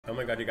Oh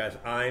my god, you guys,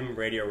 I'm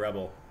Radio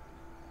Rebel.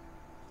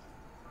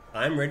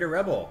 I'm Radio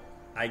Rebel.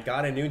 I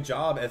got a new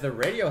job as a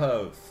radio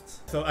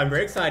host. So I'm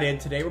very excited.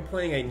 Today we're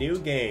playing a new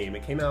game.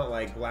 It came out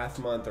like last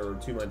month or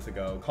 2 months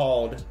ago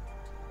called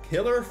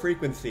Killer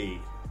Frequency.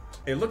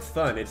 It looks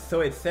fun. It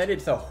said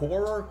it's a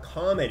horror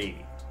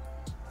comedy.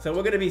 So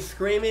we're gonna be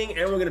screaming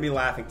and we're gonna be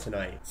laughing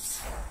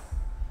tonight.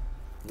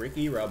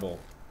 Ricky Rebel.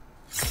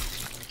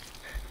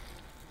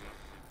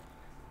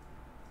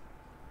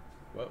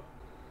 Whoa.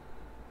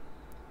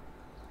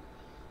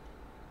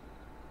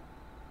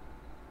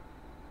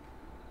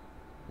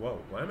 Whoa,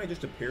 why am I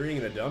just appearing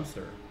in a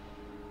dumpster?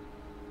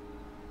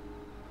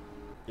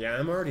 Yeah,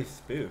 I'm already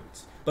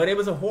spooked. But it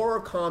was a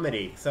horror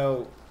comedy,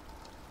 so...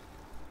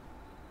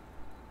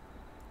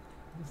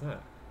 What's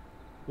that?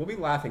 We'll be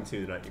laughing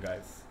too tonight, you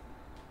guys.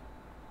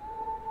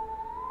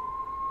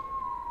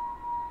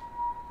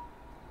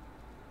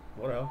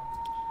 What the hell?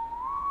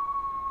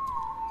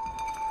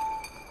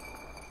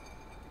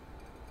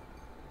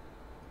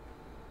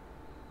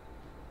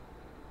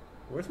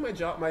 Where's my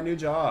job? My new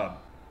job?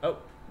 Oh.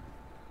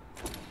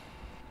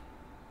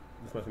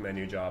 This must be my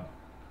new job.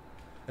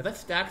 Is that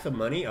stacks of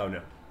money? Oh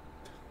no.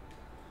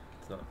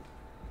 It's not.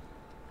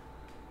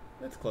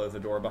 Let's close the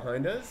door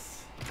behind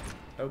us.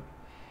 Oh.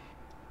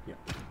 Yeah.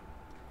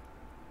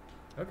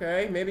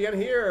 Okay, maybe I'm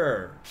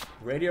here.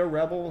 Radio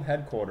Rebel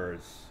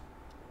headquarters.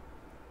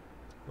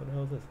 What the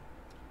hell is this?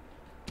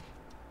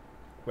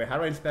 Wait, how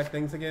do I inspect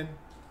things again?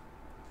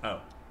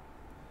 Oh.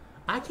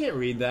 I can't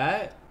read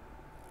that.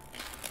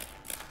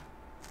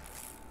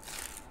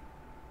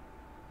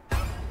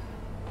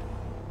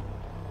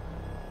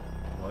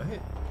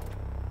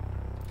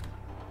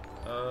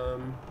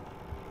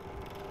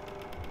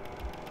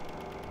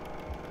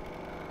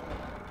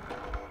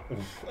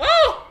 What?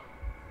 Oh!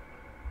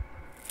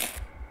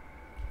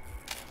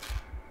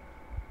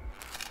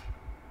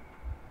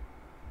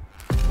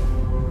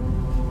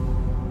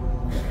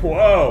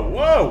 Whoa,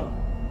 whoa!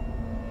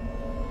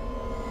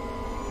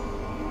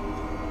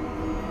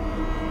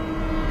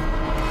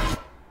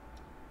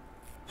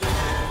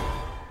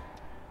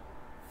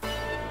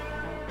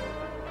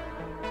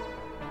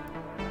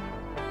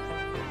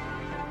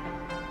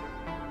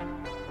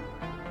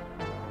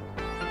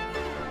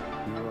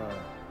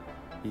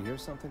 You hear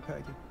something,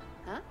 Peggy?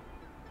 Huh?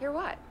 Hear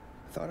what?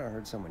 I thought I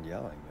heard someone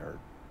yelling, or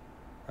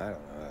I don't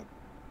know,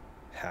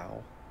 a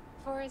howl.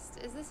 Forrest,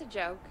 is this a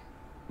joke?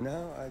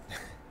 No, I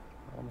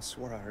almost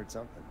swore I heard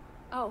something.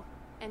 Oh,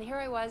 and here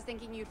I was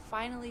thinking you'd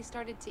finally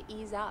started to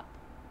ease up.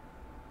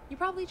 You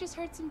probably just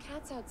heard some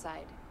cats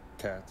outside.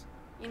 Cats?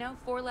 You know,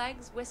 4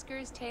 legs,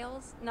 whiskers,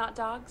 tails, not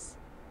dogs.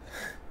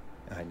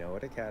 I know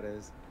what a cat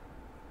is.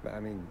 But I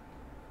mean,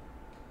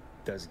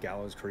 does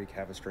Gallows Creek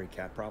have a stray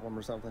cat problem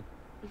or something?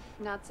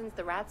 Not since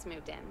the rats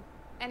moved in.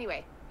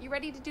 Anyway, you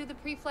ready to do the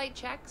pre-flight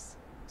checks?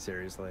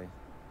 Seriously?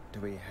 Do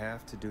we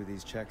have to do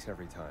these checks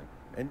every time?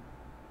 And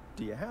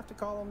do you have to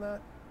call them that?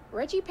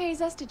 Reggie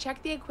pays us to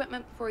check the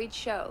equipment before each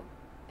show,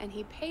 and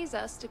he pays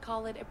us to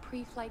call it a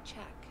pre-flight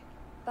check.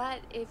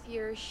 But if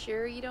you're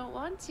sure you don't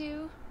want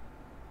to...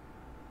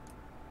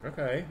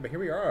 Okay, but here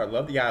we are. I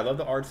love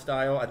the art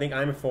style. I think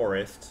I'm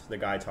Forrest, the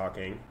guy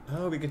talking.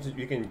 Oh, we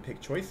can pick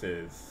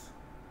choices.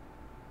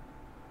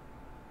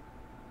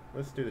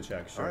 Let's do the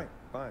check, sure. All right,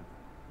 fine.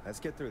 Let's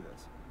get through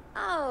this.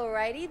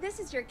 Alrighty, this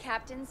is your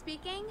captain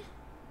speaking.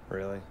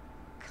 Really?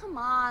 Come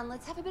on,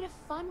 let's have a bit of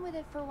fun with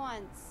it for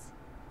once.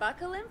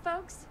 Buckle in,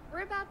 folks.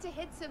 We're about to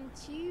hit some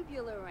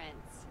tubular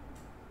rents.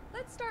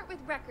 Let's start with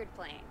record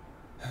playing.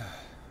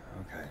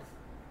 Okay.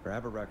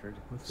 Grab a record,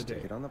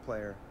 stick it on the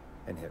player,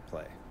 and hit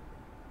play.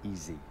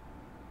 Easy.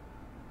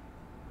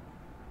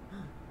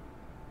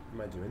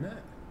 Am I doing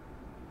that?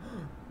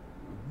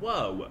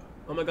 Whoa!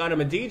 Oh my god, I'm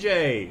a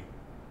DJ!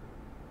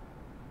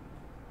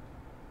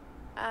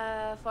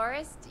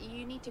 Forrest,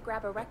 you need to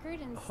grab a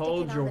record and Hold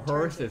stick it your on the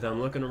horses, I'm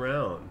looking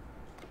around.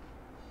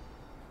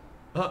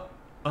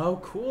 Oh,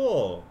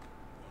 cool!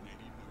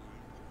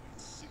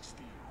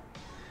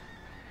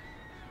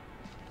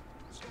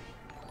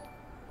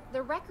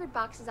 The record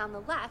box is on the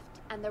left,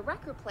 and the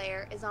record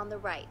player is on the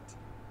right.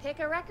 Pick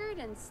a record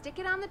and stick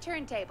it on the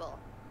turntable.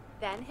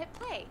 Then hit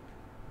play.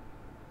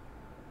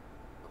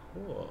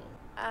 Cool.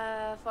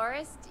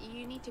 Forrest,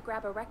 you need to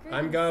grab a record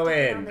I'm and stick it on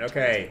going, the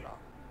okay. turntable.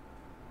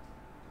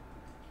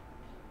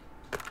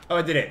 Oh,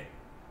 I did it.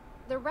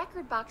 The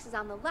record box is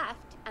on the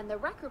left, and the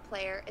record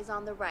player is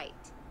on the right.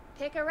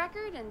 Pick a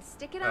record and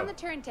stick it on the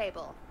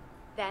turntable.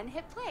 Then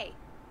hit play.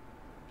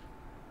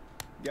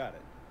 Got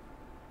it.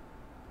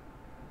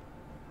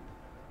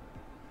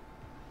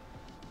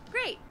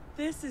 Great.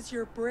 This is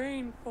your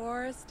brain,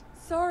 Forrest.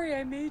 Sorry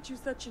I made you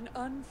such an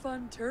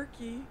unfun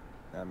turkey.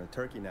 I'm a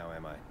turkey now,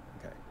 am I?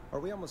 Okay. Are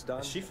we almost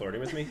done? Is she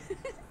flirting with me?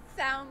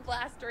 Sound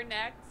Blaster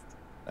next.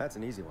 That's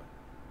an easy one.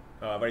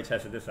 Oh, I've already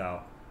tested this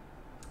out.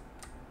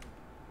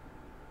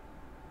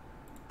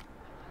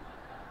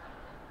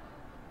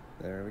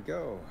 There we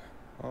go.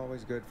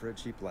 Always good for a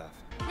cheap laugh.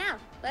 Now,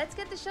 let's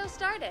get the show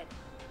started.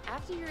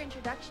 After your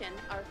introduction,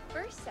 our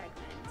first segment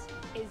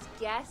is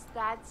Guess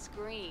That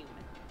Scream.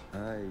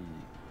 I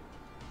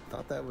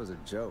thought that was a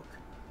joke.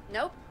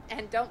 Nope,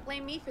 and don't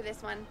blame me for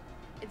this one.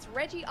 It's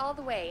Reggie all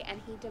the way,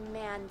 and he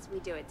demands we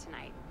do it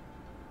tonight.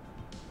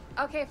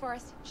 Okay,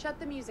 Forrest, shut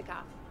the music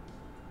off.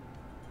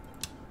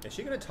 Is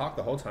she gonna talk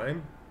the whole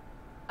time?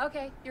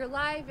 Okay, you're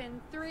live in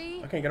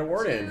 3. I can't get a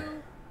word 2,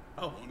 in.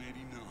 Oh,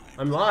 189.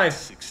 I'm live.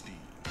 16.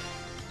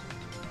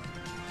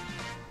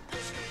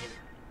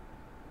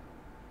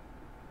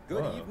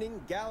 Good Whoa.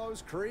 evening,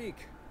 Gallows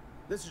Creek.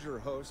 This is your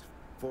host,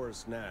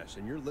 Forrest Nash,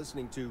 and you're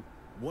listening to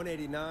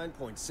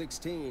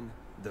 189.16,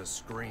 The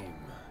Scream.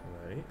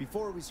 Right.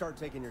 Before we start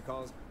taking your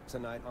calls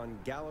tonight on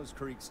Gallows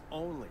Creek's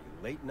only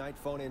late-night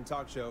phone-in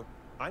talk show,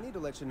 I need to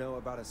let you know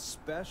about a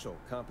special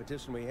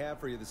competition we have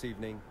for you this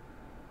evening.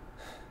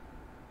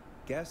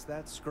 Guess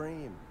that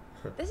scream.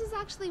 This is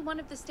actually one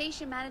of the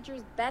station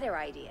manager's better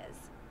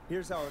ideas.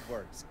 Here's how it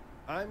works.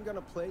 I'm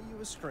gonna play you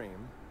a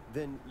scream,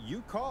 then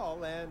you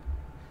call and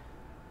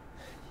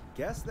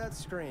guess that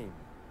scream.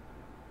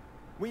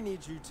 We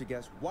need you to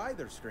guess why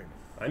they're screaming.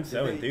 I'm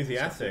so Did they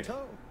enthusiastic. stub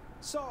their toe,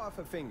 saw off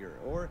a finger,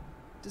 or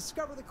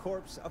discover the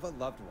corpse of a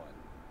loved one.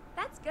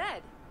 That's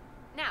good.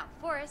 Now,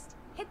 Forrest,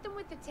 hit them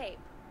with the tape.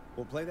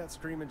 We'll play that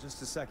scream in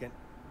just a second.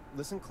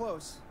 Listen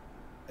close,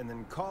 and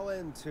then call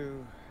in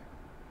to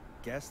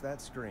guess that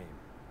scream.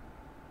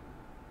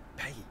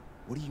 Peggy,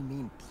 what do you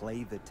mean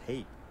play the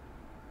tape?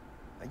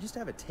 I used to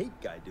have a tape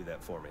guy do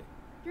that for me.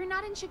 You're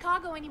not in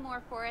Chicago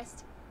anymore,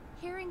 Forrest.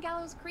 Here in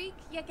Gallows Creek,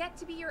 you get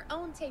to be your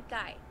own tape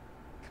guy.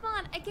 Come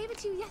on, I gave it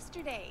to you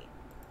yesterday.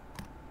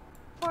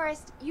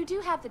 Forrest, you do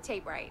have the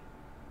tape right.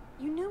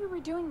 You knew we were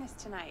doing this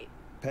tonight.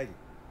 Peggy,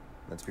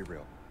 let's be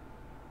real.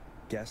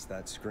 Guess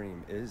that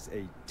scream is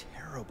a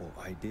terrible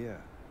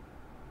idea.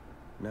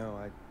 No,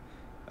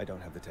 I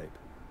don't have the tape.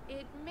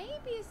 It may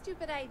be a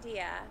stupid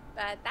idea,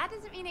 but that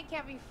doesn't mean it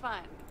can't be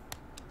fun.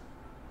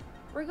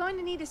 We're going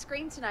to need a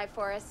scream tonight,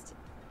 Forrest.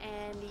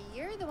 And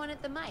you're the one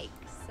at the mic,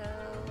 so...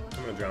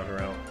 I'm gonna drown her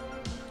out.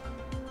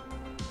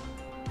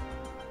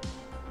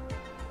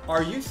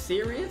 Are you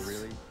serious?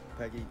 Really,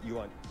 Peggy? You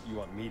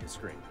want me to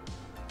scream?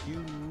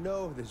 You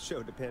know this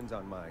show depends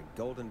on my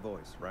golden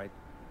voice, right?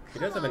 He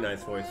does have a Come on,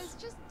 nice voice. Forrest,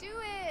 just do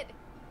it.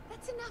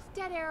 That's enough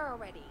dead air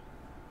already.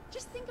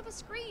 Just think of a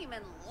scream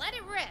and let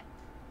it rip.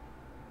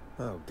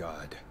 Oh,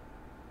 God.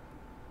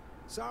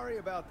 Sorry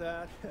about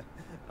that.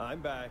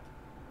 I'm back.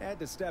 Had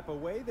to step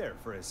away there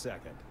for a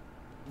second.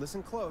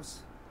 Listen close,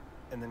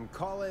 and then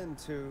call in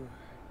to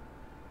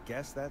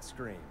guess that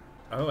scream.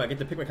 Oh, I get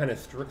to pick what kind of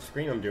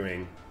scream I'm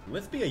doing.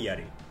 Let's be a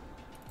Yeti.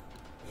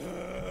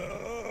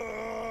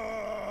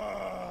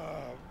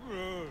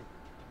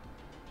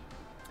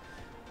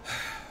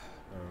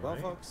 Well,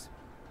 Alright. folks,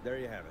 there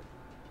you have it.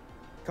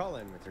 Call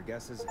in with your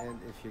guesses, and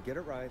if you get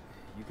it right,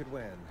 you could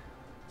win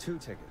 2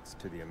 tickets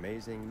to the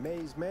amazing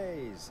Maze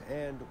Maze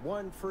and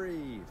 1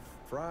 free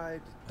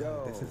fried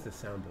dough. Oh, this is the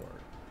soundboard.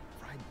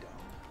 Fried dough.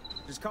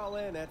 Just call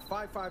in at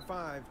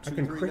 555 I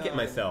can cricket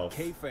myself.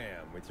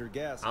 KFAM with your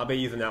guess. I'll be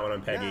using that one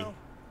on Peggy. Now,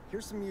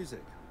 here's some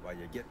music while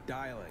you get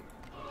dialing.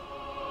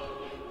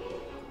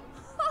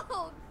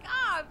 Oh,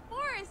 God,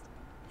 Forrest,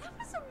 that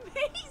was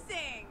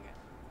amazing.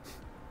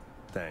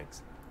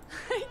 Thanks.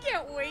 I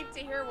can't wait to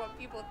hear what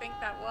people think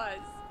that was.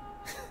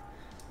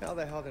 How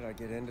the hell did I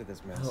get into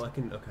this mess? Oh, I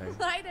can. Okay.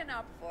 Lighten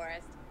up,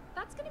 Forrest.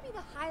 That's gonna be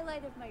the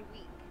highlight of my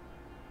week.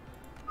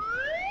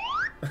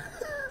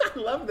 I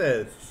love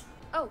this.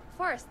 Oh,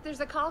 Forrest, there's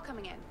a call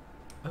coming in.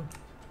 Oh,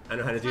 I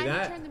know how to do Time to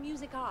that. turn the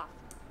music off.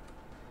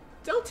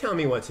 Don't tell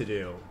me what to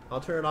do. I'll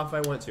turn it off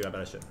if I want to. I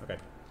bet I should. Okay.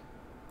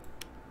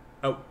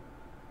 Oh.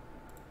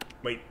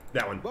 Wait,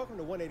 that one. Welcome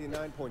to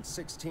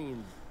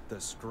 189.16,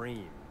 The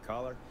Scream.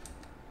 Caller,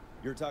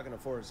 you're talking to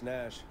Forrest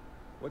Nash.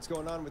 What's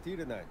going on with you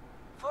tonight?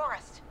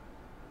 Forrest,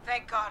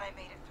 thank God I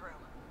made it through.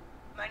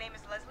 My name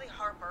is Leslie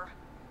Harper.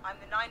 I'm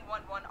the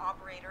 911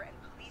 operator and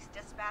police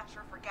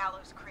dispatcher for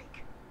Gallows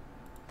Creek.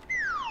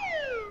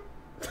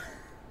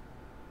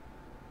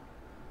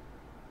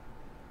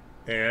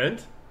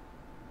 And?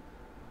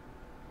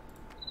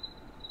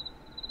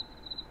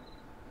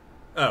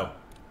 Oh.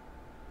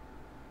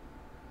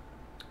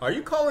 Are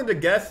you calling to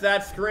guess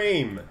that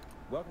scream?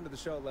 Welcome to the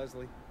show,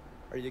 Leslie.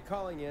 Are you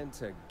calling in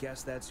to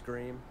guess that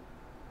scream?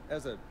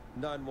 As a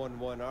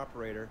 911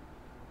 operator,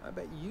 I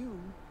bet you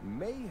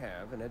may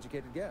have an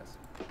educated guess.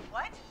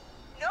 What?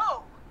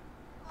 No!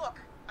 Look,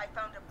 I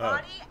found a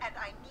body and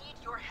I need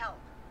your help.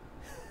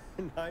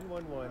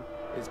 911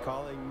 is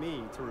calling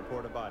me to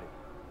report a body.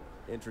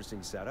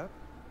 Interesting setup.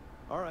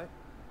 All right,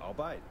 I'll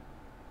bite.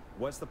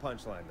 What's the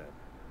punchline then?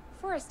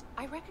 Forrest,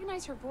 I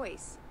recognize her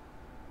voice.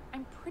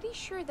 I'm pretty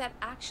sure that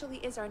actually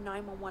is our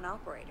 911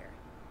 operator.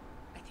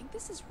 I think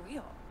this is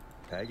real.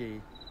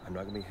 Peggy, I'm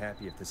not gonna be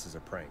happy if this is a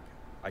prank.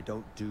 I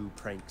don't do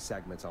prank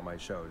segments on my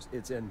shows.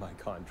 It's in my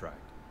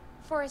contract.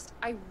 Forrest,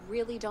 I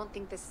really don't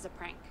think this is a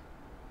prank.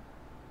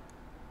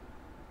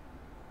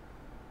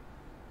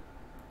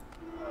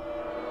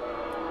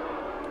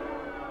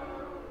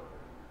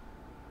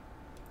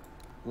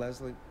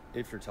 Leslie,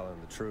 if you're telling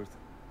the truth,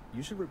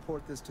 you should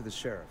report this to the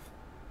sheriff.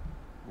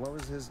 What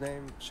was his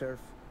name? Sheriff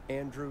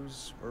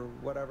Andrews or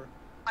whatever?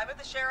 I'm at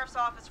the sheriff's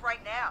office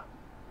right now.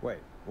 Wait,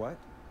 what?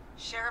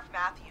 Sheriff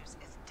Matthews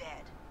is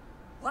dead.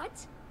 What?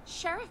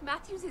 Sheriff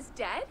Matthews is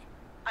dead?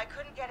 I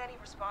couldn't get any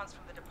response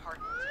from the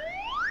department.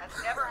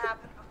 That's never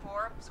happened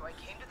before, so I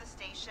came to the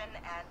station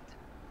and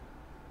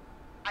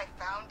I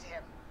found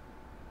him.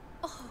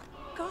 Oh,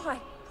 God.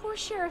 Poor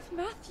Sheriff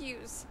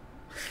Matthews.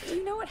 Do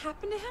you know what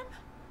happened to him?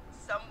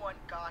 Someone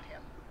got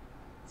him.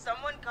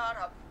 Someone got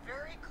up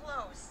very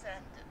close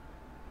and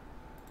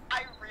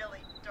I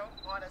really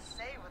don't want to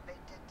say what they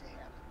did to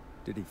him.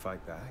 Did he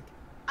fight back?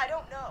 I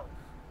don't know.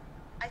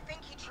 I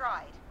think he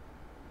tried.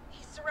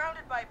 He's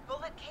surrounded by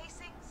bullet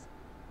casings.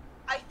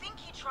 I think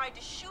he tried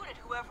to shoot at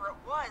whoever it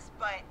was,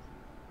 but...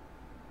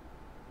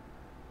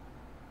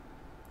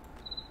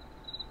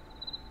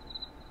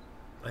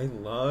 I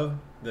love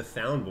the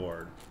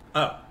soundboard.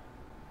 Oh.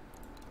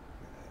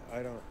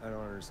 I don't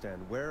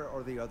understand. Where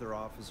are the other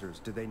officers?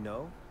 Do they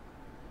know?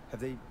 Have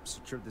they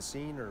secured the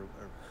scene or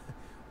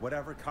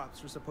whatever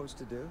cops are supposed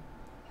to do?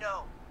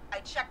 No, I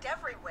checked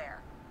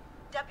everywhere.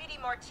 Deputy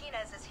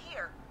Martinez is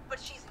here, but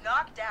she's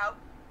knocked out,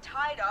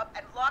 tied up,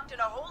 and locked in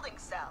a holding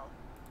cell.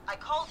 I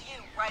called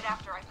you right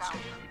after I found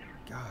her.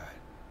 God.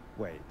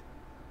 Wait.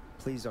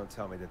 Please don't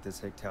tell me that this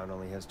hick town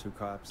only has 2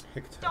 cops.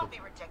 Don't be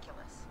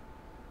ridiculous.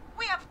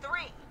 We have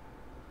 3,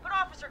 but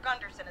Officer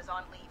Gunderson is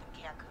on leave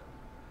in Cancun.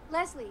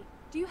 Leslie,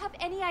 do you have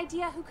any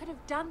idea who could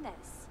have done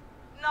this?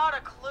 Not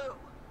a clue.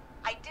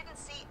 I didn't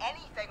see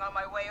anything on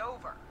my way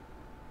over.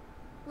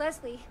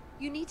 Leslie,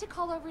 you need to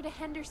call over to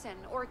Henderson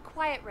or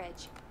Quiet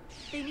Ridge.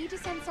 They need to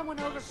send someone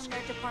over from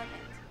their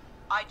department.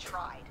 I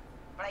tried,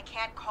 but I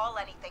can't call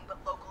anything but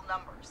local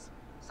numbers.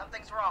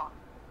 Something's wrong.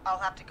 I'll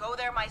have to go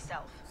there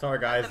myself. Sorry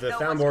guys, Let the them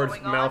know what's soundboard's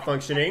going on and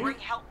malfunctioning. bring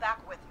help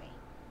back with me.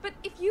 But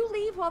if you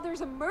leave while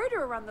there's a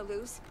murderer on the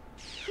loose,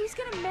 who's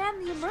gonna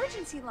man the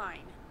emergency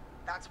line?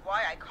 That's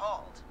why I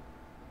called.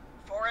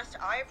 Forrest,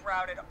 I've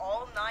routed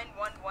all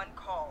 911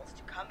 calls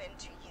to come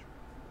into you.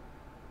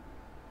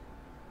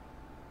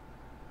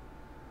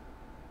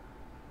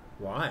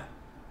 Why?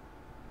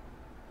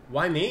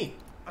 Why me?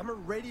 I'm a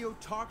radio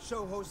talk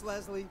show host,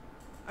 Leslie.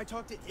 I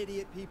talk to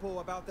idiot people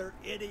about their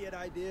idiot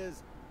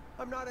ideas.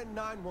 I'm not a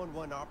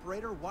 911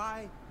 operator.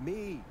 Why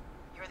me?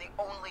 You're the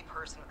only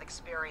person with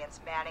experience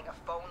manning a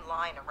phone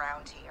line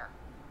around here.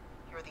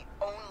 You're the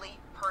only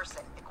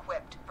person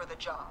equipped for the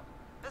job.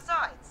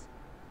 Besides,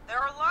 there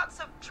are lots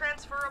of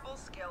transferable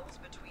skills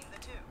between the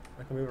two.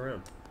 I can move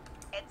around.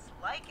 It's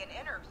like an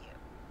interview.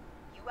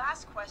 You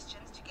ask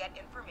questions to get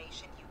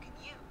information you can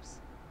use.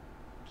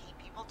 Keep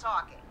people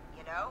talking,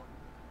 you know?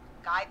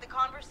 Guide the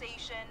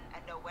conversation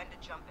and know when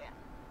to jump in.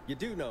 You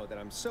do know that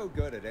I'm so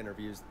good at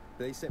interviews,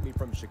 they sent me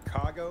from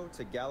Chicago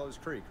to Gallows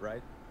Creek,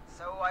 right?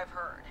 So I've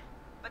heard.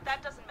 But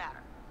that doesn't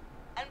matter.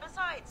 And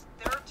besides,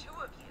 there are 2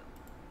 of you.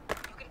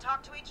 You can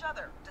talk to each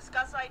other,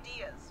 discuss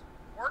ideas,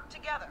 work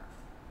together.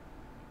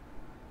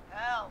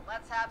 Hell,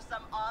 let's have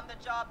some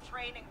on-the-job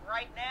training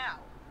right now.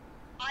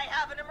 I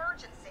have an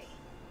emergency.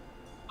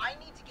 I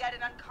need to get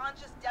an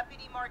unconscious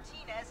Deputy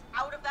Martinez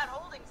out of that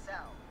holding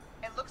cell.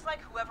 It looks like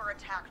whoever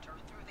attacked her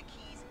threw the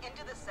keys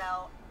into the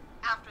cell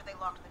after they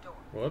locked the door.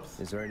 Whoops.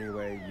 Is there any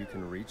way you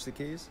can reach the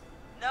keys?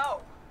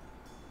 No.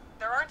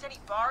 There aren't any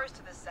bars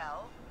to the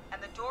cell, and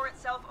the door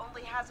itself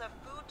only has a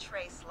food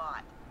tray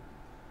slot.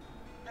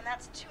 And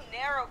that's too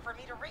narrow for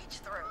me to reach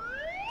through.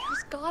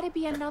 There's gotta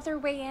be another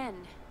way in.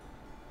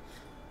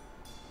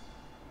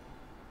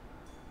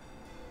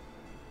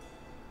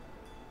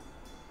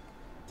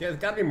 Yeah, there's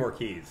gotta be more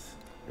keys.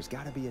 There's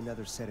got to be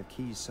another set of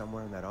keys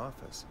somewhere in that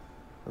office.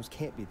 Those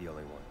can't be the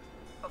only one.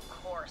 Of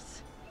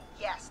course.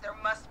 Yes, there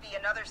must be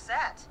another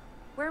set.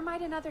 Where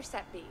might another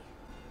set be?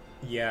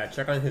 Yeah,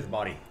 check on his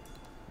body.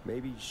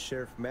 Maybe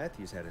Sheriff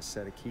Matthews had a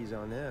set of keys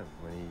on him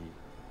when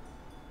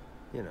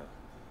he, you know.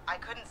 I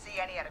couldn't see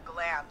any at a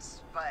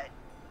glance, but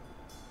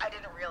I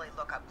didn't really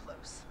look up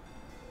close.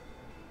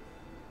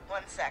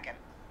 1 second.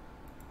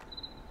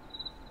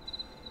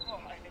 Oh,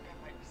 I think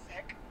I might be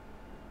sick.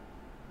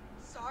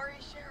 Sorry,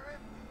 Sheriff.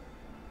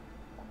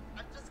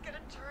 I'm just gonna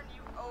turn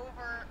you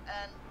over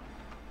and...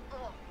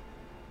 Oh.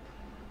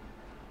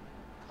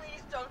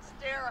 Please don't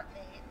stare at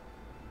me.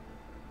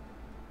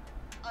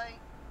 Oh,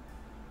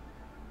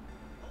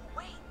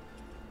 wait.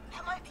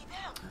 That might be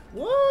them.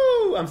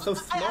 Woo! I'm so I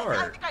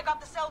smart. think I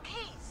got the cell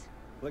keys.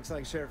 Looks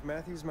like Sheriff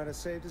Matthews might have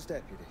saved his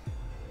deputy.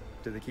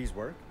 Do the keys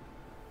work?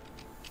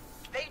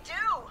 They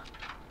do.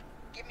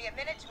 Give me a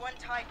minute to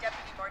untie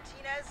Deputy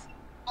Martinez.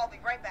 I'll be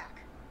right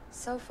back.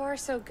 So far,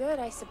 so good,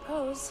 I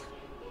suppose.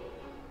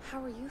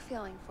 How are you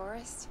feeling,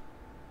 Forrest?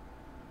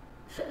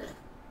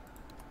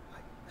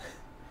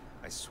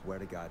 I swear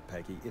to God,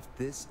 Peggy, if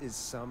this is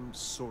some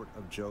sort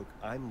of joke,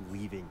 I'm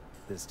leaving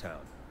this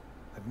town.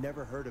 I've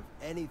never heard of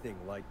anything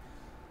like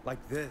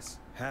this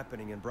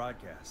happening in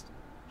broadcast.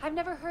 I've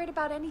never heard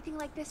about anything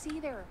like this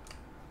either.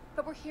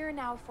 But we're here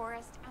now,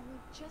 Forrest, and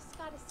we've just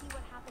got to see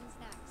what happens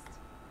next.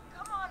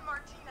 Come on,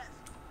 Martinez.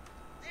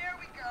 There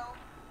we go.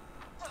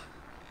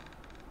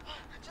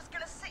 I'm just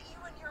gonna sit you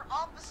in your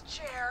office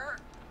chair.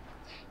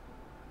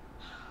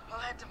 I'll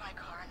head to my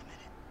car in a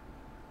minute.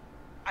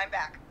 I'm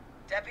back.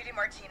 Deputy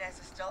Martinez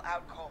is still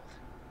out cold.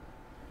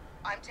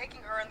 I'm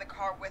taking her in the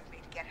car with me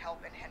to get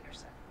help in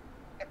Henderson.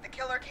 If the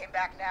killer came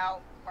back now,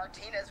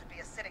 Martinez would be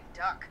a sitting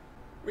duck.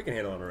 We can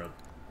handle it on our own.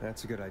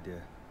 That's a good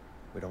idea.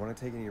 We don't want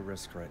to take any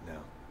risks right now.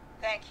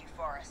 Thank you,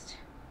 Forrest.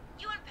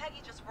 You and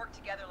Peggy just worked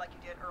together like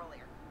you did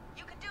earlier.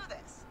 You can do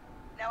this.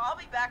 Now I'll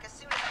be back as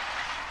soon as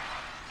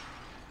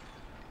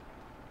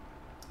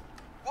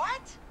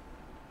What?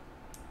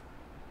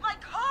 My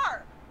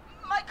car!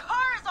 My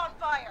car is on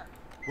fire!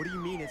 What do you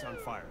mean it's on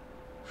fire?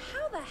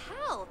 How the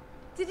hell?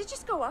 Did it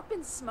just go up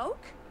in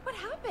smoke? What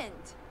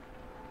happened?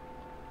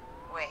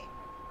 Wait.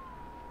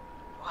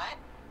 What?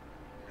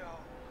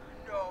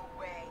 No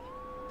way.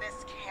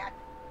 This can't...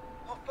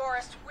 Well,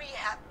 Forrest, we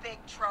have big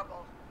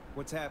trouble.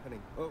 What's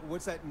happening?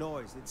 What's that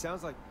noise? It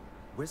sounds like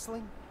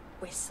whistling?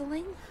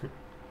 Whistling?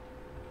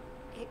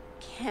 It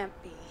can't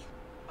be.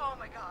 Oh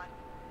my god.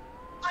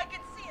 I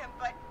can see him,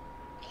 but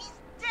he's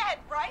dead,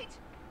 right?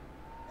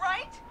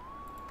 Right?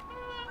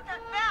 With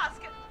that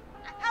mask,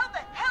 how the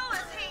hell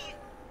is he?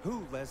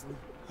 Who, Leslie?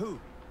 Who?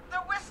 The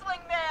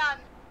Whistling Man!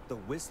 The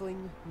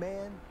Whistling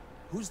Man?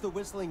 Who's the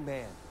Whistling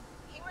Man?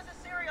 He was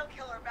a serial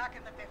killer back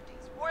in the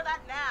 50s, wore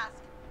that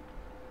mask.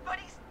 But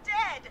he's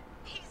dead!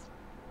 He's...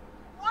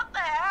 What the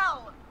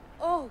hell?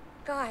 Oh,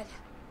 God.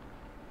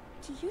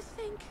 Do you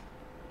think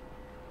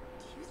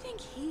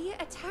he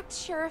attacked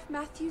Sheriff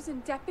Matthews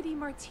and Deputy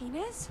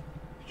Martinez?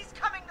 He's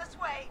coming this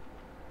way!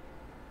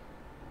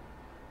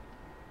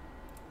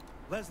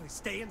 Leslie,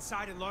 stay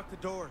inside and lock the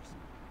doors.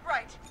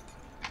 Right.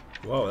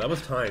 Whoa, that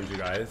was timed, you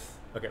guys.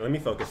 Okay, let me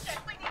focus. Shit,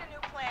 we need a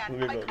new plan. Let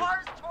me My focus.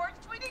 car's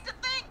torched. We need to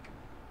think.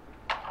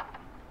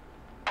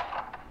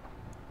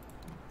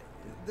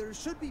 There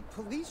should be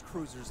police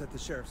cruisers at the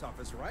sheriff's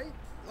office, right?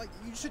 Like,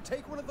 you should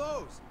take one of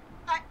those.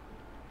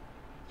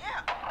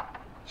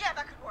 Yeah,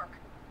 that could work.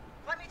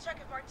 Let me check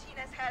if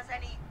Martinez has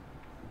any...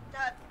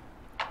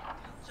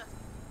 just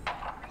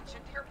reach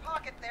into your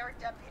pocket there,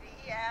 Deputy,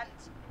 and...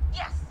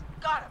 Yes,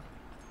 got him.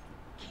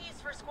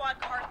 Keys for Squad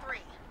Car 3.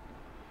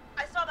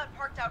 I saw that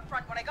parked out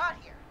front when I got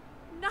here.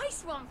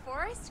 Nice one,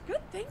 Forrest.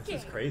 Good thinking.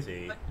 This is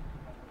crazy. But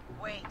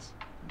wait.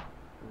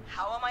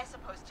 How am I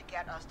supposed to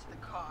get us to the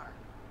car?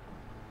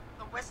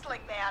 The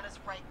Whistling Man is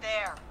right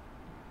there.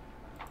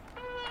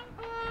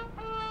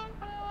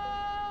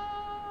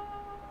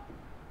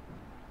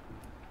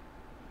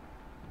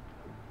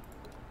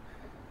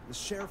 The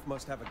sheriff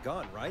must have a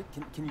gun, right?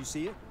 Can you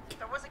see it?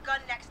 There was a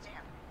gun next to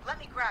him. Let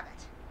me grab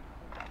it.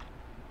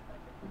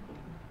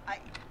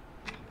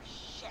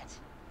 Shit.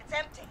 It's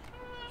empty.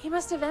 He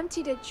must have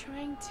emptied it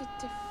trying to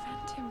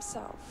defend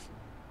himself.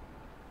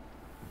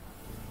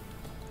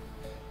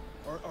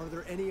 Are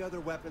there any other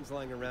weapons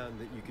lying around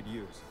that you could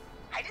use?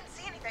 I didn't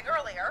see anything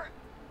earlier.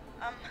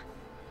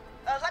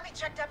 Let me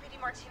check Deputy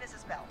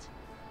Martinez's belt.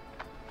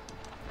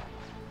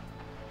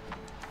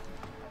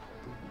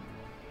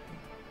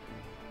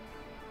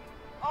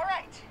 All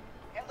right.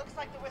 It looks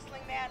like the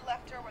Whistling Man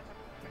left her with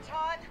a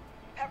baton,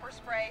 pepper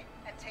spray,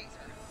 and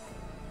taser.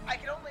 I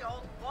can only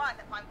hold one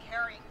if I'm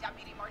carrying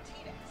Deputy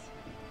Martinez.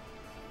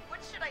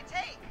 Which should I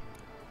take?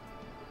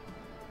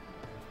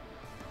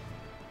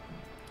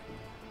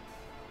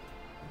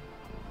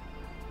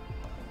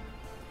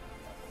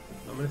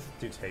 I'm gonna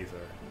do taser.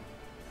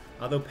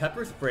 Although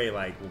pepper spray,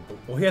 like,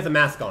 well, he has a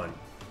mask on.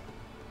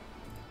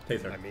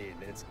 Taser. I mean,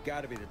 it's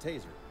gotta be the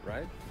taser,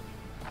 right?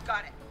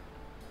 Got it.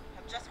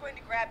 I'm just going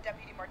to grab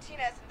Deputy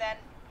Martinez and then...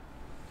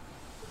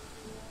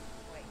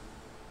 Wait.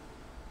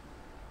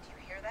 Do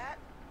you hear that?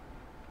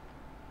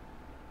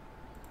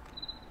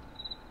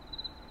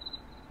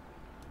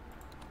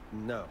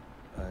 No,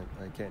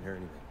 I can't hear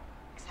anything.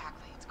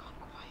 Exactly. It's gone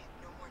quiet.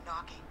 No more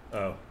knocking.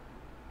 Oh.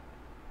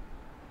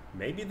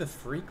 Maybe the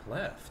freak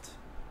left.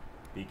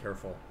 Be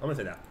careful. I'm gonna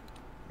say that.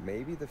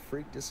 Maybe the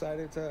freak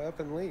decided to up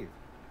and leave.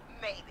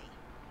 Maybe.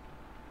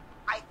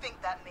 I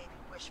think that may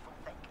be wishful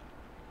thinking.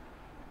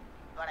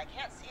 But I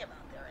can't see him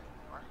out there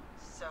anymore,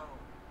 so...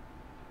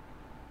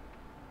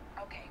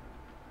 Okay.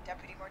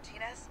 Deputy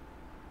Martinez?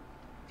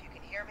 If you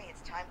can hear me,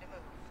 it's time to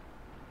move.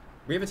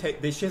 We have a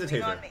she has a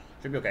Lean on taser. me.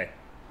 Should be okay.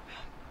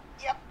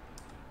 Yep.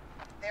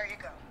 There you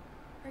go.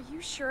 Are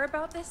you sure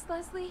about this,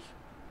 Leslie?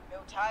 No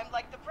time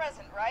like the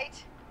present,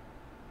 right?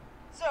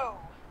 So,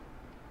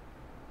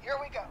 here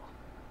we go.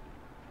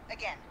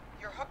 Again,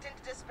 you're hooked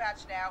into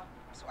dispatch now,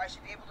 so I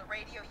should be able to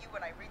radio you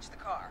when I reach the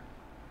car.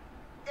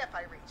 If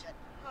I reach it.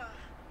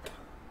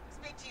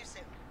 Speak to you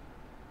soon.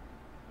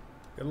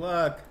 Good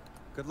luck.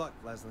 Good luck,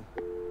 Leslie.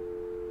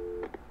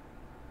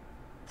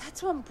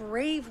 That's one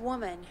brave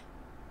woman.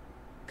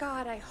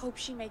 God, I hope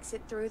she makes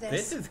it through this.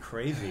 This is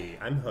crazy.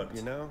 I'm hooked.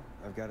 You know,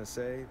 I've got to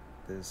say,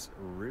 this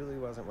really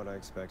wasn't what I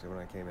expected when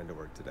I came into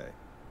work today.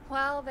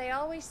 Well, they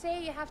always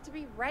say you have to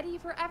be ready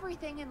for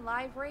everything in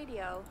live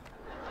radio.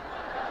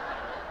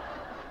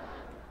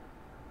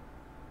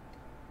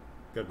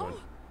 Good one.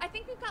 Oh, I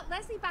think we've got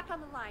Leslie back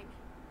on the line.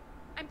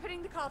 I'm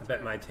putting the call I through.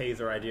 bet my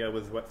taser idea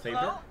was what saved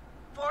Hello? her.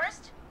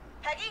 Forrest?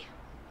 Peggy?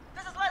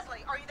 This is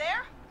Leslie. Are you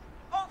there?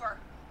 Over.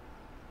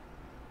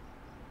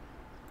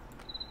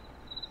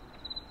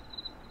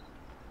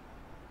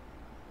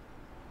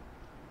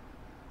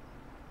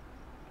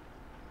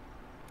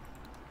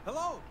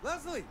 Hello,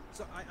 Leslie!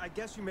 So I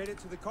guess you made it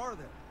to the car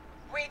then.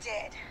 We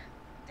did.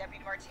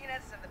 Deputy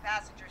Martinez is in the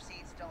passenger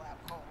seat, still out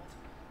cold.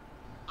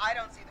 I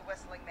don't see the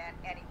whistling man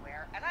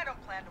anywhere, and I don't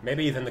plan to.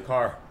 Maybe he's in the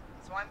car.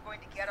 So I'm going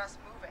to get us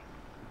moving.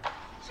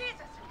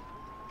 Jesus!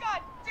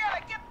 God damn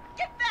it!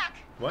 Get back!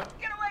 What?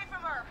 Get away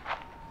from her!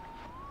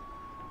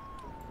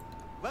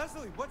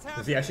 Leslie, what's Is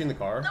happening? he actually in the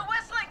car? The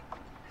whistling!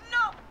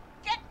 No!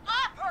 Get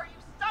off her, you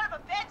son of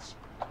a bitch!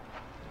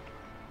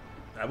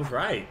 I was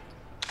right.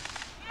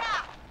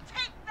 Yeah!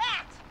 Take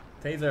that!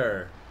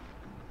 Taser.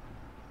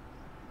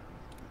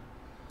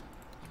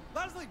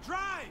 Leslie,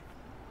 drive!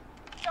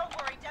 Don't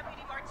worry,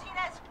 Deputy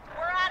Martinez.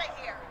 We're out of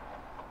here.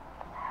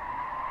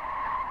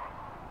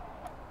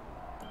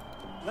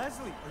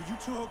 Leslie, are you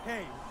two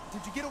okay?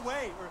 Did you get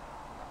away, or...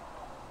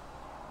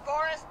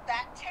 Forrest,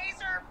 that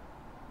taser,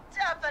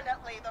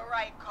 definitely the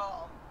right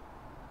call.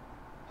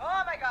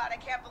 Oh my god, I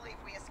can't believe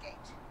we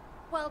escaped.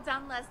 Well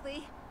done,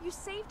 Leslie. You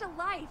saved a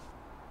life.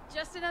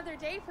 Just another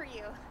day for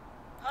you.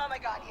 Oh my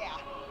god, yeah.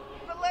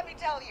 But let me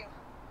tell you,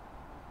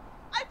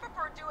 I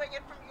prefer doing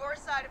it from your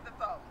side of the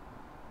phone.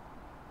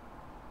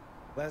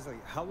 Leslie,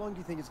 how long do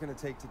you think it's going to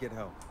take to get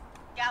home?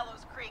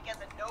 Gallows Creek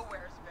isn't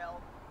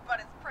Nowheresville, but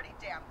it's pretty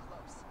damn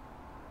close.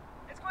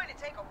 It's going to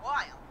take a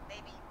while,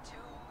 maybe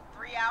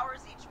 2-3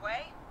 hours each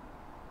way.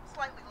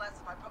 Slightly less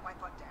if I put my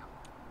foot down.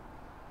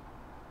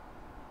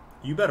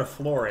 You better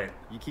floor it.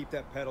 You keep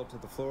that pedal to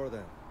the floor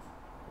then.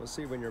 We'll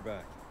see when you're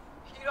back.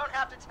 You don't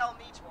have to tell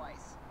me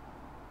twice.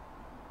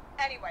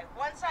 Anyway,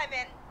 once I'm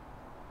in...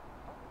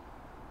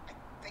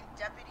 I think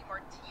Deputy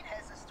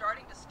Martinez is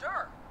starting to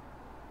stir.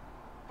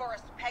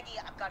 Forrest, Peggy,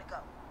 I've got to go.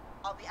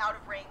 I'll be out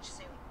of range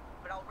soon,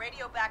 but I'll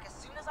radio back as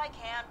soon as I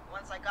can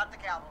once I got the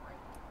cavalry.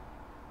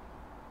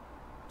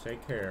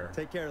 Take care.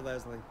 Take care,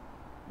 Leslie.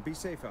 Be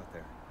safe out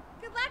there.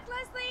 Good luck,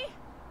 Leslie.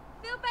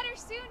 Feel better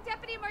soon,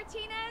 Deputy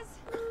Martinez.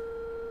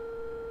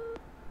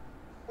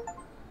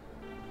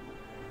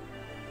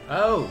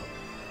 Oh,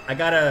 I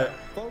got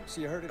Folks,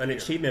 you heard it an here.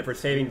 achievement for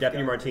saving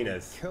Deputy Got a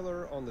Martinez.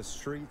 Killer on the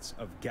streets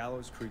of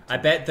Gallows Creek. I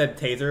bet the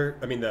taser,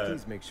 I mean the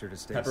Please make sure to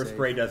stay pepper safe.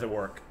 spray doesn't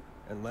work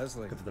And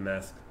Leslie, because of the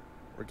mask.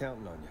 we're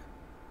counting on you.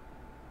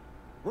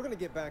 We're going to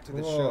get back to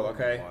the Whoa, show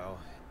okay. in a while.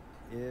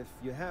 If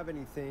you have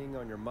anything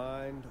on your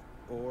mind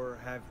or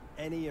have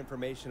any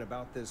information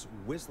about this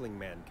Whistling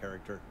Man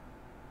character,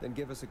 then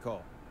give us a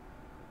call.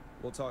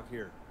 We'll talk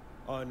here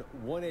on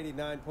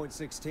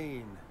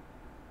 189.16,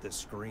 The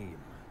Scream.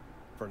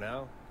 For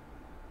now,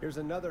 here's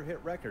another hit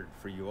record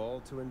for you all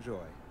to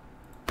enjoy.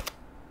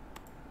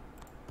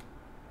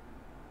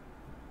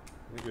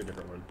 Let me do a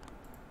different one.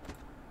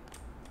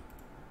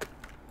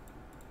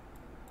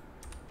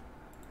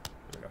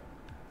 There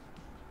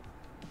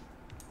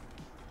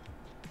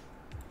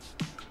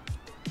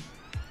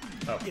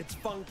we go. Oh. It's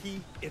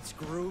funky, it's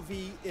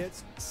groovy,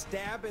 it's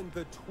Stab in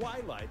the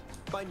Twilight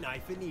by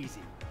Knife and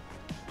Easy.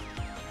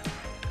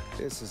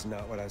 This is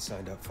not what I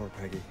signed up for,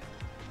 Peggy.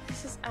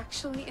 This is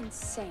actually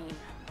insane.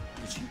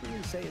 Did she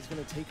really say it's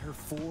gonna take her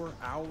 4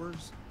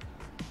 hours?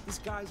 This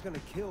guy's gonna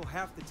kill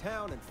half the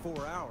town in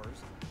 4 hours.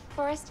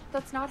 Forrest,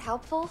 that's not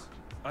helpful.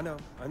 I know,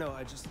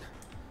 I just...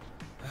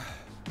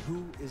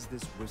 Who is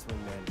this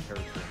Whistling Man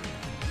character?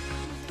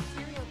 He's a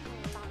serial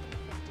killer back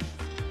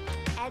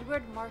in the 50s.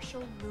 Edward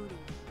Marshall Mooney.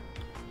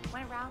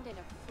 Went around in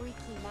a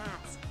freaky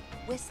mask,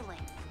 whistling,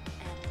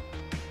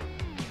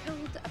 and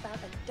killed about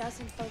a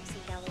dozen folks in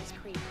Gallows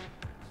Creek.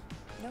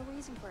 No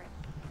reason for it.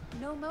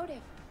 No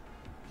motive.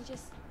 He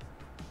just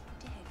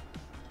did.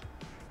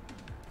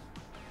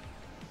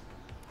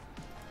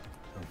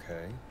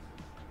 Okay.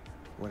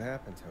 What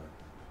happened to him?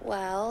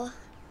 Well,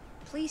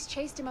 police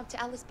chased him up to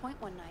Ellis Point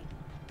one night.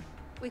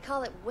 We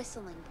call it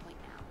Whistling Point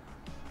now.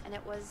 And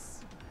it was,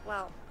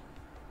 well,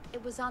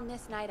 it was on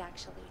this night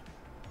actually.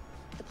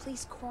 The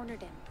police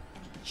cornered him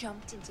and he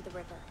jumped into the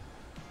river.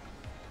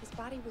 His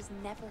body was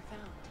never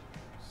found.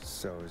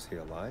 So is he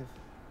alive?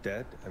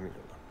 Dead? I mean,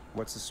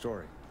 what's the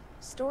story?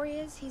 Story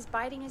is he's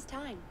biding his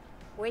time,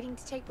 waiting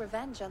to take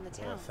revenge on the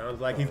Well, town.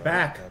 sounds like he's All right,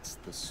 back. That's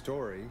the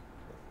story.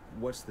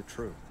 What's the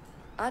truth?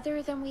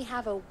 Other than we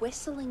have a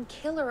whistling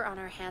killer on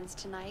our hands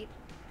tonight,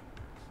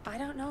 I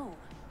don't know.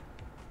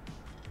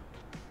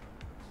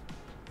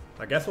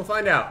 I guess we'll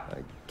find out.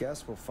 I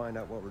guess we'll find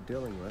out what we're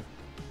dealing with,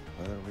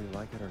 whether we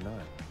like it or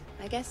not.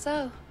 I guess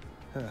so.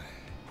 At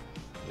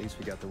least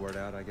we got the word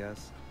out, I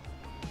guess.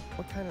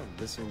 What kind of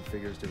listening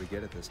figures do we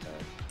get at this time?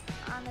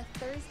 On a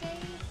Thursday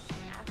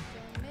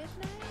after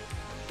midnight,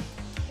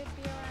 should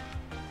be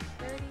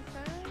around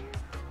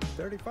 35?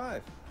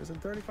 35.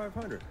 Isn't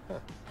 3,500? Huh.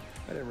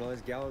 I didn't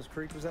realize Gallows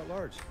Creek was that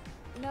large.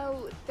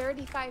 No,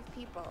 35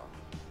 people.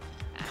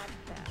 At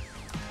best.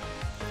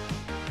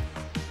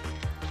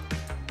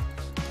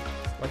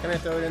 Why can't I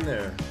throw it in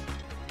there?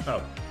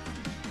 Oh.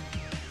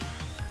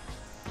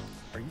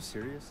 Are you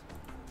serious?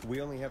 We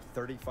only have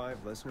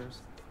 35 listeners?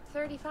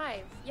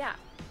 35, yeah.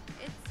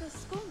 It's a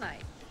school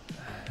night.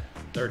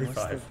 35.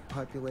 What's the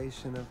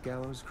population of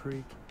Gallows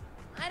Creek?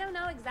 I don't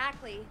know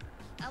exactly.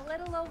 A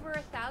little over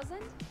 1,000?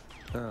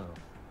 Oh,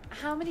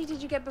 How many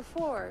did you get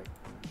before?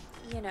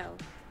 You know.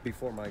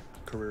 before my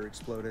career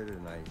exploded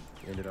and I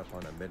ended up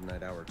on a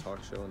midnight hour talk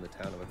show in the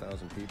town of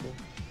 1,000 people?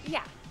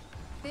 Yeah,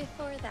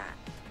 before that.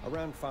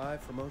 Around 5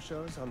 for most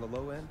shows on the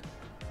low end.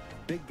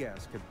 Big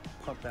gas could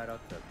pump that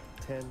up to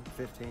 10,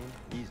 15,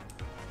 easy.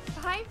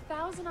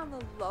 5,000 on the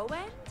low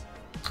end?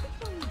 I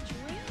could only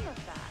dream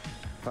of that.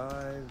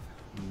 5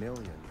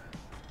 million.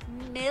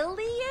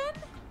 Million?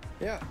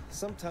 Yeah,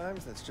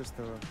 sometimes that's just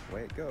the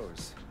way it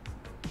goes.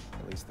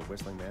 At least the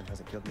Whistling Man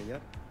hasn't killed me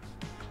yet,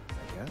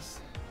 I guess.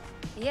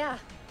 Yeah,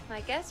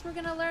 I guess we're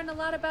gonna learn a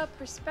lot about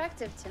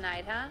perspective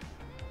tonight, huh?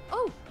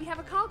 Oh, we have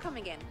a call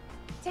coming in.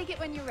 Take it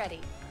when you're ready.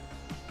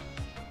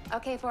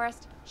 Okay,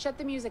 Forrest, shut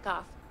the music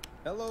off.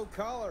 Hello,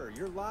 caller.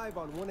 You're live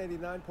on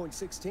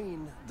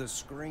 189.16, The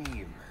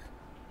Scream.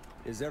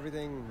 Is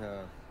everything,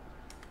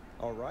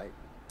 all right?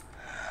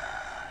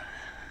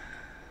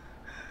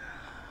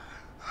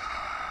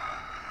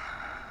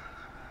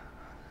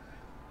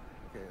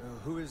 Okay,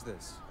 who is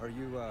this? Are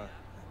you,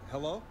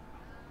 hello?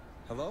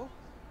 Hello?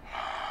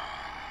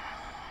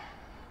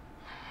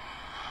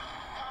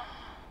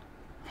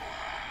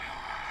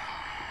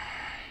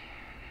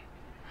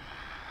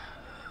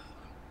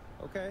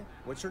 Okay,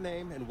 what's your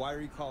name and why are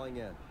you calling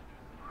in?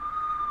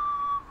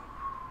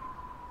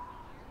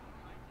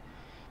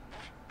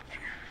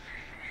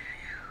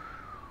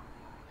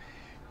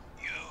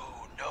 You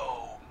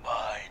know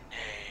my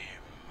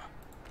name.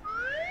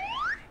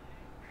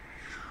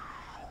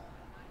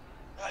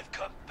 I've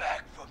come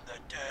back from the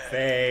dead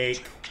Fake.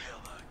 to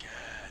kill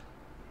again.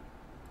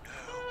 No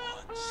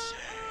one's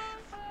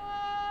safe.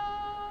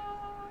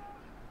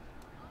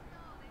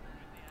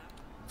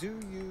 Do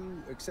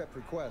you accept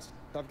requests?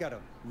 I've got a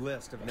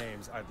list of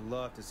names I'd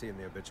love to see in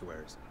the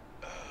obituaries.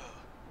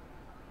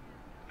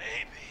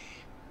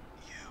 Maybe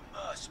you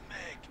must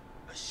make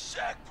a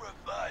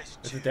sacrifice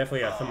This to is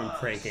definitely someone us.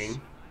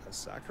 pranking. A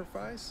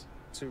sacrifice?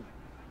 To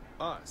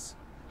us?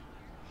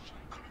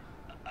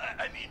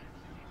 I mean,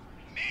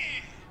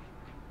 me.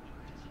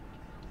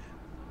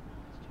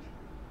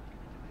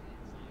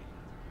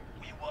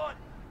 We want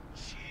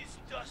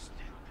cheese-dusted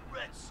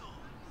pretzels.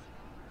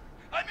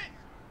 I mean,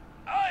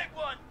 I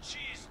want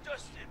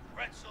cheese-dusted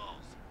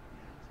pretzels.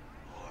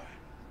 Or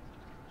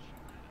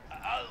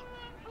I'll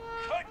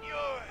cut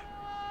your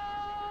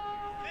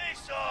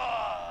face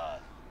off.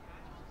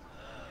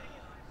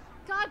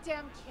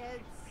 Goddamn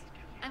kids.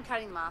 I'm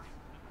cutting them off.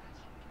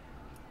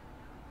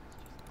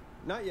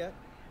 Not yet.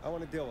 I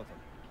want to deal with them.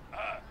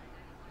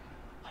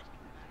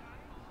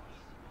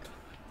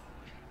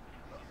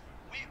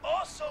 We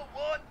also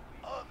want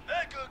a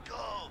mega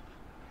gulp.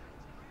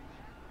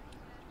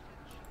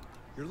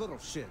 You're little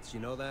shits, you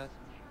know that?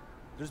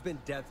 There's been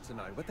death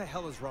tonight. What the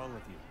hell is wrong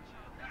with you?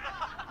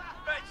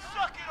 Hey,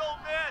 suck it,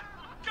 old man.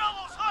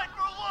 Gallows high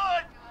for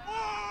what?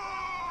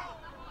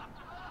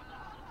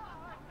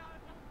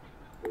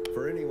 Woo!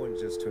 For anyone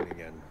just tuning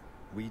in,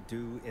 we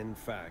do, in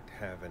fact,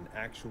 have an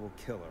actual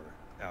killer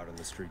out in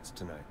the streets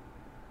tonight.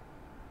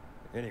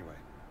 Anyway,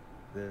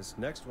 this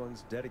next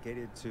one's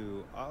dedicated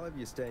to all of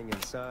you staying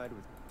inside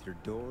with your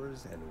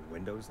doors and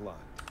windows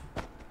locked.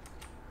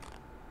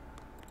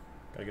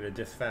 Gotta get it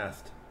this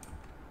fast.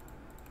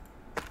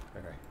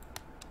 Okay.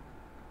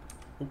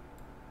 Ooh.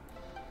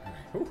 Okay.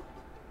 Ooh.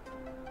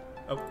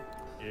 Oh.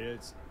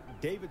 It's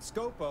David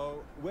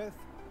Scopo with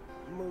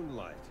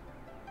Moonlight.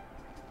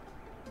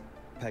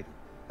 Peggy,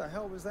 the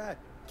hell was that?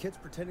 Kids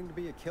pretending to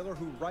be a killer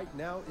who right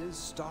now is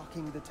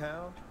stalking the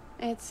town?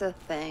 It's a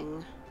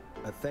thing.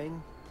 A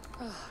thing?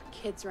 Oh,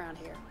 kids around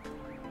here.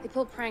 They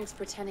pull pranks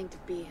pretending to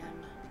be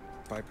him.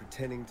 By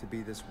pretending to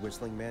be this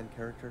Whistling Man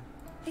character?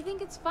 They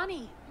think it's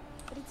funny,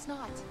 but it's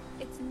not.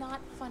 It's not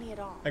funny at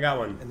all. I got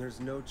one. And there's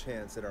no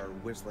chance that our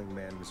Whistling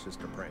Man was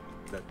just a prank.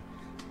 That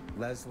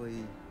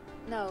Leslie...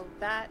 No,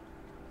 that's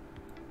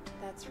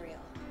real.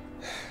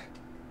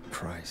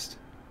 Christ.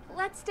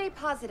 Let's stay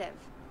positive.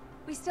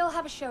 We still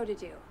have a show to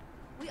do.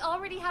 We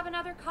already have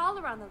another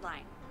caller on the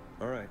line.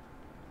 All right.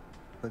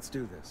 Let's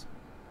do this.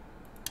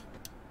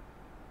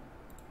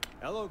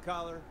 Hello,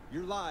 caller.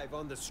 You're live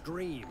on The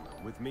Scream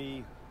with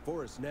me,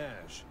 Forrest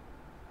Nash.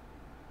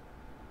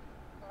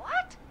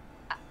 What?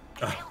 I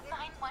dialed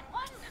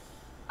 911.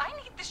 I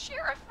need the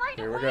sheriff right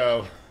Here away. we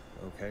go.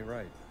 Okay,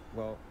 right.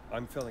 Well,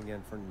 I'm filling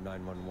in for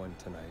 911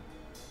 tonight.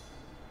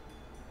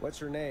 What's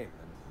your name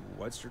and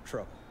what's your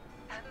trouble?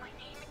 My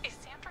name is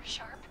Sandra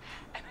Sharp,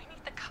 and I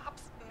need the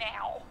cops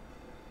now.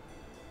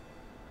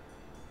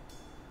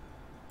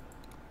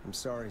 I'm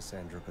sorry,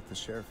 Sandra, but the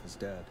sheriff is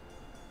dead.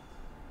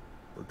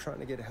 We're trying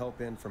to get help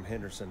in from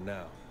Henderson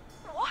now.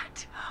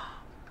 What?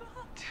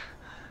 God.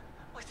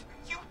 Listen,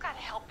 you've got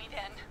to help me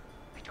then.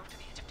 I drove to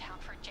the edge of town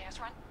for a jazz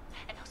run,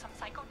 and now some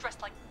psycho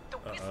dressed like the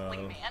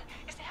Whistling Man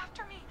is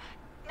after me,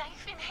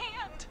 knife in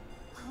hand.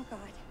 Oh God,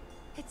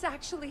 it's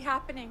actually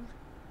happening.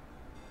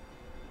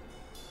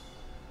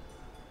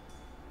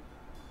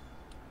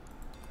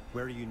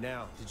 Where are you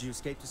now? Did you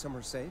escape to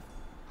somewhere safe?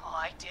 Oh,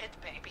 I did,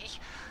 baby.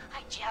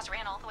 I jazz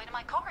ran all the way to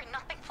my car and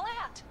nothing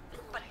flat.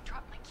 But I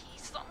dropped my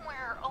keys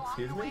somewhere along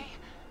Excuse the me? way.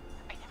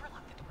 I never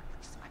locked the door,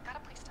 so I've got a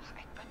place to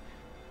hide, but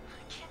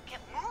I can't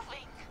get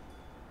moving.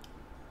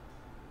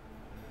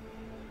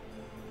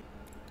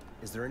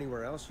 Is there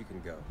anywhere else you can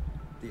go?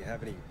 Do you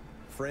have any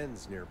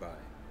friends nearby?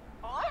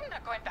 Oh, I'm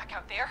not going back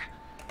out there.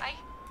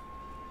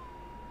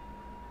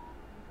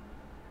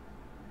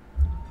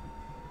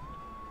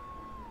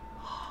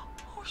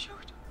 Oh,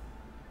 shoot.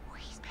 Oh,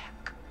 he's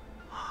back.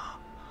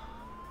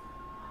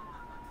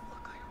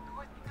 Look, I don't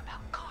know anything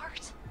about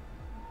cars,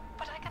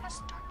 but I gotta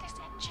start this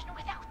engine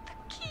without the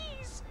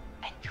keys.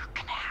 And you're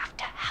gonna have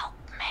to help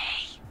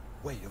me.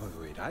 Wait,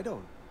 I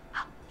don't...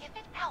 If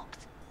it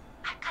helps,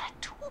 I've got a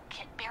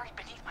toolkit buried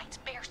beneath my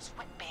spare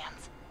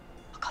sweatbands.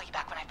 I'll call you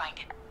back when I find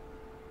it.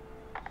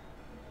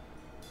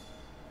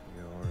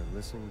 You're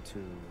listening to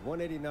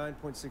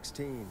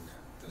 189.16,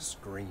 The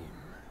Scream.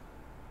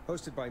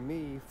 Hosted by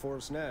me,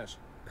 Forrest Nash,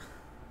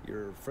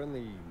 your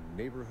friendly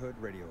neighborhood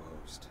radio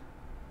host,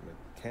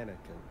 mechanic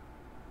and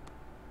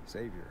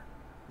savior.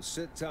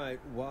 Sit tight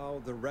while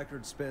the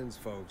record spins,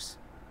 folks.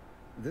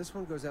 This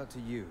one goes out to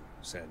you,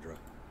 Sandra.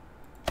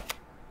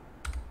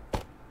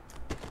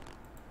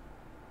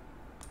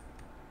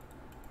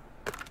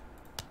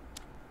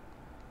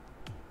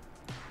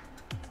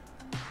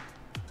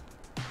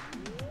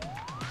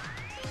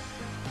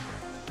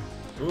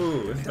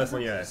 Ooh, this is the best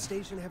one Doesn't the yet.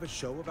 station have a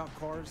show about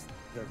cars?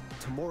 The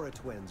Tamora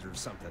twins or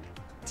something.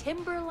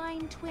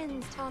 Timberline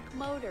Twins Talk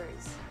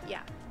Motors.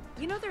 Yeah.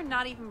 You know they're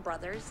not even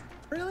brothers.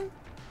 Really?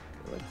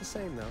 They look the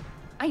same, though.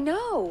 I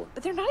know,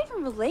 but they're not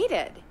even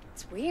related.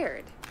 It's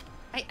weird.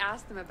 I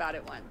asked them about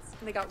it once,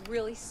 and they got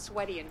really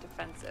sweaty and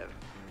defensive.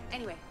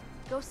 Anyway,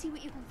 go see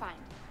what you can find.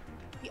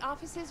 The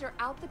offices are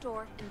out the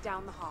door and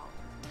down the hall.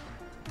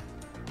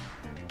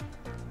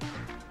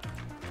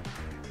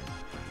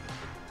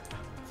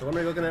 So what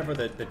am I looking at for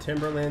the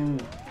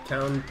Timberland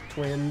Town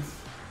Twins?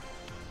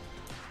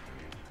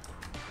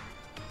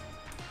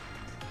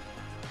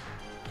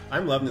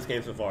 I'm loving this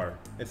game so far.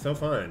 It's so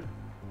fun.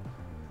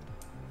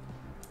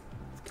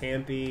 It's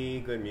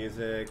campy, good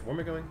music. Where am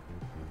I going?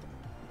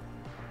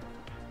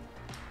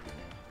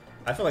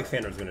 I feel like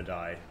Sandra's gonna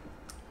die.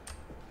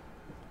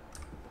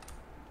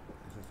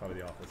 This is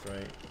probably the office,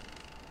 right?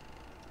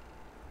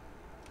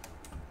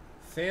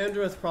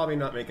 Sandra's probably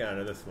not making it out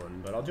of this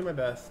one, but I'll do my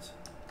best.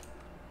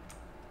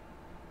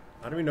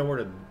 I don't even know where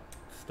to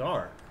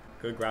start.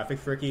 Good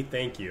graphics, Ricky.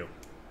 Thank you.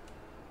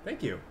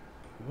 Thank you.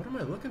 What am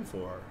I looking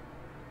for?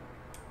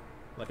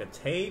 Like a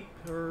tape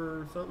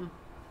or something?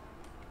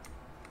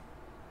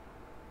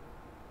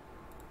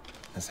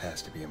 This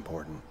has to be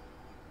important.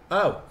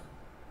 Oh!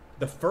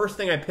 The first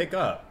thing I pick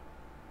up.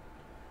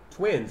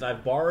 Twins,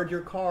 I've borrowed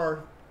your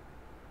car.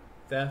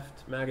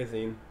 Theft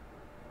magazine.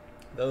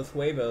 Those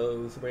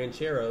huevos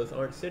rancheros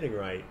aren't sitting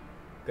right.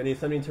 Gonna need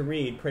something to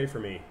read. Pray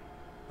for me.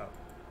 Oh.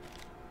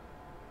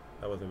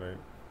 That wasn't very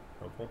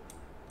helpful.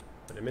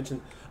 Did I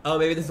mention? Oh,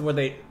 maybe this is where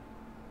they...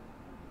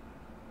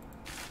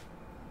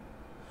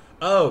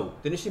 Oh,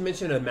 didn't she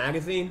mention a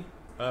magazine?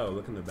 Oh,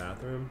 look in the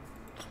bathroom.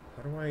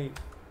 How do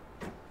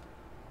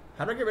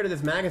I get rid of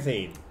this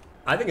magazine?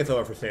 I think it's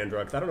over for Sandra,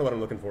 because I don't know what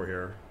I'm looking for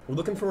here. We're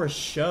looking for a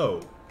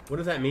show. What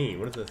does that mean?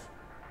 What is this?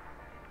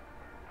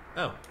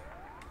 Oh.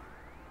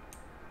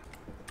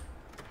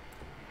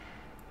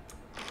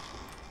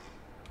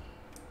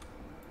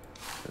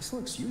 This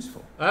looks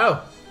useful.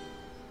 Oh!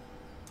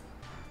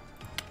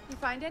 You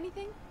find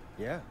anything?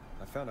 Yeah,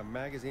 I found a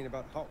magazine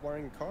about hot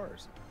wiring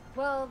cars.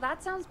 Well,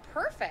 that sounds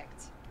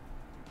perfect.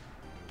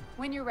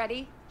 When you're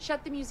ready,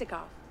 shut the music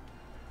off.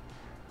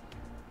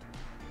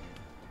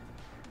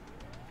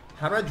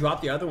 How do I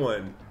drop the other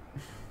one?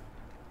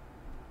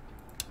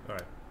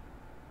 Alright.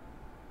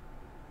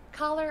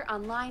 Caller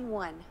on line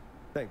 1.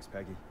 Thanks,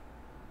 Peggy.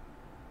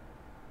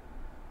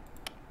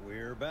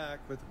 We're back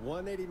with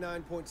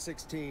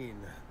 189.16,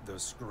 The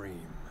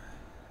Scream.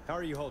 How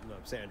are you holding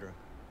up, Sandra?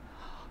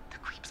 The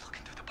creep's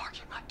looking through the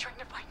parking lot trying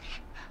to find me.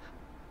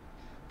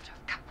 But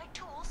I've got my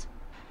tools,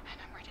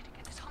 and I'm ready to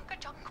get this hunk of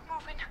junk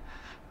moving.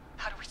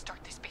 How do we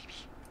start this baby?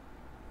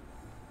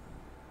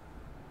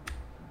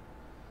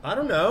 I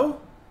don't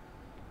know.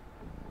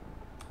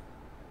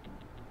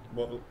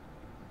 Well...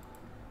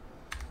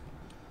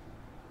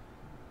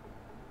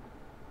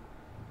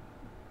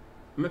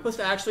 Am I supposed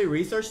to actually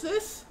research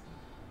this?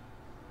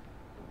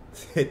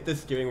 Hit the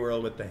steering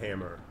wheel with the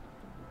hammer.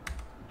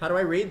 How do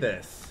I read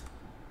this?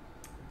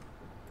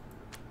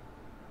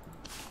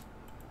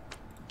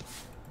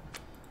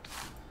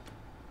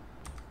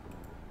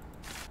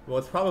 Well,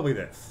 it's probably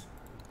this.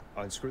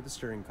 Unscrew the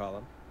steering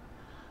column.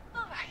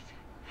 All right.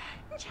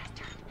 Just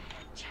turn.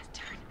 Just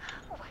turn.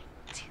 1,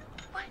 2,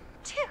 1,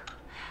 2. Oh,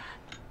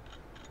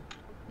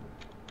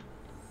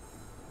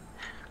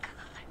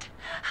 God.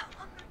 How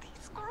long are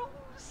these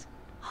screws?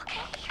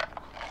 Okay.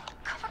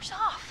 Cover's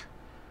off.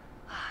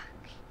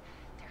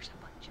 There's a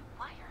bunch of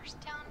wires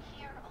down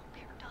here all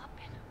paired up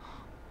and...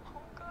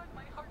 Oh, God,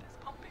 my heart is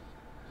pumping.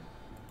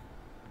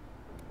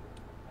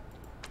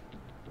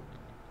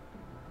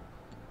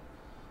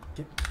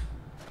 I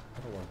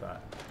don't want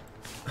that.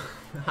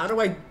 How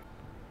do I...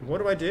 What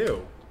do I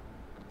do?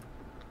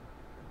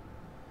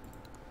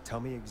 Tell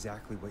me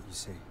exactly what you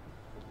see.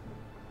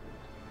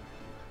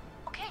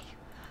 Okay.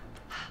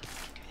 We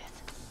can do this.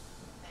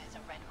 There's a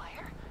red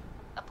wire,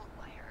 a blue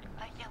wire,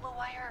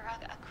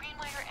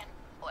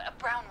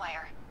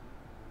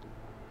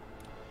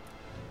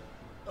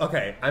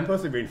 Okay, I'm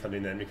supposed to be reading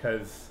something then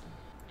because...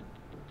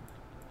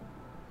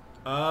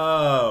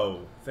 Oh,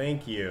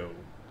 thank you.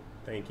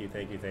 Thank you.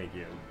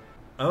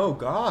 Oh,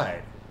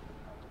 God.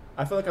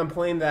 I feel like I'm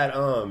playing that,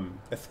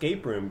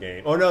 escape room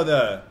game. Oh, no,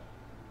 the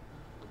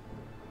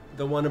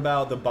one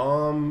about the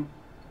bomb...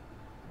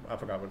 I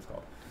forgot what it's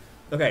called.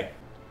 Okay.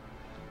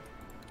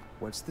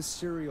 What's the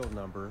serial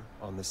number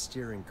on the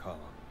steering column?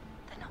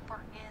 The number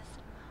is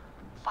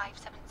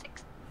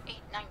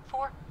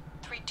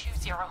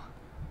 576-894-320.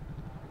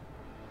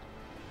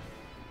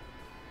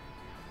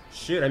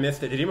 Shoot, I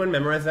missed it. Did anyone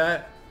memorize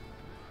that?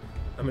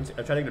 I'm trying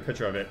to get a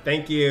picture of it.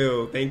 Thank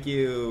you.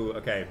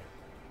 Okay.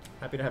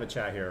 Happy to have a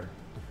chat here.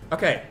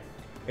 Okay.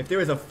 If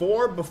there is a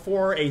 4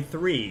 before a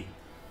 3...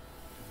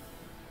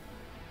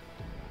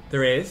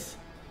 There is.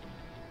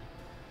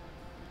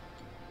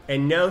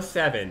 And no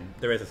 7.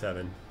 There is a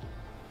 7.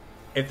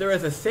 If there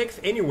is a 6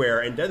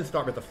 anywhere and doesn't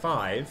start with a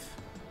 5,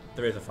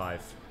 there is a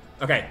 5.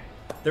 Okay.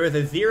 There is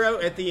a 0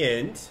 at the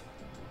end.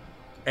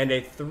 And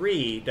a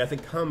 3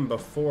 doesn't come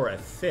before a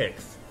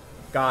 6.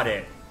 Got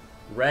it.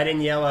 Red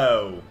and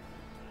yellow.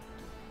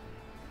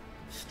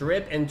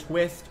 Strip and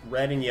twist,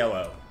 red and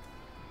yellow.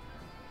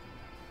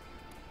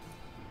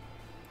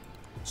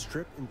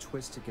 Strip and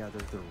twist together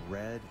the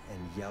red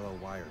and yellow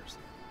wires.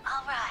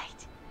 All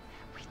right.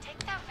 We take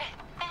the red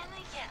and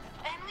the yellow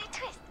and we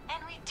twist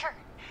and we turn.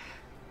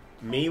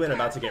 Me when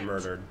about to get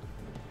murdered.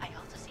 I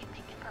also see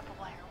pink and purple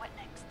wire. What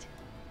next?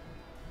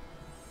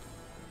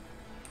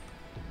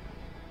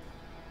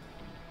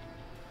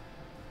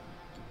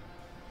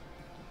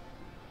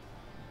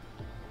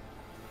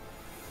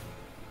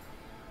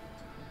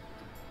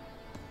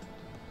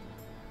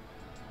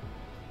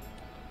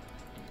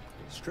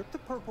 Strip the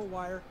purple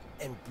wire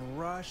and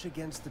brush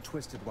against the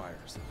twisted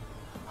wires.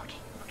 Okay.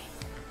 We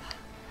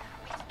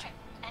strip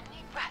and we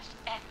brush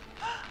and...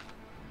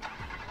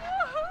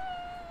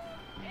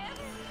 And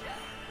shut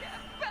your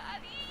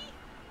body.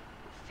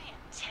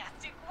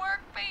 Fantastic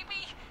work,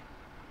 baby.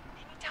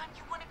 Anytime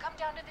you want to come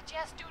down to the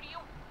jazz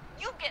studio,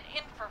 you get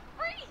in for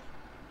free.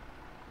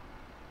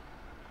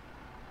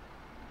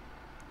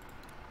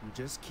 You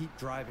just keep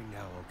driving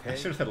now, I okay?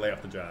 should have said lay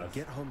off the jazz.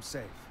 Get home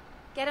safe.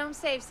 Get home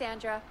safe,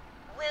 Sandra.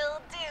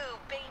 Will do,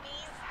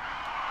 babies.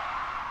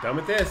 Done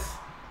with this.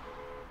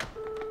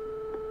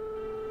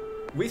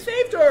 We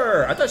saved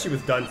her! I thought she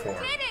was done for.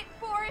 Did it,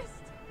 Forrest!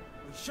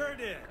 We sure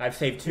did. I've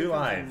saved 2 Here comes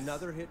lives.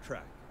 Another hit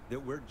track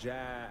that we're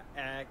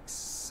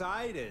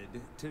excited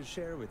to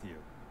share with you.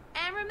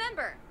 And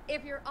remember,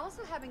 if you're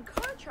also having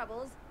car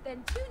troubles,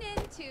 then tune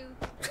in to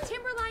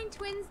Timberline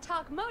Twins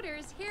Talk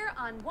Motors here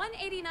on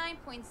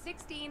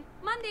 189.16,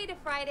 Monday to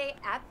Friday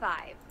at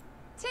 5.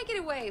 Take it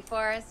away,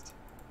 Forrest.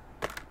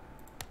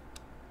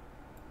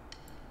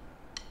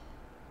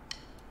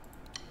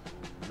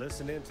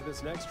 Listen in to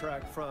this next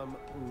track from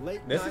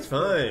Late This Night is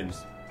fun.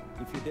 Murders,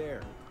 if you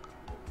dare.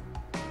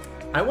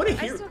 I want to I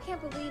hear... still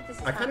can't believe this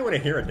is I kind of want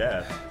to hear a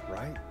death.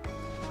 Right?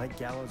 Like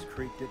Gallows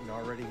Creek didn't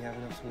already have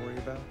enough to worry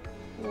about?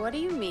 What do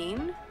you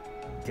mean?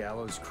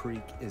 Gallows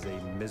Creek is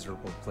a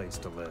miserable place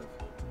to live.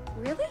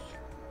 Really?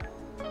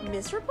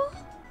 Miserable?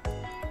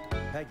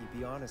 Peggy,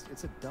 be honest,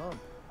 it's a dump.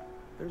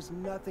 There's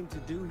nothing to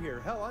do here.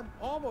 Hell, I'm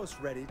almost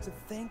ready to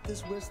thank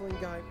this whistling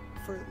guy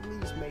for at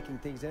least making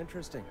things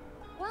interesting.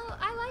 Well,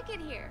 I like it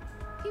here.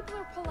 People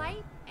are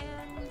polite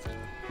and,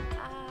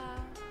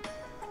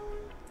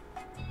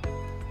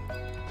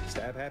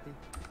 Stab happy?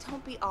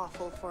 don't be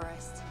awful,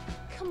 Forrest.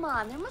 Come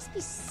on, there must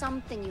be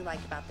something you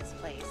like about this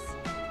place.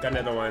 Got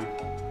another one.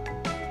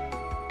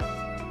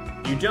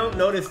 You don't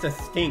notice the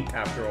stink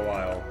after a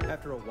while.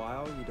 After a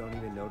while, you don't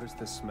even notice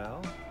the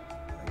smell?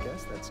 I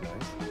guess that's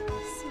nice.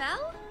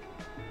 Smell?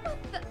 What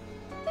the?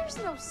 There's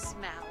no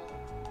smell.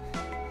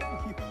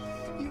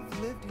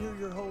 You've lived here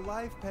your whole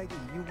life, Peggy.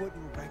 You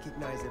wouldn't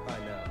recognize it by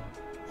now.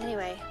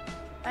 Anyway,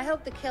 I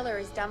hope the killer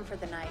is done for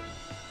the night,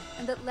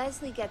 and that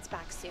Leslie gets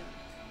back soon.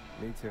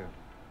 Me too.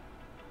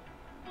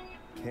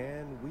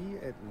 Can we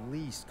at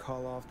least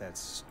call off that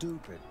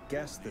stupid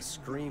Guess the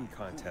Scream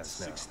contest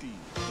now?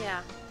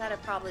 Yeah,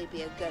 that'd probably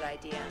be a good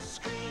idea.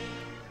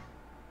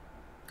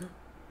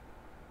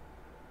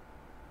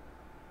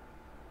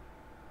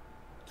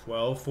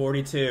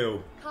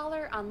 12:42.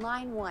 Caller on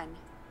line 1.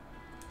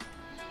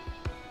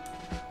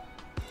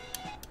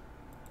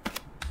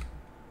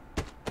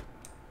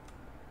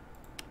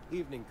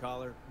 Evening,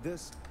 caller.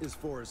 This is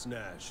Forrest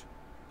Nash,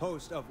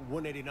 host of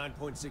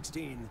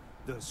 189.16,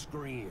 The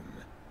Scream.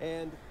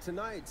 And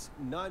tonight's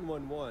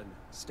 911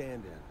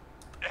 stand-in.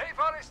 Hey,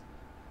 Forrest.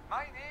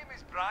 My name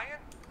is Brian.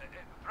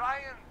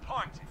 Brian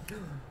Ponty.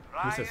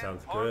 Pizza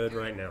sounds good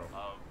right now.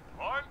 Of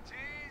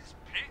Ponty's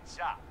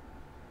Pizza.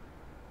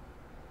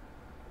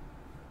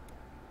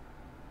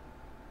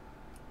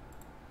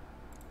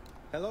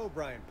 Hello,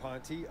 Brian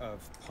Ponty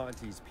of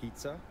Ponty's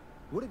Pizza.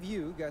 What have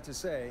you got to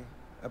say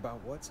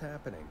about what's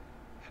happening?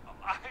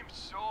 I'm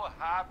so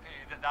happy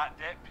that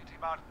Deputy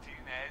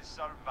Martinez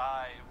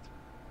survived.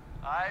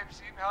 I've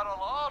seen her a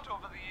lot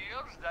over the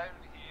years down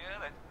here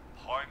at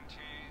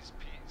Ponty's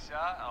Pizza.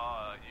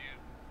 Oh, you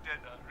did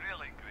a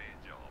really great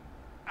job.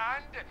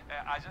 And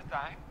as a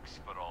thanks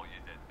for all you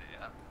did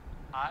there,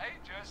 I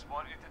just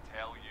wanted to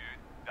tell you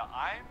that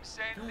I'm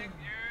sending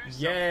you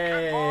some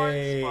coupons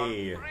for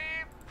Yay!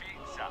 free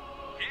pizza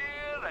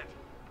here at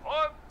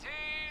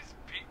Ponty's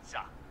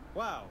Pizza.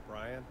 Wow,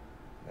 Brian.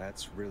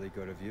 That's really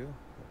good of you.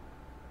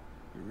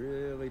 You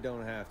really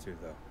don't have to,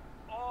 though.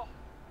 Oh,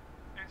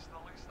 it's the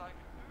least I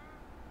can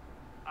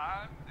do.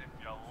 And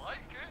if you like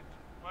it,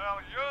 well,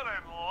 you're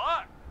in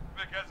luck,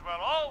 because we're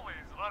always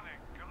running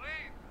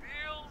great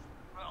deals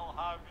that'll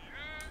have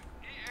you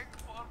eating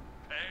for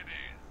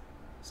pennies.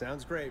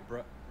 Sounds great,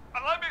 bro.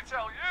 And let me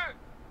tell you,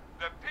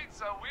 the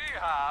pizza we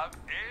have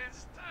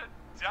is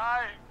to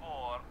die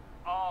for.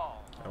 Oh.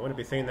 I wouldn't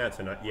be saying that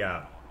tonight.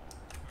 Yeah.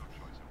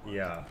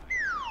 Yeah.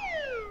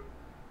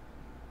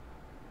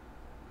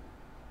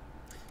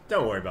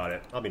 Don't worry about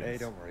it. I'll be nice. Hey,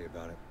 don't worry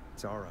about it.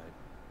 It's all right.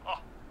 Oh,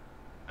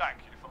 thank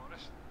you,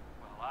 Forrest.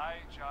 Well, I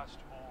just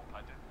hope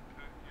I didn't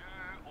put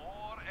you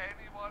or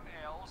anyone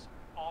else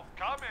off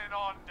coming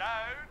on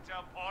down to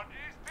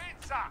Ponty's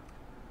Pizza.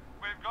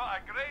 We've got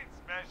a great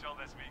special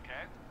this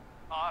weekend.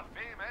 Our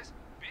famous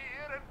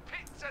beer and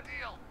pizza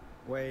deal.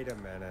 Wait a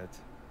minute.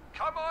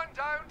 Come on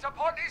down to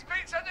Ponty's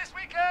Pizza this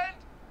weekend.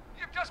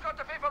 You've just got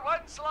to pay for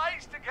one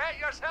slice to get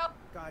yourself.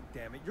 God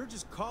damn it, you're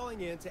just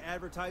calling in to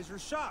advertise your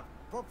shop.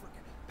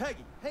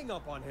 Peggy, hang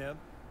up on him.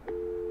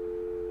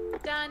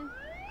 Done.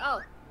 Oh,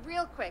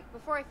 real quick,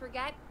 before I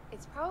forget,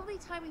 it's probably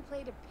time we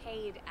played a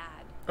paid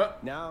ad.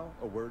 Now,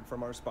 a word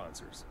from our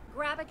sponsors.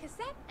 Grab a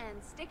cassette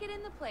and stick it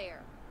in the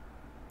player.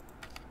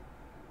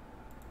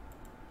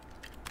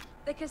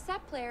 The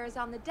cassette player is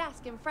on the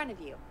desk in front of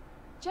you,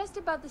 just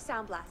above the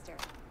sound blaster.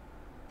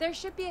 There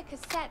should be a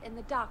cassette in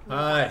the dock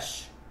nearby.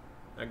 Hush.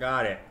 I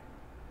got it.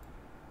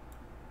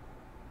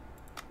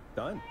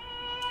 Done.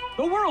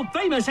 The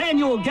world-famous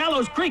annual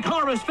Gallows Creek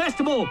Harvest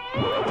Festival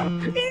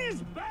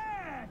is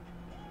back!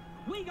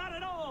 We got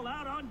it all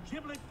out on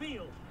Giblet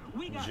Field.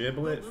 We got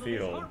Giblet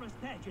Field. Harvest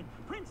Pageant,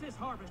 Princess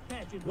Harvest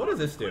Pageant, What does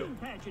this do? Spring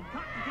Pageant,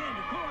 Cotton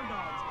Candy, Corn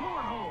Dogs,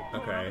 Cornhole,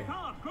 Okay.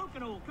 Cob,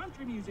 Crokinole,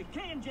 Country Music,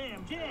 Can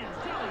Jam, Jams,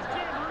 Jellies,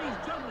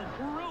 Jamborees,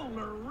 Juggling,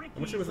 Roller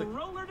wish it was Ricky's, like-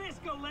 Roller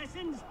Disco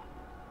Lessons.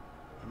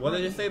 What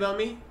did it say about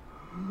me?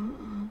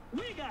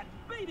 We got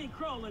baby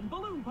crawling,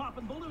 balloon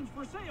popping, balloons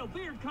for sale,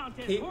 beard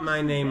contest. Keep horse my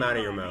race, name out of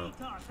hay your toss, mouth.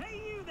 hay toss.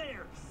 Hey, you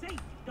there, safe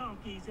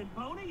donkeys and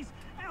ponies,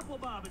 apple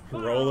bob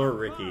and Roller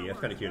firearms, Ricky. That's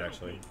kind of cute, fireworks,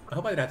 actually. I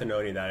hope I didn't have to know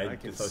any of that. I I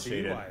can see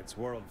dissociated. why it's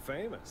world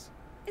famous.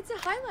 It's a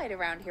highlight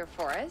around here,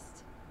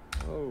 Forrest.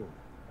 Oh,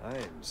 I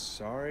am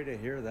sorry to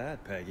hear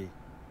that, Peggy.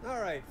 All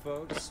right,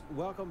 folks,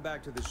 welcome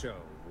back to the show.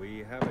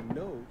 We have a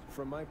note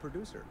from my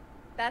producer.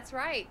 That's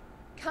right.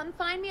 Come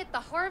find me at the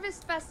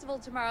Harvest Festival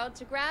tomorrow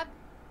to grab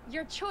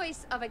your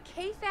choice of a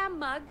K-Fam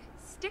mug,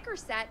 sticker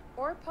set,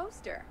 or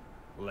poster.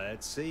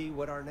 Let's see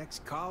what our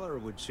next caller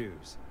would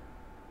choose.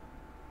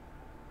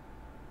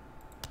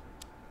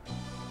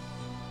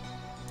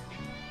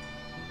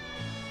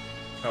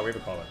 Oh, we have a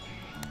caller.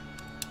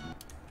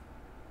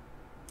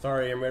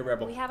 Sorry, I'm Red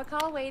Rebel. We have a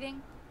call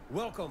waiting.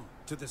 Welcome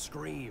to the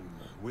Scream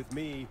with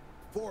me,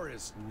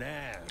 Forrest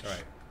Nash. All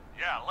right.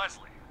 Yeah,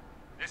 Leslie.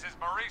 This is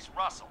Maurice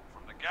Russell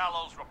from the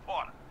Gallows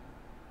Reporter.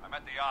 I'm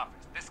at the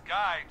office. This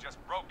guy just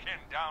broke in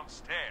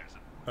downstairs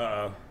and...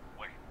 Uh-oh.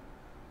 Wait.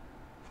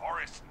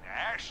 Forrest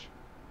Nash?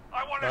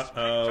 I want to speak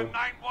Uh-oh. to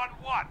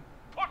 911.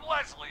 Put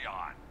Leslie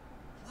on.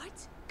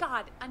 What?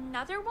 God,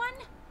 another one?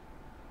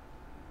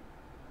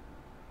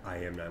 I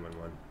am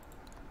 911.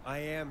 I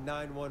am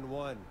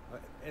 911,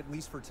 at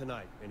least for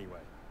tonight, anyway.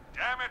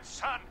 Damn it,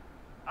 son.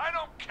 I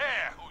don't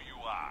care who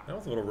you are. That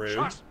was a little rude.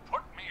 Just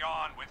put me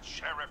on with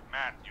Sheriff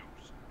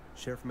Matthews.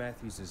 Sheriff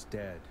Matthews is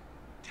dead.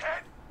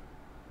 Dead?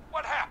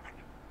 What happened?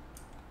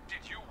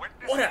 Did you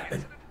witness What the happened?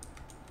 incident?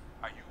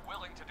 Are you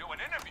willing to do an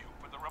interview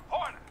for the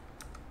reporter?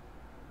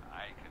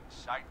 I can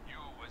cite you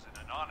as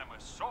an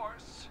anonymous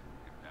source,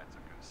 if that's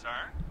a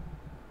concern.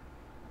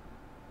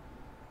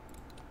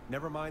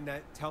 Never mind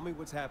that. Tell me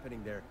what's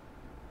happening there.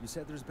 You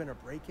said there's been a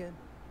break-in?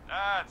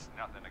 That's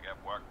nothing to get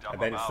worked up I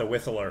bet about. it's the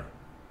Whistler.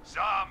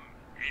 Some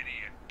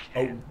idiot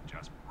kid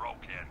just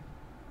broke in,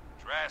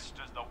 dressed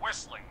as the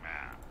Whistling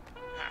Man.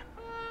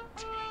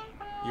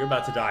 You're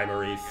about to die,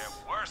 Maurice.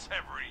 Get worse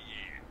every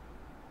year.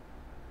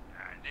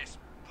 And this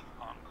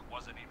punk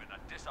wasn't even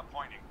a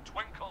disappointing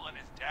twinkle in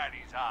his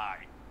daddy's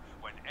eye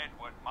when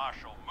Edward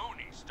Marshall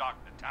Mooney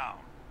stalked the town.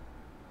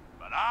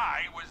 But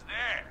I was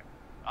there.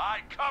 I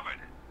covered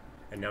it.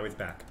 And now he's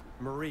back.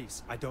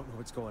 Maurice, I don't know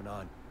what's going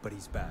on, but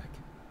he's back.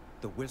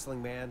 The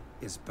Whistling Man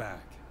is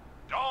back.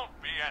 Don't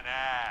be an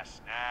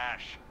ass,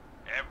 Nash.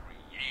 Every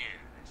year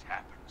this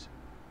happens.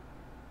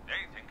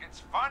 They think it's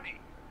funny.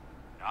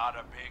 Not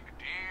a big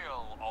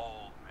deal,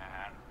 old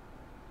man.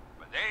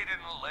 But they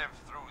didn't live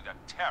through the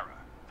terror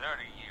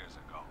 30 years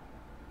ago.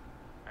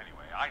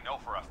 Anyway, I know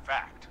for a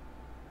fact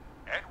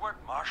Edward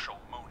Marshall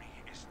Mooney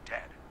is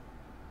dead.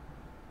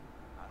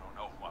 I don't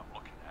know who I'm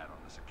looking at on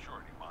the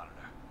security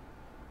monitor.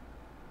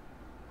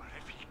 But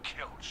if he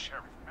killed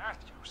Sheriff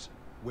Matthews...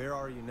 Where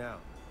are you now?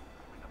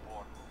 I'm in the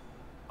boardroom,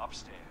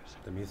 upstairs.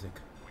 The music.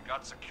 We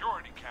got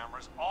security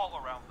cameras all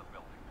around the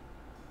building.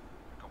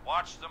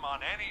 watch them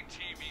on any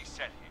TV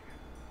set here.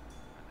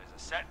 And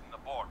there's a set in the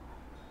boardroom.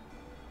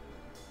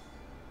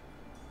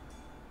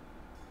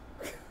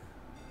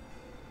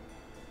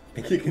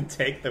 Think you can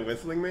take the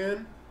Whistling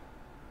Man?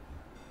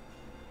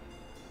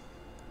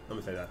 I'm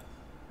gonna say that.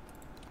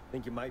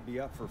 Think you might be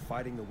up for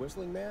fighting the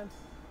Whistling Man?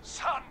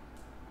 Son,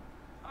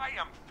 I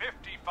am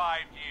 55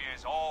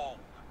 years old.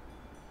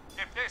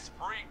 If this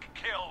freak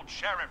killed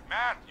Sheriff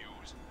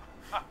Matthews,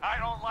 I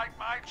don't like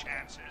my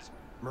chances.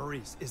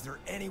 Maurice, is there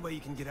any way you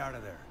can get out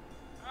of there?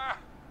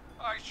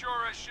 I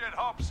sure as shit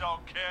hope so,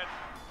 kid.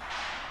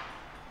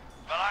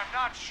 But I'm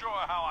not sure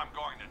how I'm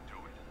going to do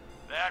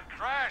it. That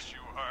crash you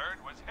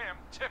heard was him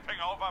tipping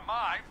over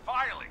my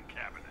filing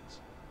cabinets.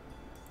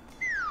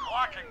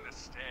 Blocking the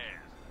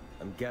stairs.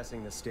 I'm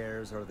guessing the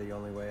stairs are the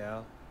only way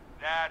out?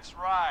 That's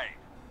right.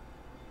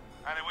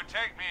 And it would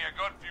take me a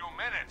good few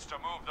minutes to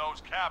move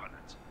those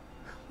cabinets.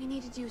 We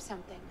need to do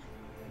something.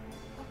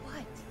 But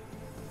what?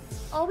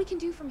 All we can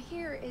do from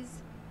here is...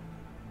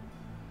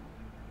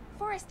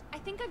 Forrest, I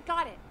think I've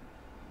got it.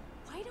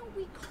 Why don't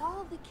we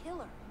call the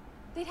killer?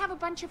 They'd have a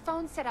bunch of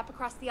phones set up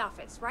across the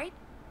office, right?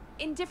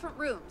 In different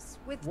rooms,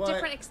 with What?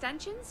 different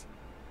extensions?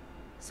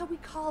 So we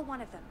call one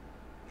of them.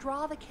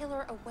 Draw the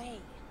killer away.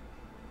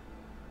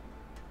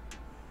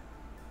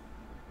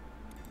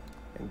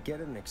 And get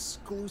an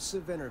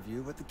exclusive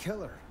interview with the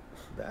killer.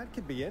 That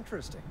could be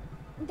interesting.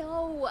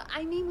 No,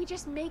 I mean we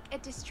just make a I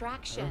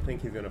distraction. don't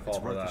think he's gonna fall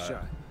It's for worth a that.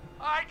 shot.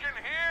 I can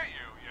hear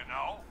you, you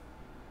know.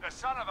 The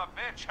son of a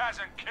bitch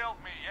hasn't killed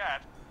me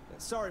yet.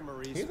 Sorry,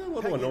 Maurice. He's a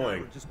little Peggy and I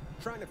annoying. were just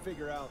trying to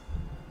figure out.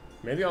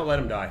 Maybe I'll let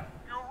him die.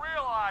 You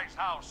realize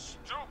how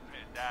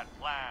stupid that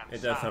plan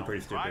It does sound sounds,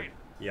 pretty stupid. right?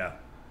 Yeah.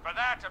 For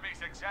that to be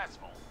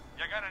successful,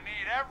 you're gonna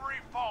need every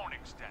phone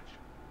extension,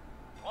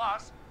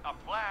 plus a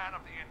plan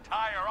of the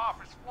entire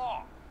office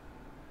floor,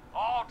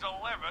 all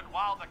delivered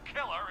while the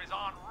killer is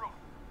en route.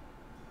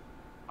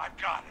 I've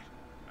got it.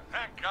 And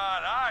thank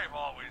God I've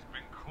always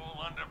been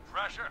cool under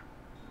pressure.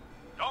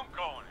 Don't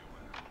go anywhere.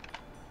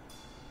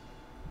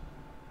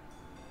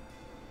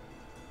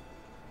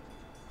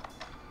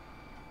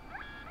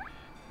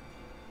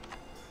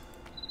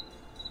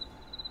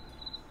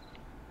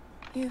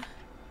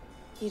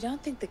 You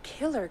don't think the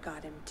killer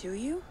got him, do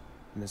you?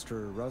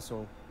 Mr.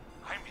 Russell,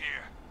 I'm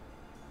here.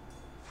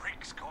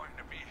 Freak's going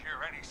to be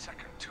here any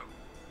second, too.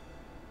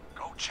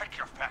 Go check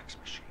your fax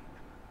machine.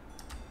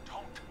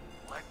 Don't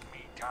let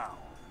me down.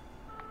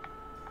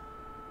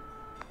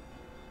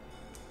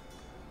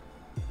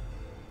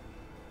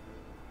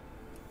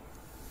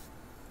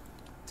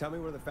 tell me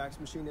where the fax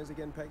machine is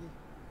again, Peggy?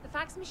 The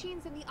fax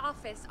machine's in the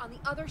office on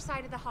the other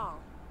side of the hall.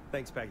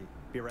 Thanks, Peggy.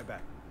 Be right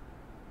back.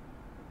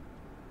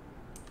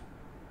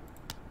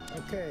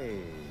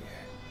 Okay,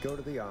 go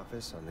to the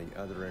office on the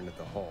other end of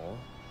the hall.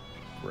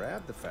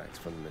 Grab the fax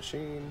from the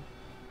machine.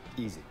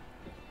 Easy.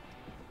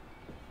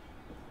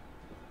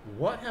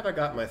 What have I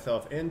got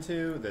myself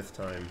into this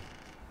time?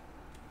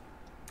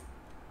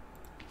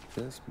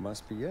 This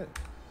must be it.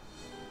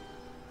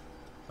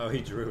 Oh,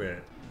 he drew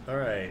it. All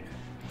right.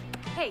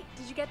 Hey,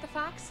 did you get the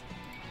fax?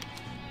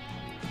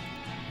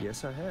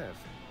 Yes, I have.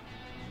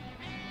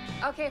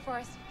 Okay,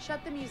 Forrest,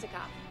 shut the music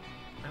off.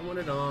 I want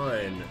it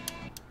on.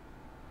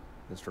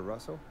 Mr.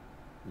 Russell,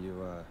 you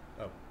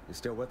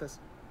still with us?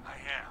 I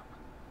am.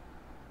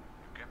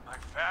 You get my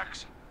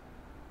fax?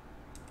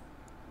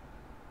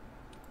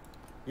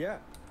 Yeah,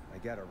 I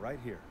got it right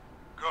here.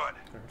 Good.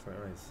 That's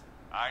nice.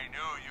 I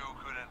knew you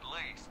could at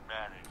least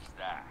manage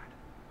that.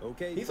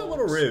 Okay, He's a folks,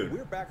 little rude.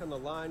 We're back on the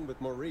line with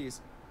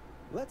Maurice.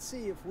 Let's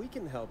see if we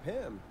can help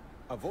him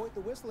avoid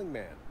the Whistling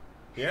Man.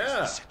 Here's Yeah.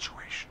 the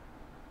situation.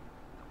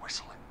 The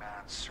Whistling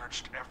Man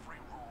searched every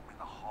room in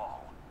the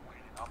hall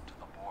leading up to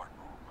the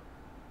boardroom.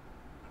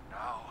 And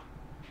now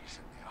he's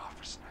in the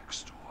office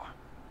next door.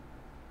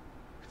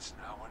 It's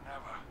now or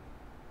never.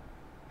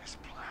 This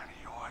plan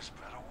of yours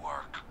better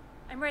work.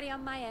 I'm ready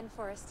on my end,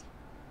 Forrest.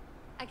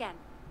 Again,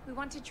 we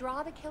want to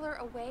draw the killer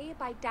away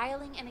by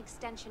dialing an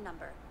extension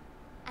number,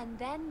 and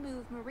then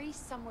move Maurice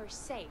somewhere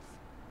safe.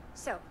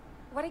 So,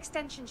 what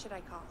extension should I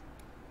call?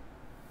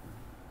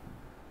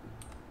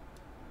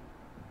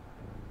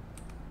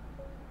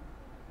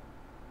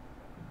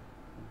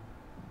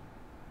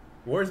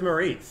 Where's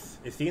Maurice?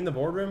 Is he in the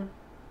boardroom?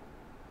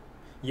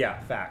 Yeah,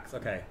 fax.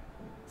 Okay.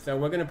 So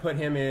we're going to put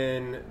him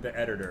in the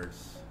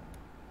editors.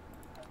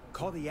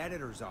 Call the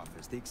editor's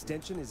office. The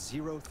extension is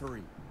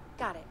 03.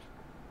 Got it.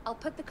 I'll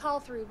put the call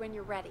through when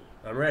you're ready.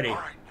 I'm ready. All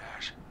right,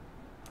 Nash.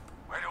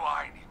 Where do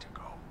I need to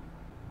go?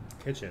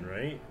 Kitchen,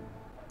 right?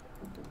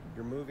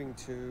 You're moving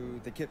to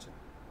the kitchen.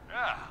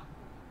 Yeah.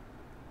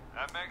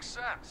 That makes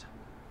sense.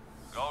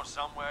 Go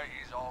somewhere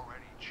he's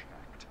already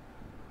checked.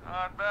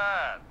 Not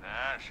bad,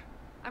 Nash.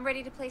 I'm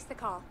ready to place the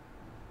call.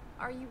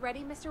 Are you ready,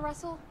 Mr.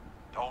 Russell?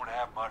 Don't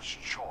have much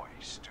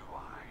choice, do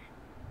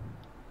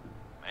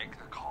I? Make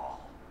the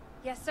call.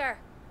 Yes, sir.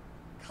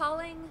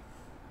 Calling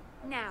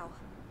now.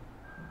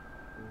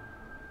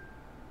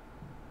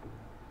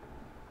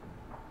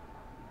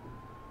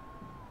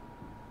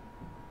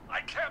 I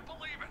can't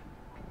believe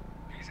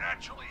it. He's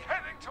actually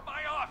heading to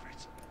my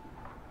office.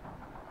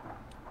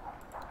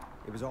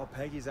 It was all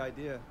Peggy's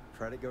idea.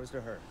 Credit goes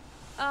to her.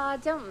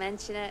 Don't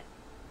mention it.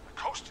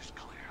 The coast is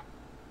clear.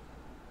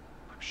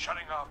 I'm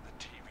shutting off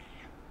the TV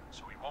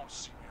so he won't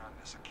see me on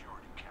the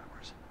security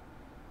cameras.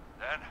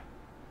 Then,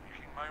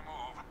 making my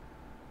move.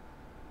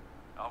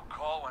 I'll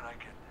call when I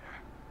get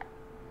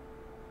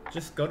there.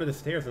 Just go to the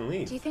stairs and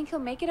leave. Do you think he'll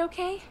make it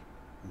okay?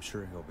 I'm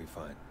sure he'll be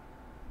fine.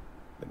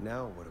 But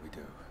now, what do?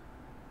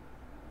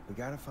 We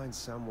gotta find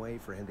some way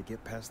for him to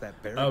get past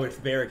that barricade. Oh, it's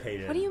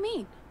barricaded. What do you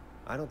mean?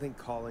 I don't think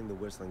calling the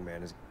Whistling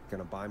Man is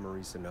gonna buy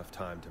Maurice enough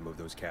time to move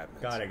those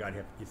cabinets. Got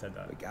it. You said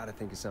that. We gotta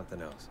think of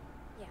something else.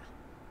 Yeah.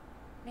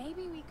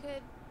 Maybe we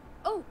could...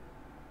 Oh!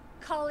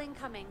 Call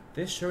incoming.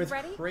 This show is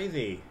Ready?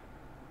 crazy.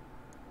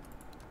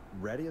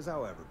 Ready as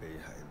I'll ever be.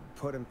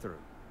 Put him through.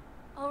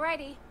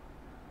 Alrighty.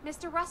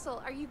 Mr.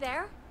 Russell, are you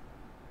there?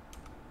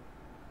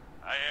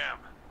 I am.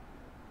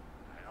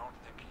 I don't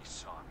think he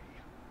saw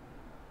me.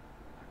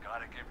 I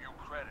gotta give you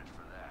credit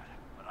for that,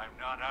 but I'm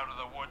not out of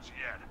the woods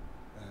yet.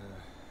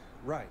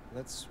 Right,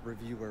 let's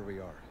review where we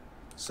are.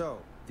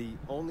 So, the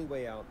only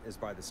way out is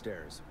by the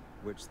stairs,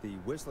 which the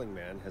Whistling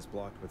Man has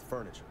blocked with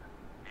furniture.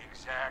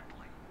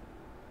 Exactly.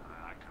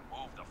 I can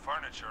move the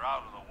furniture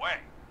out of the way.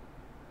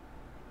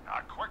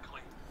 Not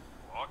quickly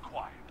or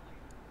quietly.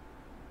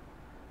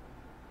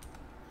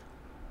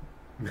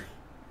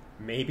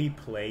 Maybe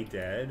play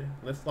dead?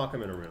 Let's lock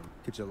him in a room.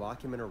 Could you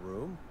lock him in a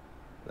room?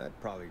 That'd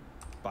probably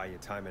buy you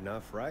time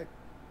enough, right?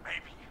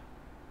 Maybe.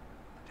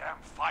 The damn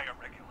fire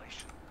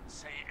regulations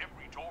say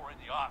every door in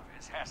the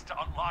office has to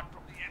unlock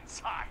from the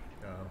inside.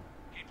 Oh.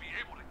 He'd be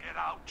able to get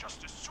out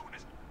just as soon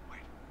as... Wait.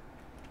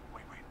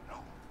 No.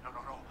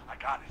 I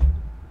got it.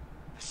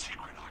 The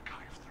secret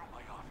archive through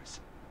my office,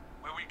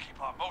 where we keep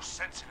our most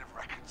sensitive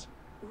records.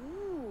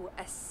 Ooh,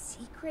 a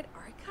secret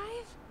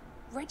archive?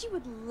 Reggie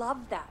would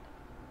love that.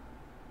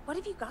 What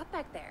have you got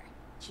back there?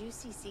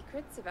 Juicy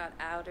secrets about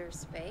outer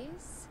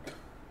space?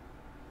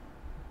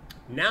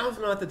 Now's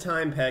not the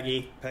time,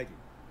 Peggy. Peggy,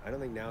 I don't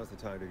think now's the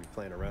time to be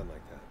playing around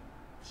like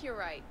that. You're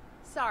right.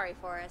 Sorry,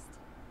 Forrest.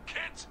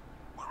 Kids,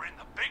 we're in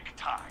the big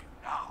time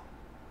now.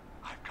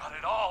 I've got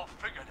it all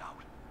figured out.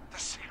 The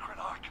secret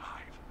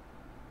archive.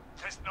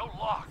 There's no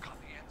lock on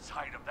the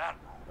inside of that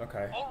room.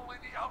 Okay. Only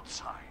the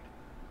outside.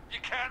 You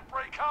can't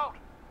break out.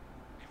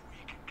 If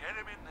we can get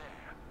him in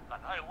there,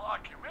 and I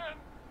lock him in...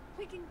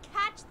 We can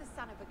catch the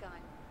son of a gun.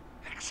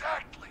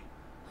 Exactly.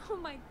 Oh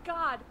my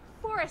god.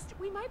 Forrest,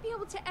 we might be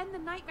able to end the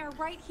nightmare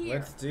right here.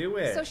 Let's do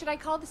it. So should I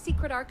call the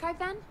secret archive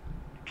then?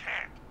 You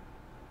can't.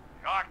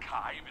 The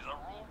archive is a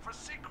room for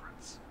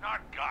secrets,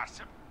 not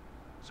gossip.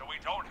 So we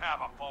don't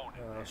have a phone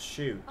in there.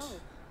 Shoot. Oh,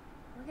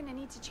 we're gonna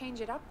need to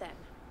change it up then.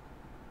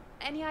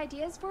 Any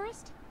ideas,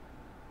 Forrest?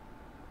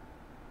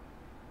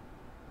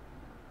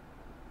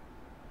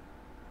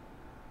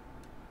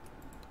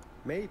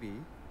 Maybe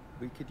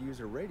we could use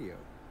a radio.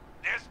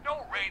 There's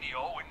no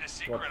radio in the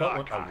secret put one-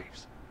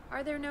 archives.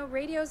 Are there no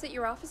radios at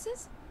your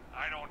offices?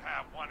 I don't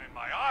have one in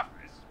my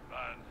office,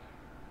 but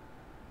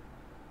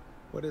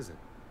What is it?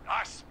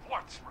 our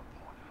sports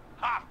reporter,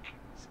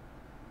 Hopkins,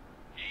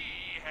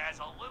 he has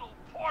a little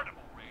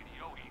portable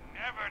radio he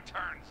never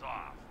turns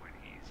off when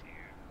he's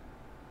here.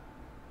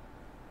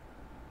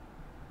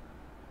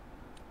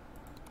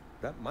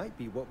 That might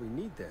be what we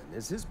need then.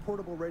 Is his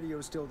portable radio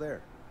still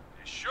there?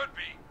 It should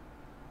be.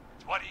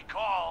 It's what he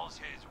calls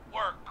his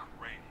work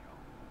radio.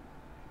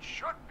 It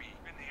should be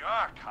in the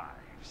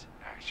archives,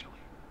 actually.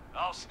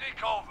 I'll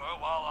sneak over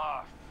while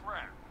our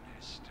friend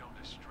is still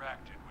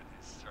distracted with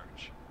his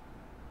search.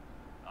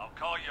 I'll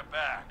call you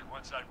back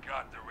once I've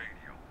got the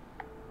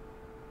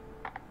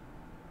radio.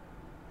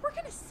 We're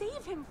gonna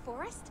save him,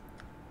 Forrest.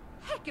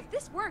 Heck, if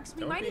this works,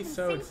 we Don't might be even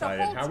so save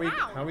excited. the whole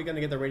How town. are we gonna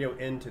get the radio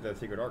into the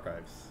secret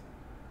archives?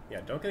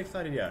 Yeah, don't get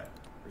excited yet.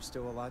 There's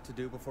still a lot to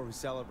do before we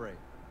celebrate.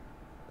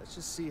 Let's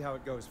just see how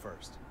it goes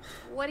first.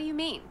 What do you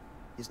mean?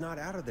 He's not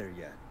out of there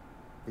yet.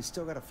 He's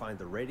still got to find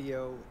the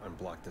radio,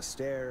 unblock the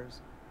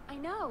stairs. I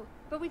know,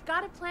 but we've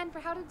got a plan for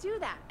how to do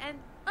that. And,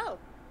 oh,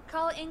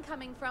 call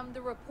incoming from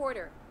the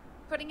reporter.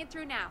 Putting it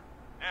through now.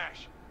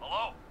 Nash,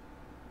 hello?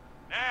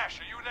 Nash,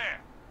 are you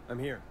there? I'm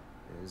here.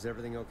 Is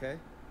everything okay?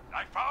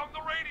 I found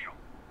the radio.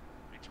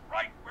 It's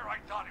right where I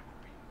thought it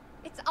would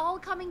be. It's all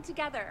coming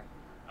together.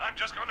 I'm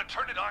just gonna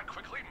turn it on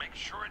quickly and make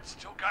sure it's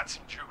still got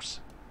some juice.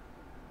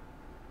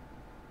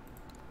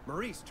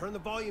 Maurice, turn the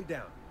volume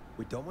down.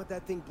 We don't want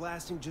that thing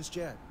blasting just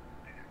yet.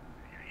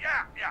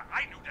 Yeah,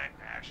 I knew that,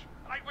 Nash.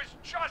 I was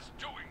just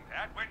doing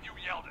that when you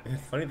yelled at me.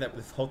 It's funny that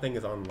this whole thing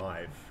is on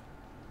live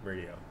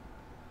radio.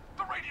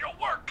 The radio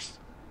works!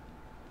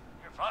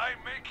 If I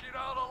make it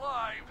out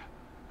alive,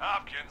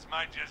 Hopkins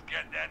might just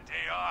get that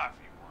day off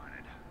he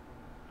wanted.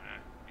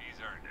 He's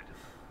earned it.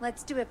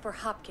 Let's do it for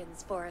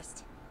Hopkins,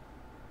 Forrest.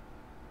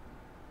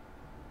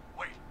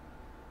 Wait.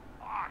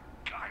 Ah,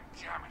 God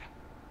damn it.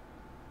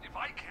 If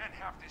I can't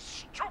have this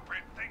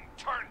stupid thing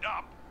turned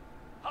up,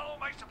 how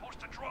am I supposed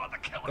to draw the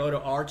killer? Go to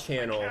our I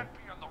channel, can't be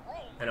in the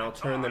room when and I'll it's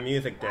turn the on,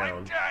 music or I'm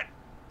down. dead.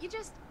 You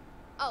just...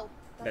 Oh.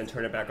 Then that's-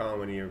 turn it back on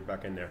when you're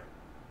back in there.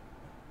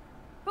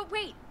 But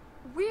wait,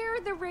 we're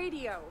the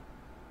radio.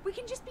 We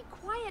can just be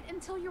quiet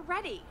until you're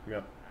ready.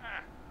 Yep.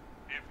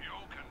 If you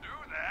can do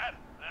that,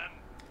 then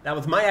That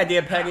was my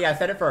idea, Peggy. I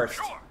said it first.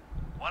 sure.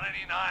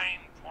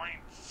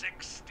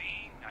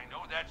 189.16. I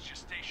know that's your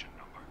station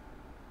number,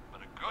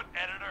 but a good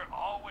editor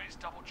always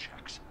double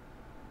checks.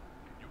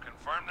 Can you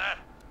confirm that?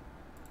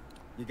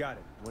 You got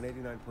it.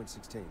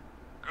 189.16.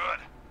 Good.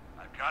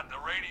 I've got the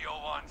radio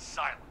on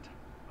silent,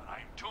 but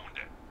I'm tuned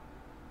in.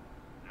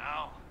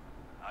 Now,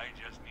 I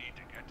just need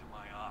to get to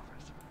my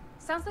office.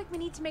 Sounds like we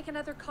need to make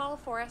another call,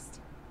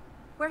 Forrest.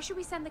 Where should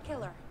we send the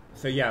killer?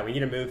 So yeah, we need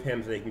to move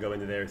him so they can go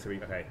into there. So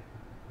we okay.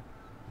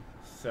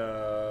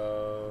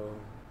 So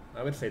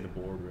I would say the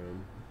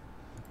boardroom.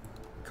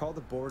 Call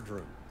the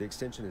boardroom. The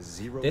extension is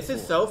 04. This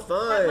is so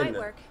fun. That might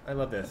work. I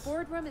love The this.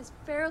 boardroom is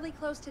fairly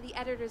close to the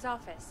editor's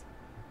office,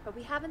 but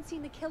we haven't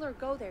seen the killer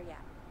go there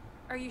yet.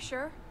 Are you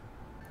sure?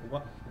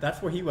 What?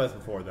 That's where he was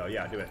before, though.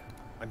 Yeah, do it.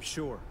 I'm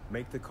sure.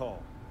 Make the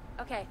call.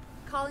 Okay,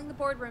 calling the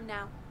boardroom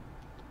now.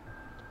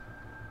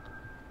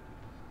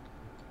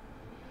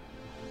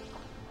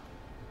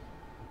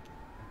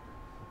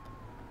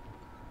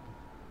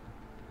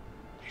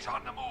 He's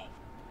on the move.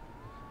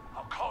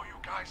 I'll call you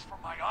guys from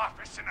my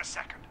office in a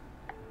second.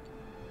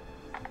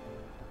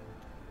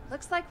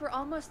 Looks like we're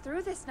almost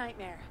through this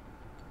nightmare.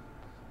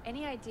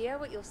 Any idea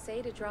what you'll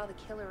say to draw the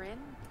killer in?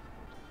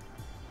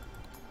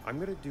 I'm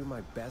gonna do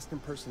my best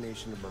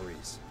impersonation of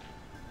Maurice.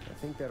 I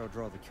think that'll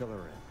draw the killer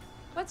in.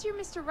 What's your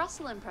Mr.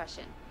 Russell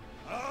impression?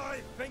 I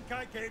think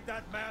I gave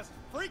that masked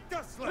freak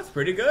a slip. That's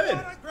pretty good.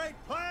 What a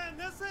great plan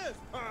this is,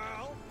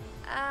 Pearl.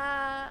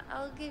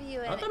 I'll give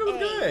you an I thought it was A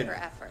good. for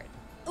effort.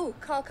 Ooh,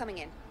 call coming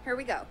in. Here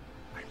we go.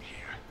 I'm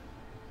here.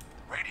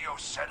 The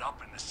radio's set up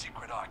in the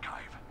secret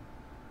archive.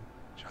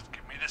 Just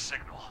give me the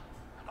signal,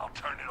 and I'll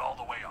turn it all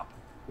the way up.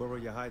 Where will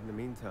you hide in the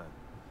meantime?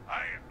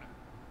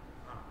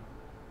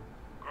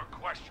 Good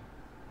question.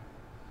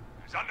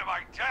 It's under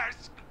my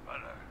desk, but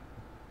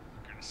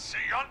you can see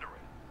under it.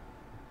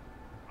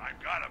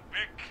 I've got a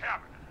big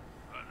cabinet,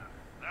 but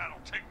that'll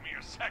take me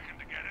a second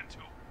to get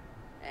into.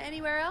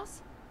 Anywhere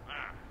else?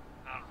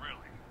 Not really.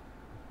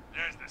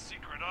 There's the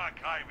secret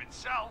archive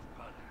itself,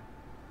 but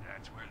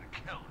that's where the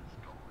killer's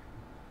going.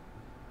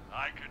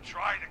 I could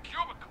try the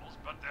cubicles,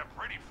 but they're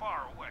pretty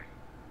far away.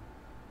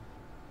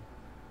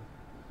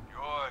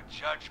 Your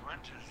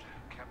judgment has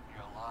kept me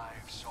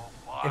alive so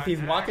far. If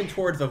he's walking Nash.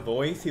 towards the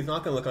voice, he's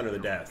not gonna look under the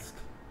desk.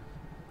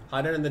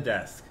 Hide it in the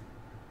desk,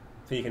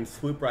 so you can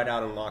swoop right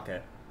out and lock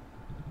it.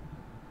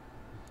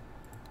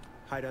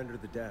 Hide under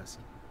the desk.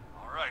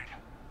 All right.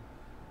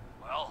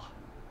 Well,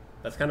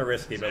 That's kind of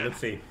risky, but let's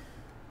see.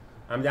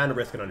 I'm down to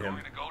risk it on I'm him.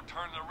 going to go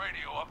turn the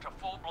radio up to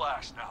full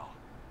blast now.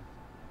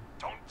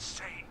 Don't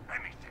say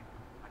anything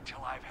until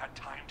I've had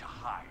time to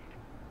hide.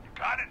 You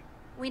got it?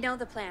 We know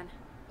the plan.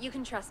 You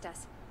can trust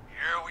us.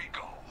 Here we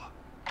go.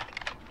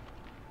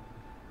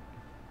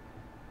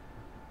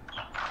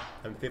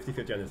 I'm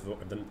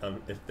 50-50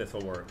 on if this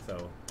will work,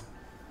 so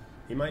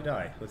he might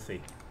die. Let's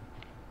see.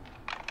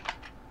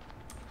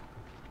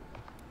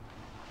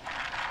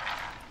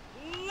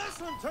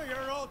 Listen to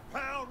your old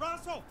pal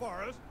Russell,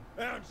 Forrest,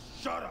 and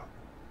shut up.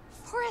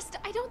 Forrest,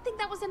 I don't think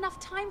that was enough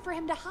time for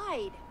him to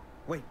hide.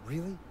 Wait,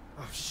 really?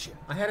 Oh, shit.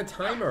 I had a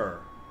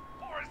timer.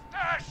 Forrest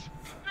Dash,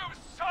 you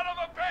son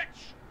of a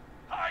bitch!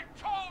 I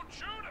told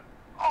you to...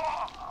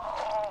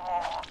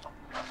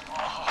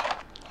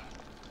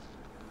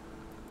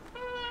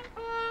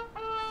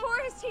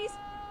 Forrest, he's...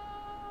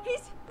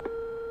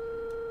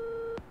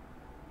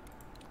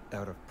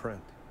 Out of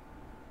print.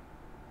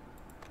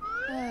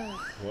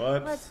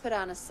 Whoops. Let's put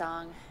on a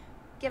song.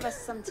 Give us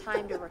some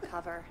time to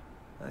recover.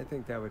 I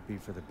think that would be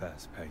for the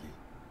best, Peggy.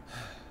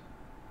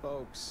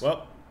 Folks,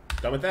 Well,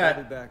 done with I'll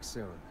be that. back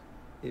soon.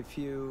 If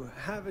you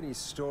have any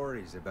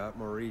stories about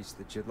Maurice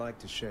that you'd like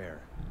to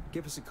share,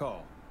 give us a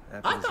call.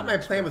 after I this thought my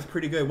next plan break. was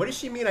pretty good. What does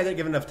she mean I didn't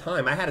give enough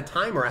time? I had a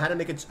timer. I had to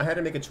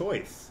make a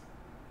choice.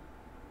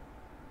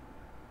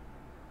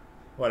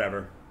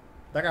 Whatever.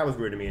 That guy was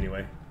rude to me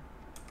anyway.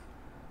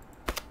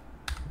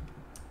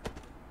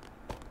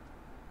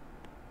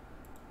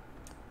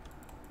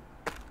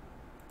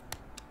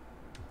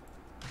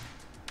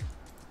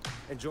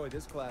 Enjoy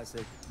this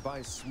classic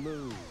by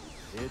Smooth.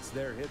 It's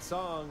their hit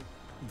song,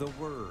 The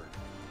Word.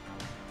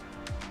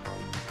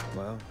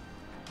 Well,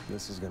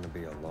 this is gonna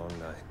be a long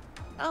night.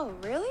 Oh,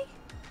 really?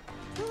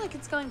 I feel like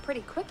it's going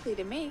pretty quickly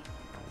to me.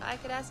 I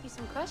could ask you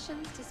some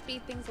questions to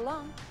speed things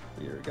along.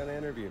 You're gonna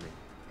interview me.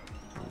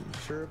 You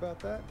sure about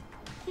that?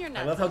 You're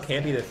not. I love how so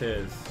campy sad. this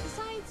is.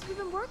 Besides, we've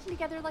been working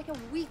together like a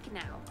week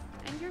now,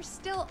 and you're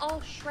still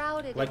all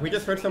shrouded. Like, in we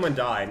just heard mystery. someone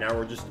die. Now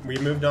we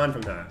moved on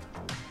from that.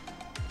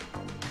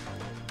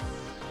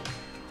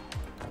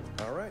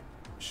 All right,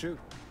 shoot.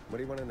 What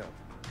do you want to know?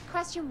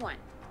 Question 1.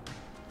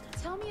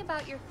 Tell me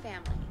about your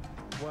family.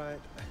 What?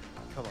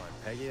 Come on,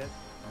 Peggy.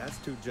 That's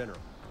too general.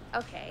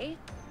 Okay.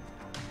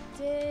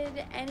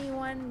 Did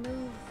anyone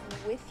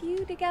move with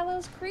you to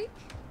Gallows Creek?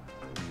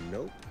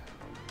 Nope.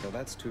 No,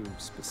 that's too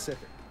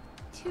specific.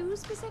 Too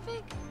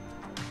specific?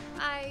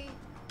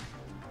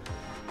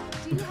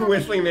 Do you The have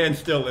Whistling any- Man's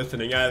still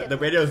listening. Yeah, the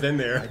radio's in I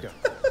there. don't.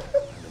 I'm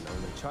an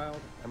only child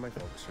and my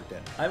folks are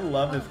dead. I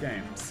love this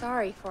game.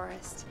 Sorry,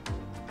 Forrest.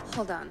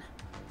 Hold on.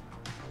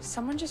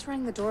 Someone just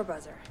rang the door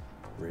buzzer.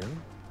 Really?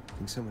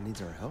 Think someone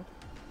needs our help?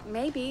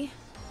 Maybe.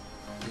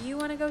 You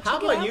want to go check How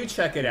it out? about you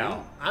check it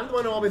out? I'm the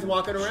one always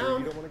walking Sure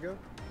around. you don't want to go?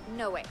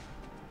 No way.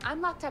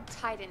 I'm locked up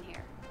tight in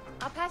here.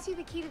 I'll pass you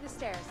the key to the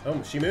stairs.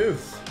 Oh, she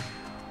moves.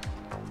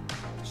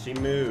 She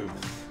moves.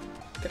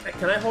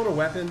 Can I hold a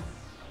weapon?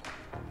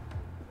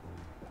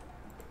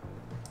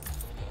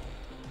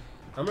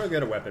 I'm gonna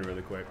get a weapon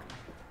really quick.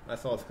 I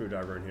saw a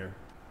screwdriver in here.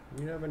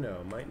 You never know.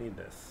 Might need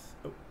this.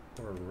 Oh,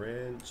 or a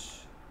wrench.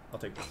 I'll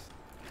take this.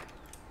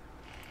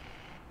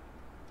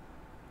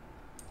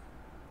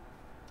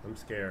 I'm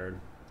scared.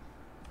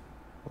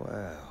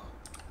 Wow.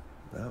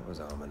 That was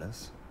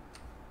ominous.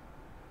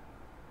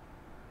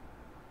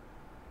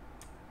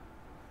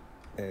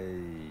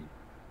 A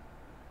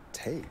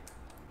tape.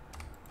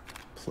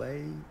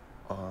 Play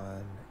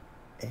on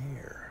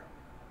air.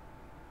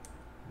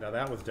 Now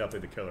that was definitely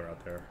the killer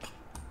out there.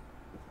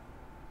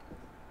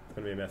 It's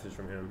gonna be a message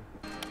from him.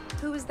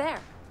 Who was there?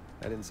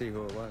 I didn't see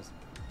who it was.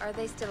 Are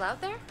they still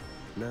out there?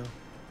 No.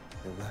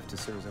 They left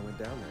as soon as I went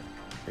down there.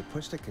 They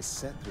pushed a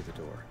cassette through the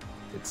door.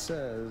 It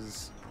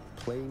says,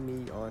 "Play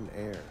me on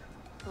air."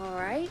 All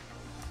right.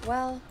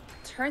 Well,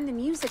 turn the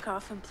music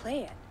off and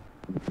play it.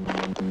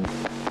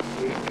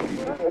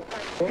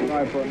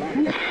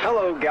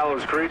 Hello,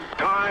 Gallows Creek.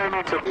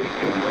 Time to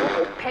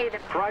Pay the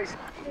price.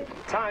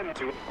 Time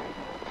to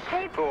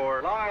pay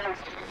for lives.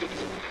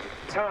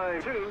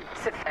 Time to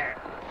sit there.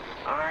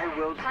 I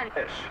will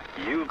punish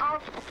you.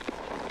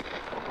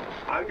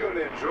 I'm going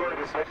to enjoy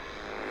this.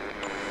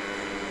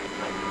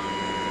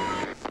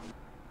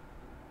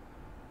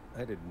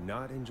 I did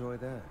not enjoy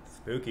that.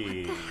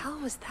 Spooky. What the hell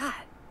was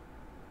that?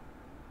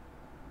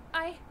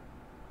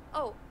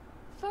 Oh,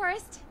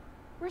 Forrest,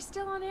 we're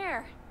still on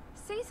air.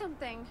 Say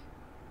something.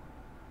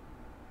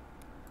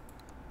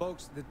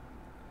 Folks,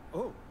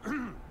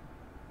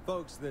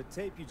 folks, the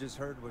tape you just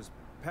heard was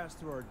passed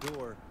through our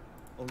door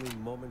only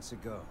moments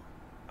ago.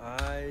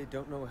 I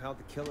don't know how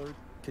the killer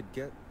could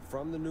get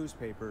from the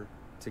newspaper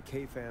to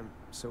KFAM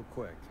so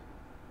quick,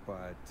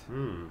 but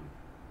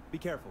be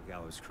careful,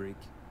 Gallows Creek.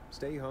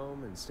 Stay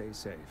home and stay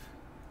safe.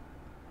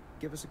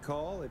 Give us a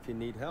call if you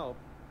need help.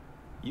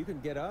 You can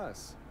get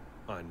us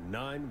on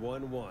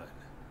 911.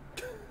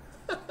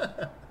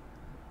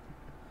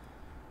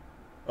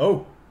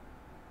 Oh,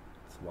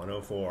 it's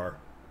 104.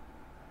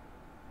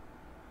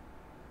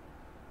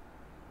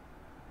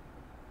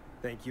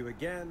 Thank you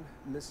again,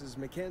 Mrs.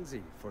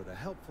 McKenzie, for the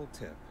helpful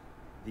tip.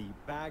 The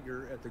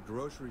bagger at the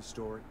grocery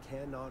store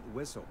cannot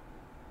whistle.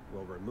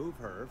 We'll remove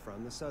her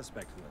from the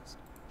suspect list.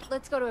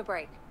 Let's go to a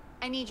break.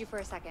 I need you for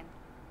a second.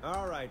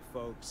 All right,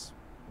 folks.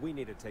 We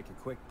need to take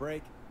a quick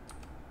break.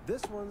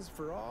 This one's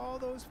for all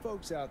those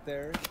folks out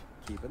there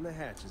keeping the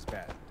hatches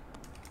battened.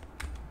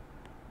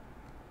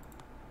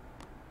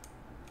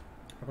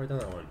 Have I done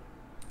that one?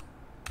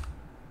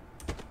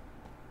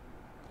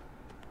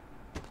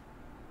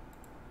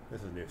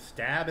 This is new.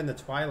 Stab in the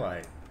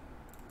Twilight.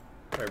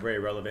 Very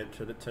relevant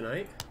to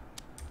tonight.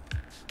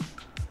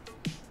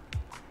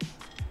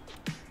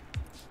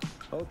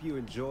 Hope you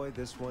enjoy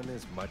this one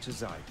as much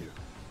as I do.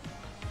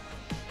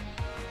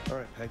 All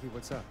right, Peggy,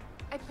 what's up?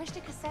 I pushed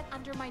a cassette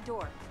under my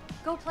door.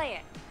 Go play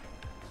it.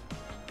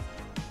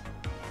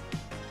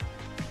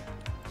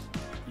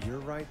 You're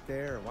right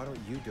there. Why don't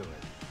you do it?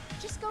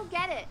 Just go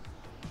get it.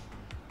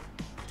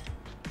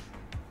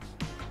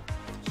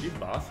 She's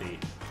bossy.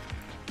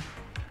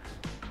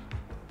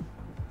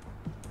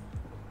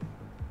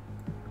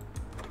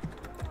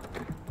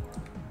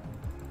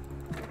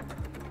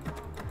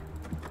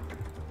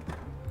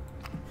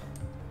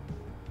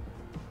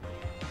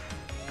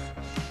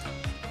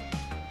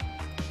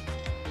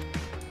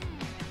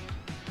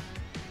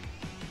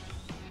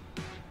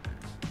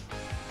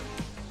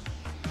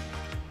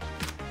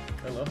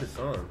 I love this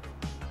song.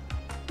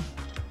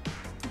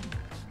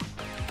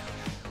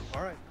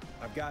 All right,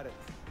 I've got it.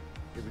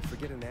 Did we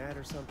forget an ad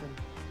or something?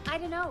 I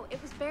don't know.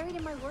 It was buried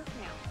in my work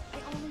mail.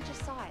 I only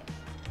just saw it.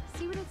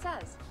 See what it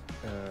says.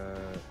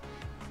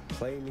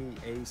 Play me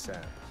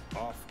ASAP.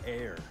 Off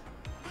air.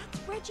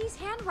 That's Reggie's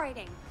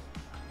handwriting.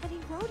 And he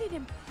wrote it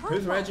in purple.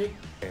 Who's Reggie?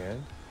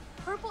 And?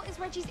 Purple is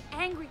Reggie's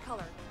angry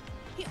color.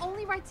 He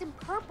only writes in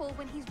purple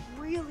when he's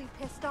really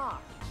pissed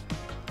off.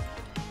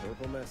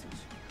 Purple message.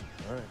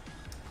 All right.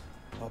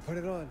 I'll put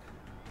it on.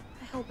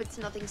 I hope it's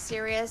nothing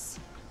serious.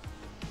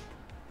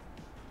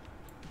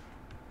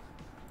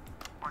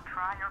 Or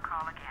try your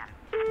call again.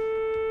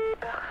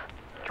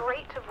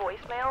 Straight to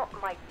voicemail?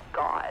 My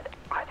God.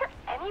 Are there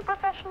any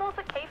professionals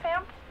at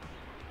KFAM?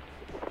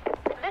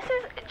 This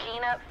is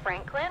Gina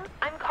Franklin.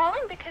 I'm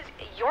calling because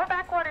your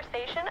backwater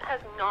station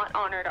has not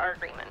honored our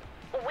agreement.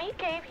 We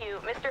gave you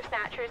Mr.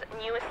 Snatcher's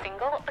newest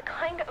single, the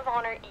kind of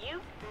honor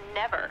you've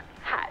never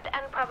had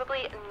and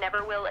probably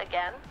never will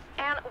again.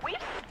 And we've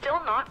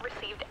still not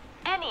received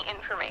any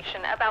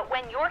information about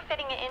when you're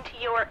fitting it into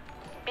your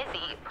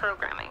busy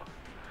programming.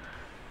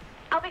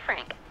 I'll be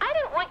frank. I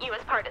didn't want you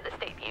as part of this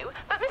debut,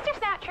 but Mr.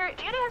 Snatcher,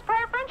 due to his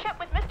prior friendship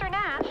with Mr.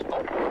 Nash...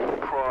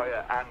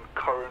 Prior and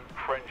current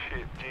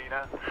friendship,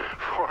 Gina.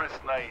 Forrest,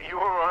 mate, you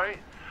alright?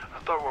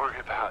 Don't worry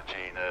about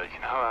Gina, you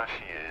know how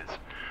she is.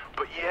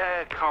 But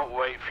yeah, can't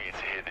wait for you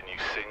to hear the new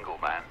single,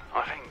 man.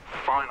 I think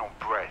Final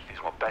Breath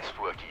is my best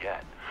work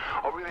yet.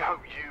 I really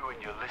hope you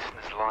and your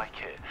listeners like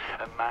it.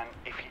 And man,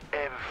 if you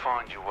ever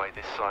find your way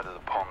this side of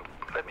the pond,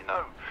 let me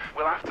know.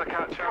 We'll have to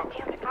catch up.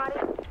 Damn it, Roddy.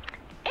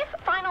 If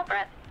Final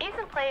Breath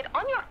isn't played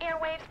on your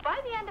airwaves by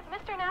the end of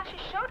Mr. Nash's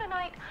show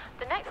tonight,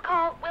 the next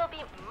call will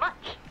be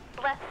much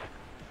less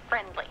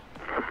friendly.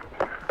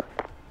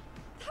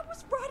 That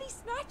was Roddy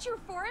Snatcher,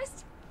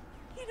 Forrest.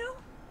 You know,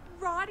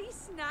 Roddy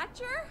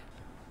Snatcher?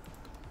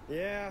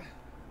 Yeah,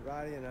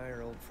 Roddy and I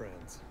are old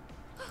friends.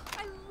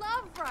 I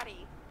love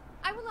Roddy.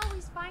 I Will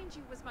Always Find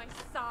You was my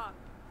song.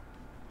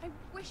 I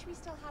wish we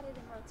still had it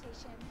in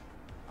rotation.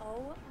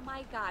 Oh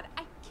my god,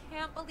 I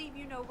can't believe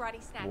you know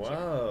Roddy Snatcher.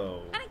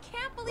 Whoa. And I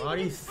can't believe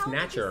Roddy you didn't tell me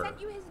he Snatcher. sent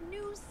you his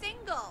new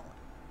single.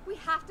 We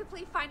have to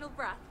play Final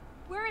Breath.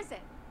 Where is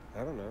it?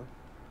 I don't know.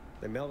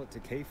 They mailed it to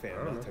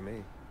K-Fan, not to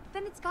me.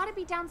 Then it's gotta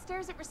be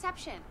downstairs at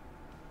reception.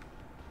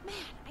 Man,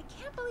 I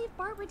can't believe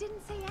Barbara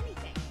didn't say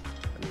anything.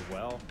 I mean,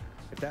 well,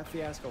 if that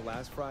fiasco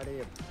last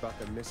Friday about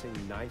the missing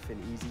Knife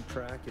and Easy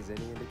track is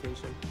any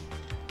indication,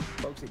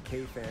 folks at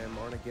K-Fam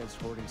aren't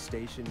against hoarding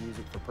station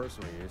music for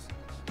personal use.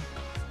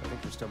 I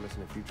think they're still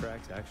missing a few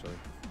tracks, actually.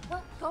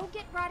 Well, go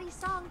get Roddy's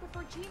song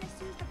before Gina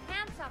sues the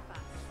pants off us.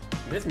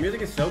 This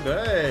music is so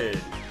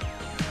good.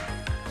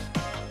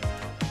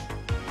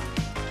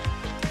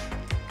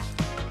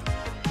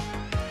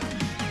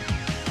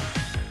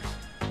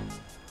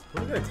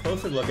 Look at a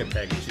closer look at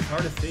Peggy. She's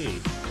hard to see.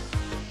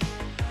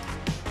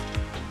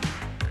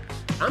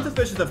 I'm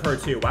suspicious of her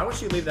too. Why would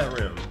she leave that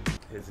room?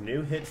 His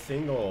new hit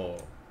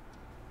single,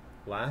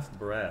 Last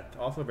Breath,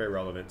 also very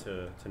relevant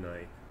to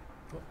tonight.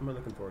 What am I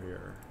looking for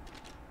here?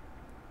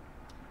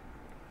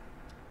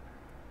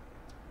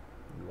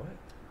 What?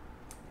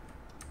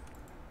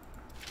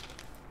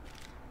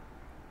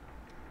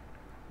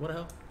 What the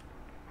hell?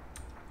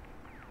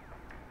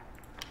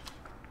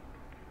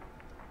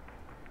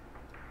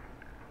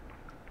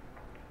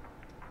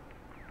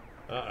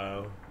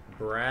 Uh-oh.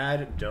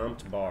 Brad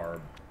dumped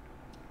Barb.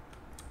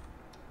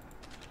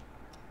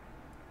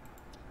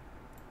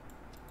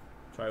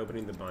 Try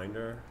opening the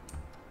binder.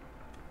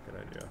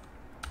 Good idea.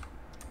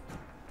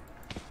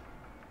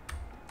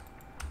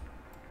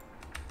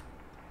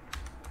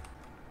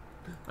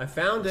 I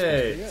found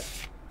it!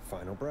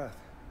 Final Breath.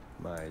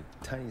 My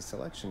tiny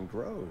selection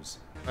grows.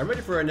 I'm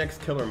ready for our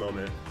next killer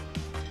moment.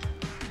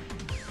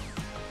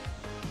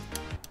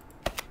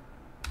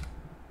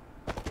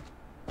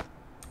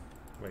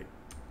 Wait.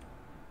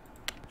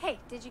 Hey,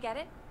 did you get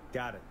it?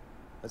 Got it.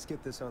 Let's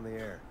get this on the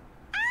air.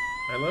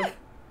 I love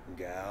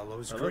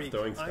Gallows I love Creek.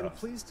 throwing I'm stuff.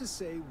 pleased to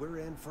say we're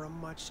in for a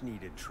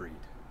much-needed treat.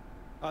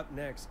 Up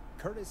next,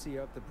 courtesy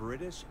of the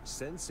British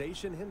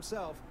sensation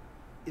himself,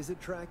 is a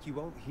track you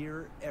won't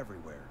hear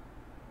everywhere.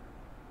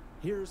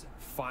 Here's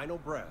Final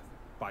Breath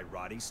by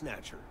Roddy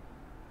Snatcher.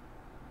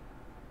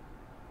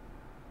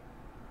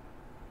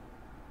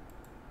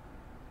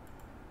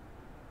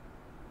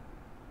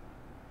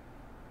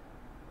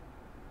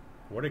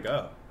 Where'd it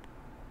go?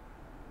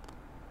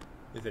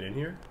 Is it in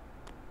here?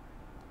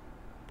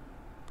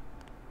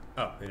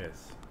 Oh, it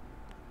is.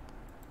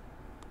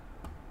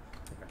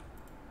 Okay.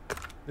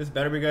 This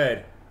better be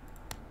good.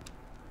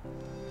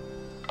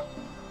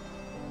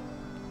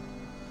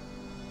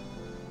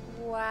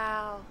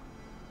 Wow.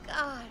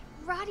 God,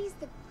 Roddy's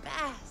the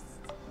best.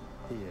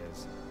 He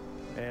is.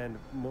 And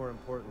more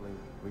importantly,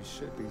 we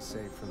should be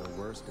safe from the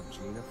worst of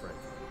Gina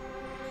Franklin.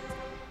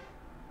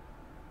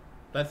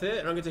 That's it?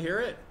 I don't get to hear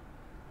it?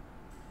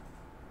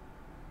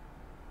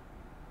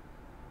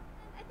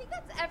 I think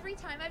that's every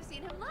time I've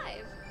seen him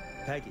live.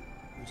 Peggy,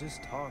 you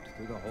just talked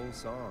through the whole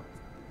song.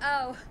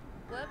 Oh,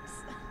 whoops.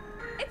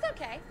 It's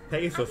okay.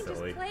 Peggy's so I can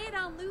silly. just play it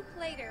on loop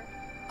later.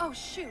 Oh,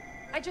 shoot.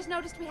 I just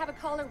noticed we have a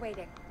caller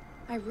waiting.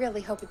 I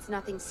really hope it's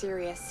nothing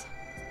serious.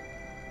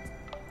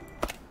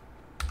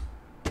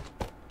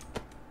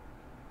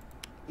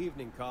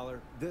 Evening,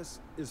 caller. This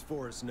is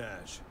Forrest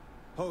Nash,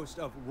 host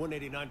of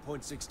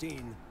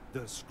 189.16,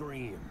 The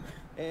Scream.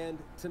 And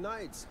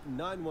tonight's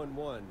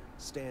 911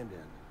 stand-in.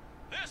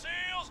 This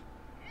is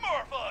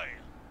Murphy.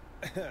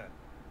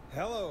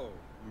 Hello,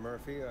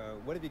 Murphy.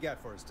 What have you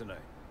got for us tonight?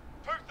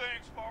 Two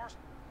things, Forrest.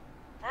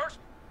 First,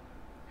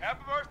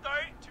 happy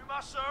birthday to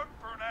my son,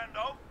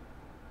 Fernando.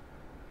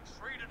 He's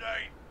 3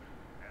 today.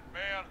 And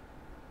man,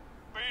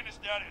 being his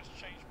daddy has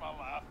changed my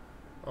life.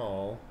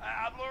 Oh.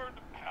 I've learned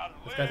how to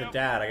This live. guy's a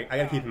dad. I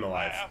gotta keep him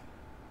alive. laugh,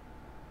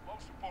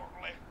 most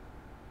importantly,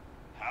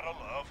 how to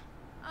love.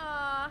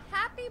 Aw,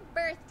 happy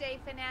birthday,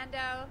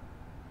 Fernando.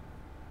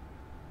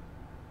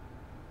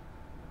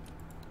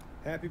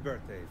 Happy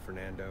birthday,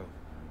 Fernando.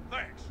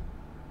 Thanks.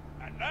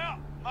 And now,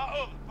 my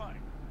other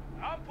thing.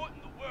 I'm putting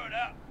the word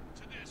out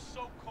to this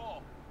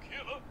so-called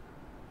killer.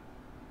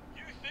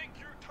 You think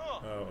you're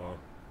tough. Uh-oh.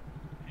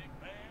 Big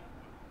man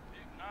with a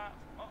big knife,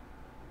 huh?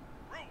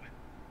 Prove it.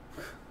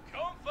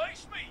 Come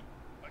face me,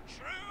 a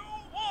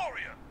true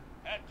warrior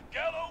at the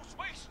Gallows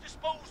Waste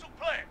Disposal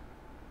Plant.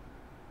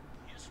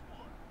 Guess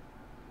what?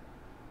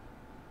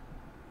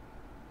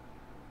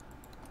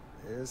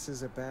 This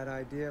is a bad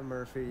idea,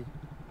 Murphy.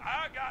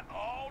 I got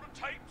all the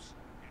tapes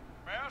in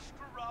Master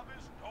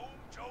Robbie's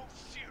Dojo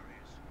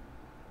series.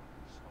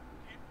 So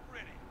get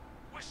ready,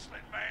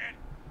 Whistling Man.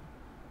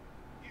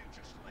 You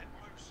just let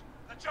loose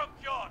the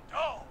junkyard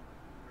dog.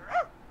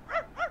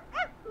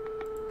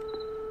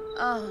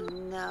 Oh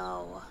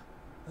no.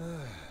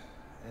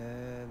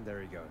 And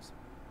there he goes.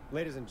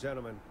 Ladies and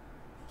gentlemen,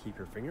 keep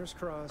your fingers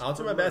crossed. I'll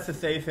do for my best to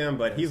Murphy save him,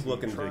 but as he's he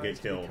looking to tries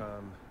get killed.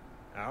 become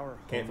our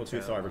Can't feel too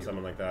hometown sorry for hero.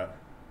 someone like that.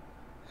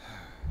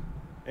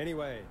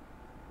 Anyway,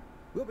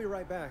 we'll be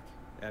right back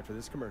after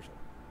this commercial.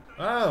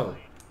 Oh!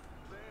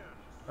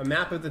 A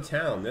map of the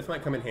town. This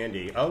might come in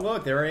handy. Oh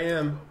look, there I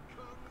am.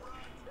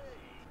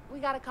 We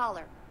got a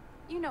caller.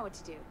 You know what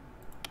to do.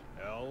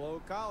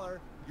 Hello,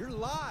 caller. You're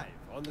live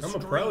on the I'm a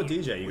stream pro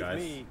DJ, you with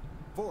guys. me,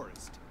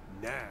 Forrest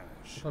Nash.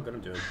 Look how good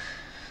I'm doing.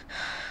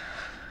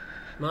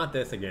 Not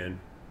this again.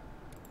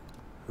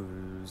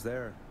 Who's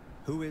there?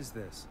 Who is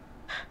this?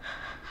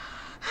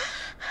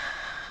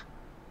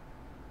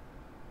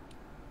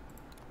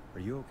 Are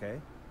you okay?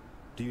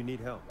 Do you need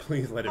help?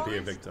 Please let it be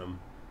a Forrest? victim.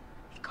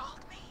 He called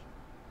me.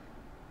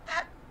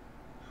 That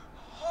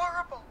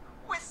horrible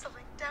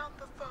whistling down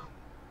the phone.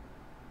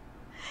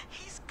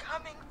 He's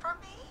coming for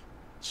me.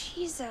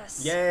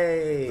 Jesus.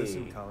 Yay!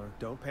 Listen, caller,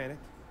 don't panic.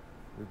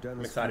 We've done I'm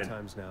this a few excited.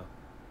 times now.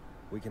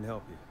 We can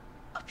help you.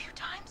 A few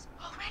times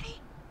already?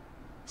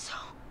 So,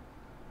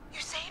 you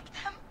saved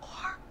them,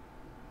 or?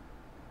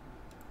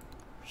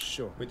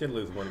 Sure. We did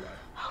lose one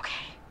guy.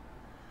 Okay.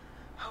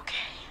 Okay.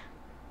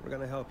 We're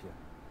gonna help you.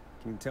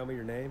 Can you tell me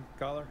your name,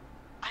 caller?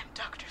 I'm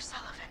Dr.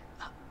 Sullivan.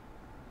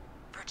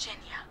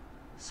 Virginia.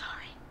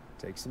 Sorry.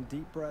 Take some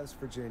deep breaths,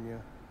 Virginia.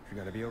 You're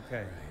gonna be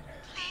okay.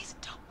 Please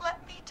don't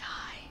let me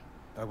die.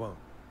 I won't.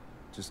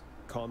 Just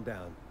calm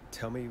down.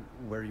 Tell me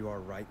where you are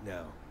right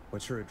now.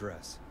 What's your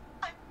address?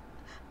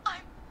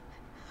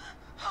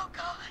 Oh,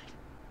 God.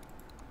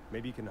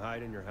 Maybe you can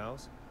hide in your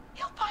house?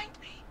 He'll find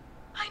me.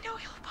 I know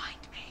he'll find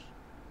me.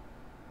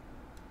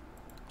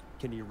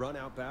 Can you run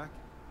out back?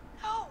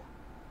 No.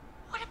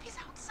 What if he's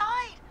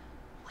outside,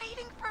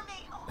 waiting for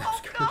me? Oh, That's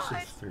God.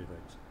 gracious. 3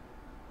 legs.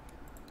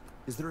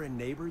 Is there a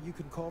neighbor you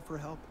can call for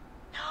help?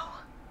 No.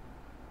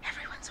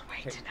 Everyone's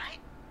away Hey. tonight.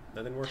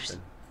 Nothing worse There's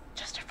than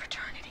just a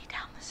fraternity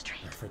down the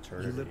street. a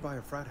fraternity. You live by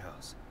a frat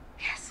house.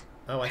 Yes.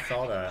 Oh, I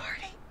saw They're having a that.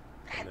 Party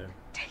and there.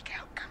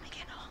 takeout coming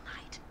in all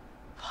night.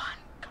 Lawn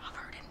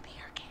covered in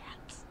beer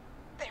cans.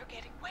 They're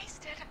getting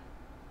wasted,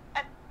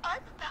 and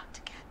I'm about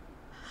to get.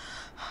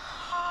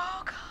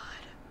 Oh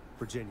God!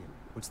 Virginia,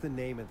 what's the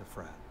name of the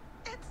frat?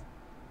 It's.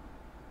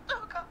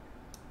 Oh God!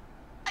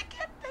 I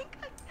can't think.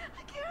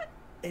 I can't.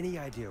 Any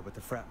idea what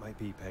the frat might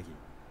be, Peggy?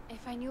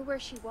 If I knew where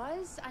she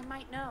was, I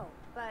might know,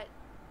 but...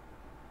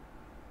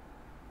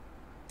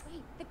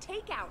 Wait, the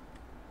takeout!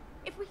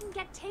 If we can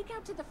get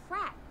takeout to the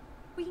frat,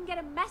 we can get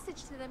a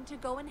message to them to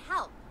go and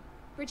help.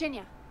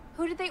 Virginia,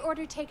 who did they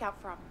order takeout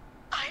from?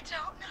 I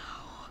don't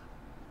know.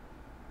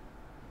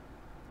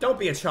 Don't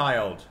be a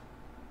child.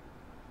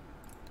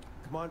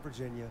 Come on,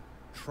 Virginia.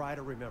 Try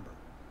to remember.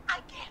 I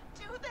can't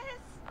do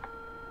this.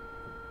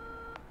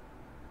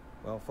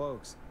 Well,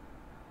 folks,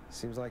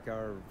 seems like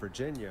our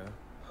Virginia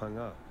hung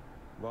up.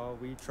 While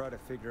we try to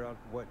figure out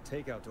what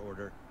takeout to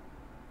order,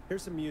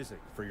 here's some music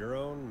for your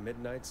own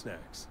midnight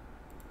snacks.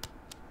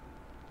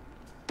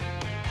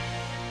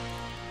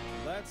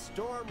 Let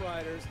Storm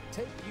Riders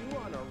take you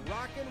on a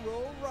rock and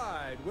roll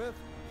ride with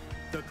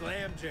the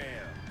Glam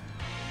Jam.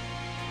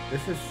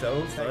 This is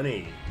so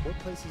funny. What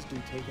places do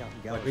takeout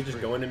in Gallows Like we just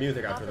Creek? go into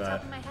music Off after the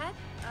top that. of my head?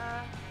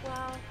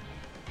 Well...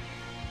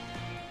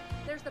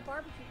 There's the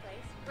barbecue place,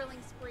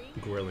 Grilling Spree.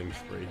 Grilling And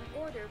Spree. you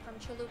can order from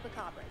Chalupa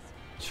Cabras.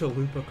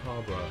 Chalupa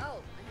Cabra.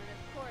 Oh, and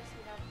of course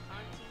we have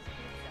Auntie's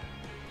Pizza.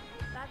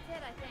 That's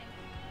it, I think.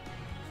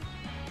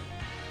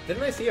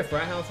 Didn't I see a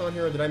frat house on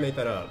here, or did I make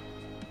that up?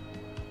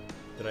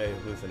 Did I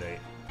hallucinate?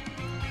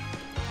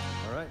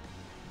 All right.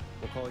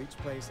 We'll call each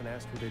place and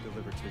ask who they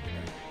deliver to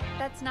tonight.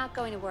 That's not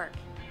going to work.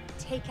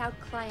 Takeout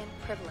client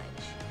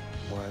privilege.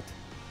 What?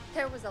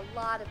 There was a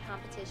lot of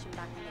competition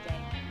back in the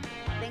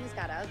day. Things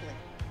got ugly.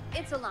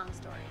 It's a long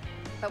story.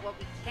 But what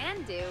we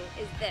can do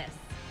is this.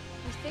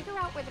 We figure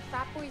out where the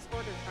frat boys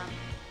ordered from,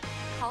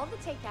 call the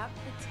takeout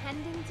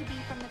pretending to be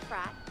from the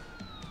frat,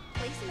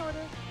 place an order,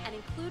 and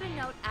include a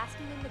note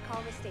asking them to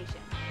call the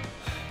station.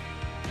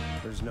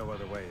 There's no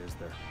other way, is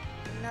there?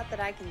 Not that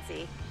I can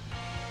see.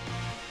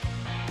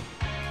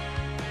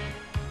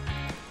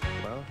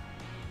 Well,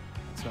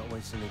 let's not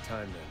waste any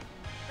time then.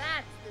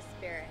 That's the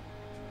spirit.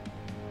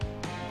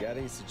 You got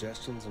any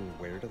suggestions on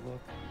where to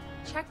look?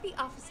 Check the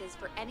offices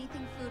for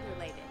anything food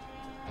related.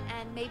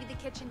 And maybe the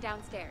kitchen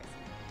downstairs.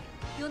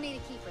 You'll need a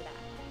key for that.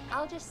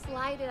 I'll just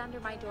slide it under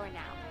my door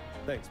now.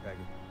 Thanks,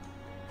 Peggy.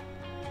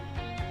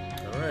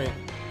 All right.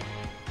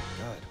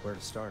 God, where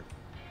to start?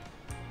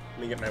 Let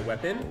me get my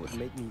weapon. What would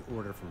make me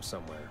order from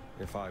somewhere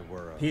if I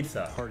were a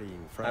Pizza.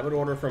 partying friend? I would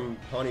order from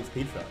Pawnee's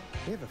Pizza.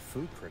 We have a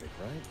food critic,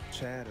 right?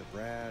 Chad or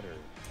Brad or...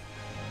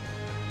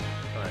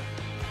 Alright.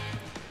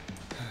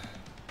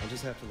 I'll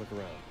just have to look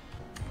around.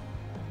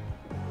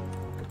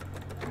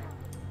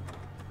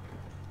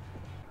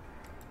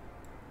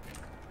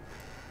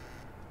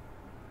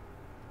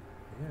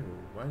 Ew,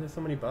 why are there so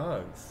many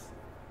bugs?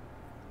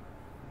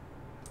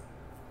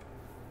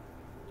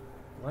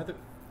 Why the...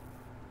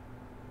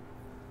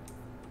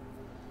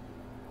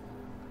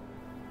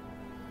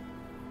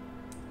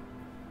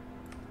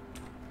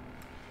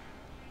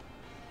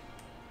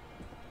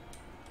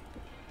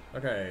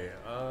 Okay,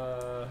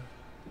 what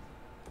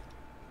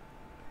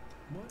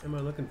am I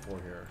looking for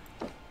here?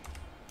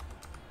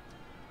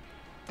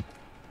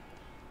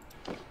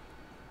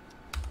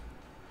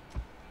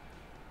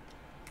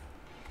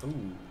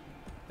 Ooh,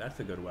 that's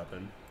a good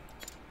weapon.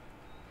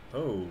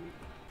 Oh,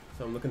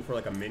 so I'm looking for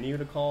like a menu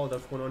to call.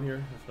 That's one on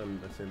here? That's what I'm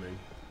assuming.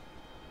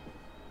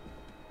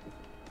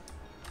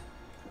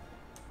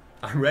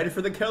 I'm ready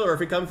for the killer if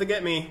he comes to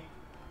get me.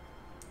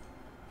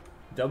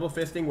 Double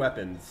fisting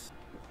weapons.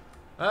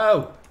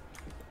 Oh!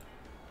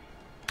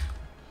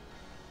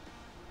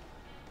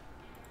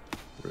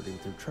 Rooting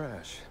through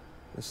trash.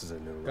 This is a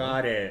new run.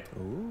 Got it.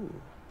 Ooh.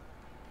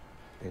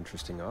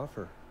 Interesting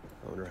offer.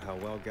 I wonder how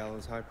well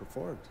Gallows High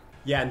performed.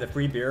 Yeah, and the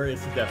free beer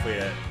is definitely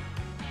it.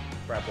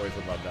 Frat boys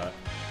would love that.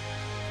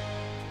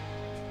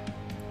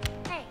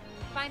 Hey,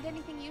 find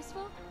anything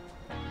useful?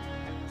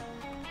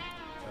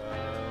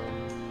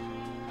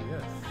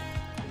 Yes.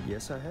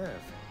 Yes, I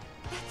have.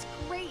 That's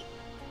great.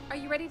 Are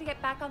you ready to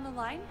get back on the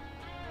line?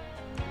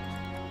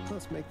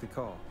 Let's make the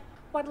call.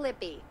 What'll it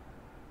be?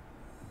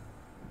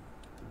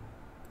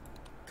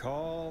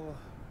 Call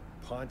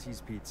Ponte's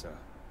Pizza.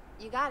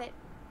 You got it.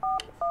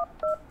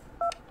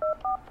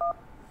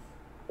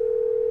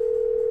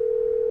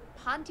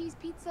 Ponte's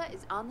Pizza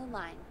is on the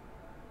line.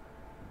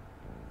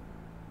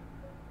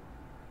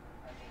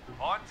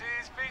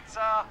 Ponte's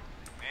Pizza.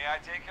 May I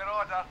take your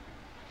order?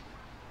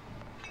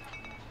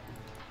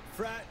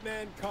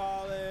 Fratman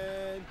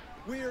calling.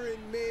 We're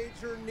in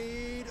major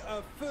need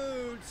of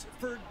foods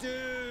for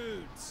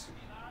dudes.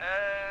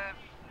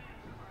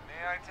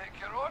 May I take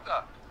your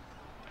order?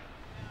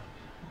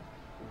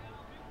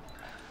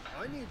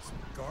 I need some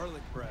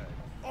garlic bread.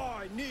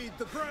 I need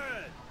the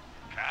bread.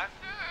 Can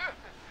you?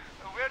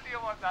 Where do you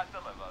want that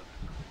delivered?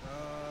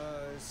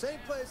 Same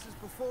place as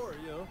before,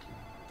 you know.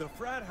 The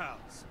frat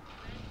house.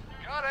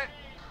 Got it.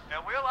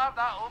 And we'll have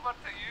that over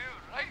to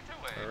you right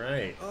away.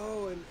 Alright.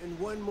 Oh, and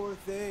one more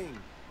thing.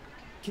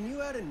 Can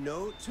you add a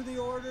note to the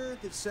order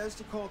that says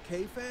to call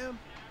K-Fam?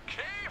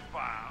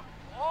 K-Fam?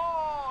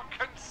 Oh,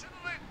 consider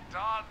it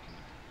done.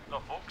 The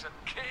folks at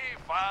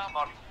K-Fam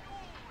are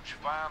huge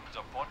fans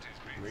of Ponte's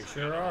Pizza. We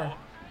sure are.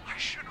 I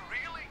should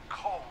really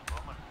call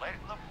them and let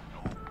them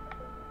know.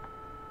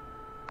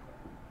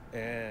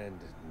 And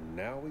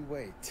now we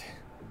wait.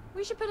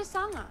 We should put a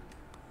song on.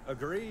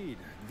 Agreed.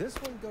 This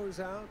one goes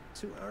out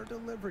to our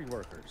delivery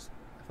workers. I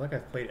feel like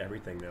I've played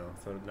everything now,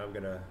 so now I'm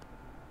gonna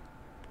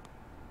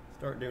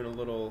start doing a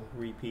little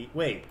repeat.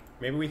 Wait,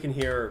 maybe we can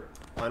hear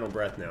Final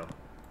Breath now.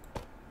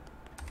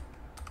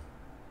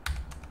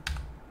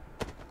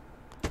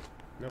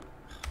 Nope,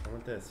 I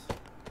want this.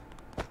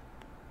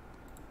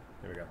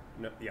 There we go.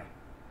 No, yeah.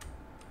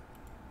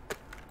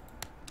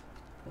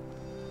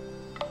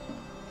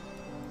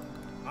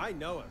 I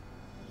know him.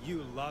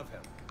 You love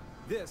him.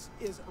 This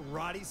is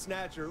Roddy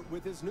Snatcher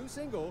with his new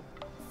single,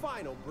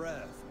 Final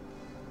Breath.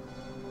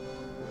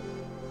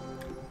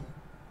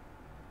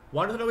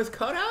 Why does it always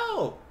cut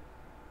out?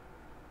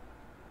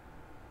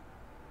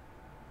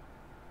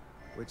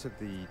 Which of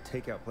the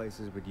takeout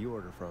places would you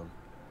order from?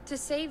 To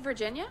save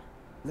Virginia?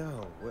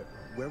 No,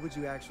 where would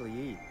you actually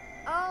eat?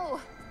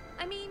 Oh,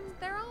 I mean,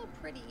 they're all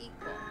pretty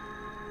equal.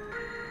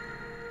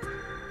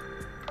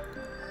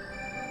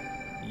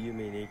 You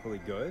mean equally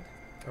good?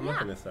 I'm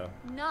liking this though.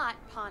 Not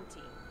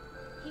Ponte.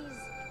 He's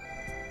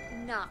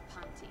not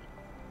Ponte.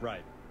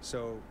 Right.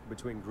 So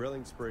between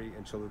Grilling Spree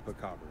and Chalupa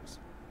Cobbers.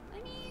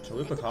 I mean,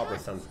 Chalupa Copper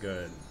sounds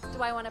good.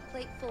 Do I want a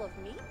plate full of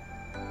meat?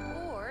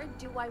 Or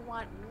do I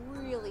want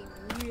really,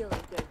 really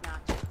good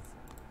nachos?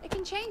 It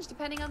can change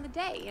depending on the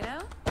day, you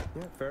know?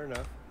 Yeah, fair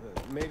enough.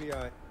 Maybe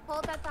I...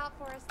 Hold that thought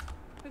for us.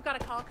 We've got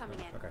a call coming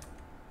in. Okay.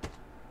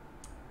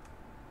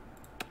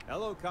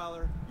 Hello,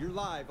 caller. You're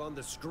live on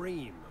The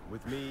Scream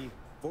with me,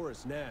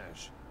 Forrest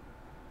Nash.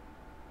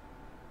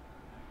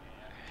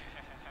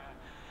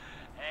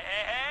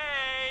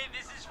 Hey,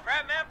 this is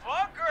Fratman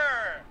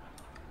Plunker.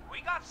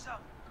 We got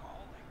some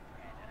garlic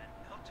bread and a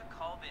note to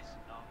call this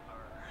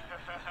number.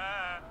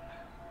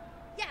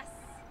 Yes.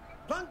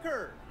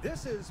 Plunker,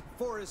 this is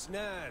Forrest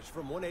Nash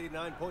from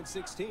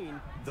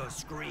 189.16, The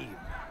Scream.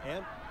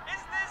 And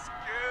Is this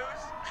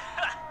Goose?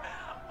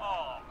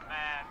 Oh,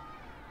 man.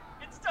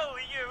 It's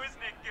totally you,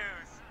 isn't it,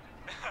 Goose?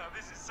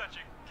 This is such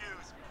a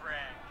Goose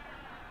prank.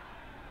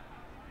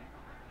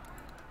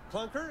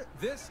 Plunker,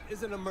 this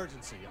is an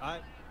emergency.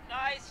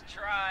 Nice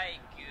try,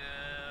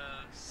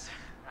 Goose.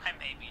 I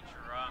may be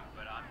drunk,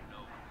 but I'm no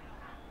fool.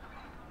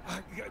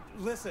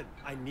 Listen,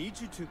 I need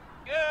you to...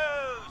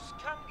 Goose,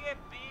 come get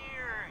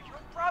beer. Your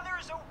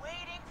brother's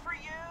awaiting for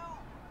you.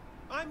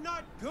 I'm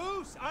not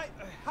Goose.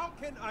 How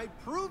can I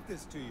prove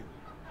this to you?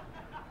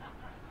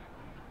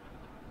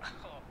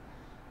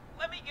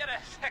 Let me get a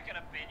second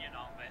opinion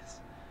on this.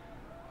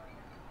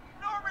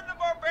 Norman the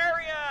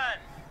Barbarian!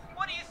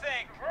 What do you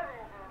think?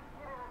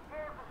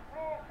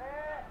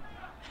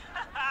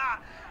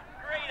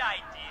 Great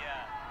idea.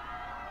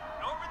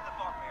 Norman the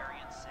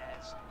Barbarian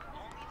says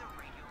only the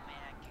Radio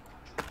Man can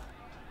control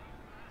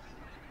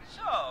it.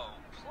 So,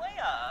 play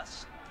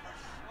us the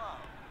flow.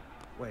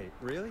 Wait,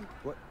 really?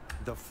 What?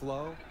 The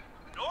flow?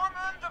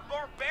 Norman the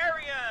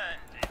Barbarian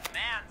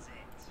demands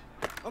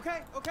it.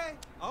 Okay,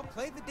 I'll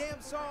play the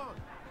damn song.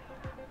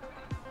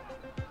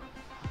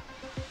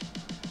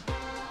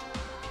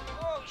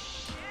 Oh,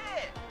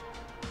 shit.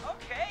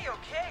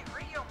 Okay,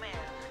 Radio Man.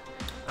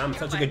 I'm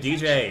such a good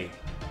DJ.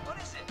 What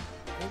is it?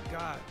 Thank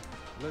God.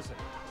 Listen,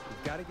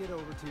 you've got to get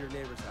over to your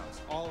neighbor's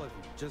house. All of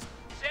you. Just...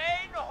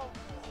 Say no more.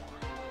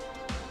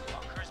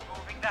 Bunker's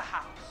moving the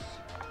house.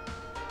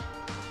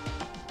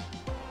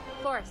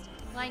 Forrest,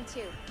 line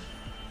 2.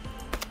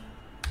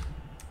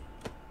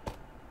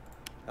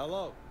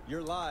 Hello,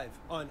 you're live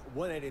on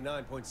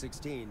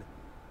 189.16,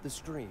 The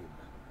Stream.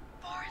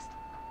 Forrest,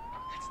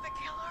 it's the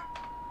killer.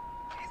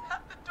 He's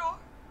at the door.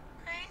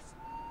 Grace.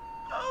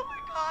 Oh my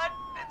God,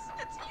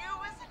 it's you,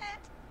 isn't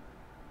it?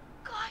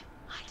 God,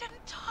 I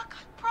didn't talk,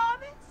 I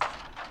promise.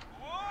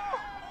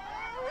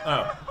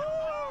 Oh.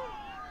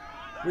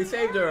 We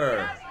saved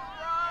her.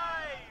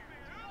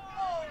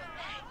 Oh,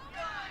 thank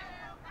God.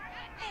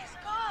 He's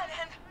gone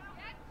and...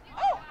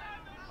 Oh!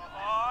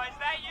 Oh, is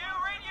that you,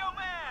 Radio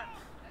Man?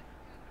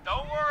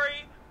 Don't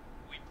worry,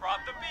 we brought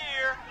the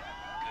beer.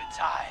 Good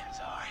times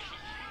are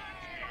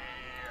here.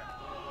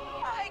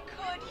 I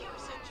could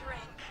use a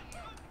drink.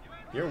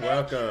 You're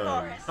welcome.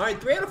 All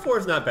right, 3 out of 4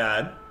 is not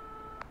bad.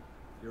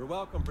 You're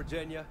welcome,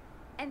 Virginia.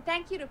 And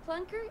thank you to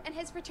Plunker and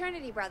his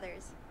fraternity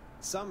brothers.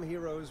 Some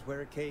heroes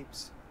wear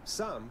capes,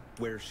 some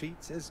wear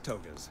sheets as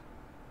togas.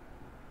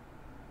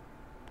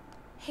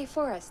 Hey,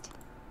 Forrest,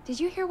 did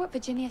you hear what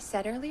Virginia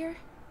said earlier?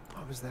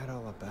 What was that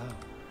all about?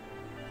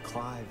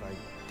 Clive, I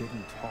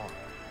didn't talk.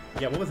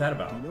 Yeah, what was that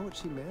about? Do you know what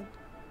she meant?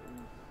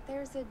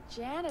 There's a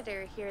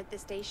janitor here at the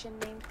station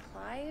named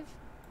Clive,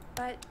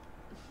 but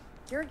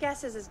your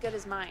guess is as good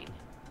as mine.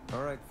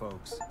 All right,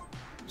 folks.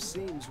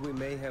 Seems we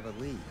may have a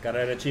lead. Got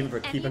an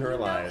achievement for keeping her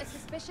And if you know alive. a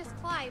suspicious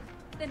Clive,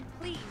 then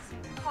please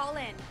call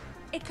in.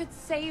 It could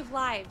save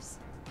lives.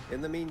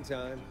 In the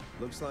meantime,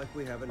 looks like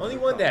we have Only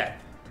one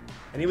death.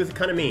 And he was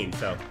kind of mean,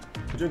 so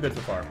we're doing good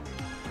so far.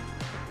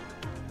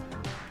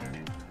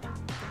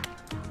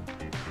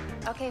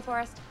 Okay,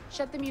 Forrest,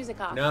 shut the music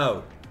off.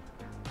 No.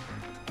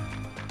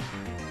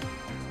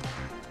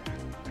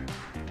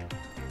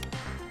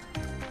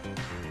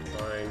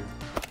 Fine.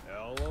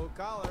 Hello,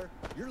 caller.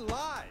 You're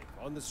live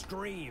on The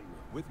Stream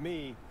with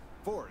me,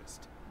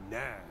 Forrest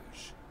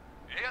Nash.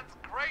 It's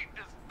great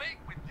to speak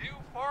with you,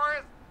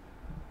 Forrest.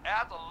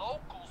 As a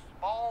local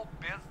small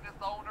business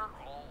owner,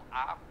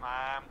 I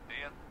find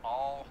this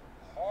all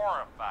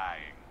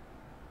horrifying.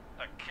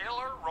 A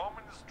killer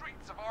roaming the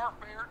streets of our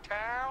fair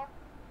town?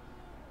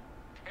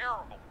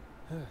 Terrible.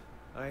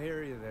 I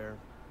hear you there.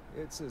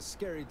 It's a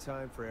scary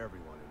time for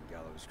everyone in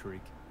Gallows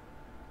Creek.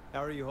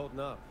 How are you holding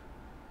up?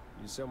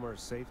 You somewhere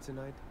safe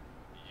tonight?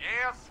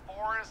 Yes,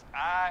 Forrest,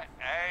 I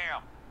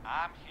am.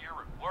 I'm here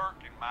at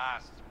work in my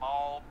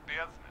small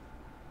business.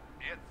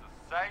 It's a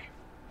safe,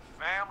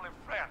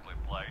 family-friendly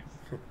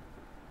place.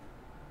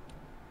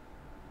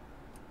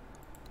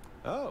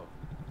 Oh,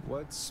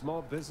 what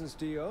small business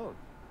do you own?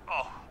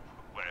 Oh,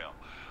 well,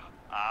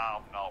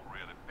 I'm not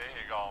really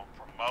big on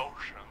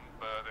promotion,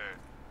 but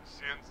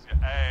since you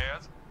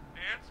asked,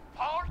 it's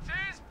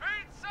Ponty's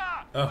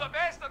Pizza! Oh. The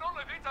best and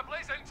only pizza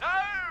place in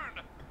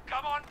town!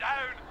 Come on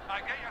down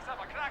and get yourself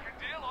a cracking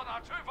deal on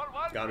our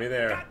 2-for-1. Got me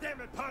there. God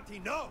damn it, Ponty,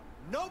 no!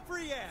 No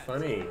free ads!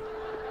 Funny.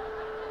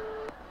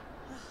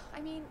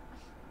 I mean,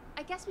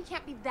 I guess we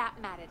can't be that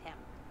mad at him.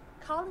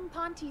 Calling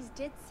Ponty's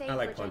did save I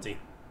like Virginia. Ponty.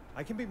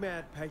 I can be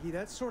mad, Peggy.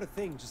 That sort of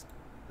thing just...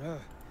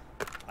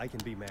 I can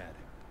be mad.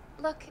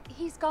 Look,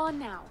 he's gone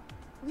now.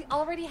 We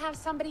already have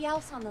somebody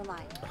else on the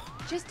line.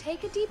 Just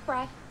take a deep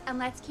breath and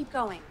let's keep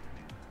going.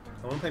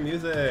 I want to play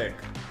music.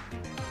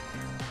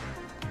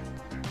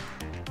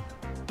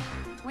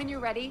 When you're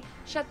ready,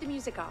 shut the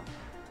music off.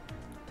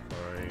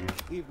 Fine.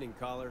 Evening,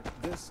 caller.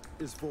 This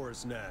is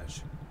Forrest Nash,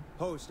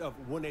 host of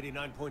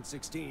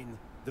 189.16,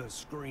 The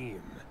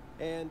Scream.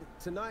 And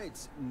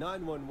tonight's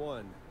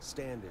 911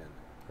 stand-in.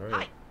 Right.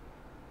 Hi.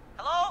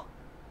 Hello?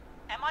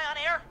 Am I on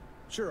air?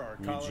 Sure are,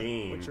 caller.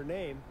 Eugene. What's your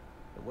name?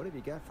 And what have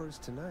you got for us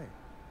tonight?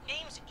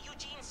 Name's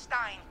Eugene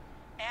Stein,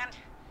 and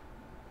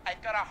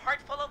I've got a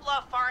heart full of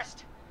love,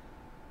 Forrest.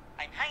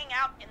 I'm hanging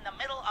out in the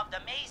middle of the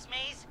maze,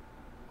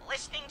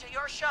 listening to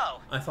your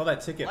show. I saw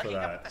that ticket for Looking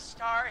up at that. the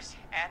stars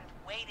and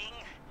waiting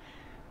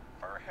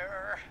for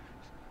her.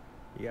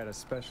 You got a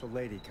special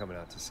lady coming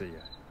out to see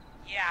you.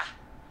 Yeah.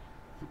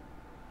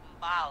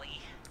 Molly.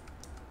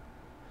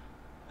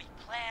 We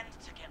planned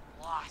to get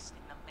lost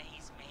in the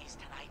maze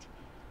tonight.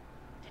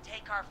 To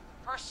take our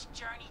first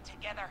journey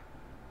together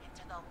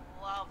into the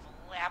love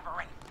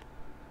labyrinth.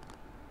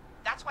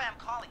 That's why I'm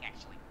calling,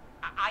 actually.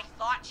 I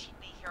thought she'd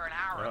be here an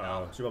hour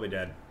ago. She will be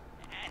dead.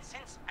 And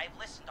since I've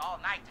listened all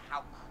night to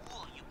how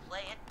cool you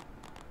play it,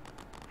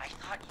 I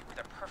thought you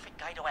were the perfect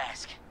guy to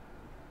ask.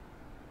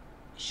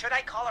 Should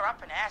I call her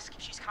up and ask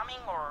if she's coming,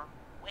 or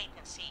wait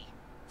and see?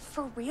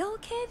 For real,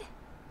 kid?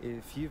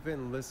 If you've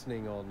been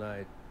listening all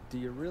night, do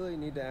you really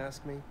need to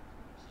ask me?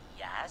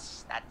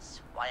 Yes,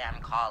 that's why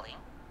I'm calling.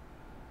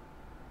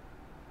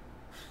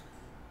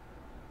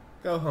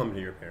 Go home to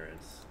your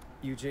parents.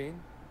 Eugene,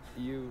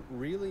 you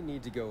really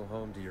need to go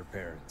home to your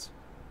parents.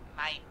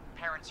 My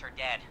parents are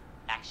dead,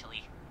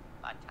 actually.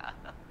 But,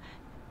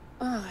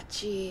 Oh,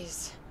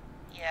 jeez.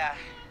 yeah,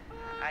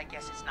 I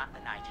guess it's not the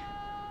night.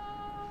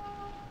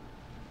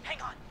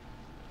 Hang on.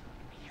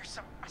 I hear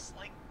some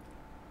rustling.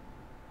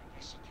 I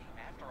guess she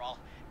came after all.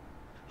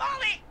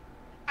 Molly!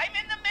 I'm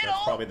in the middle!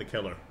 That's probably the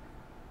killer.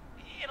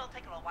 It'll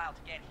take a little while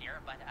to get here,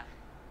 but,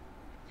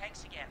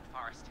 thanks again,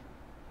 Forrest.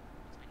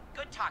 It's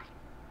been good talking.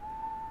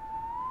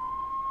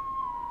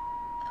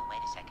 Oh, wait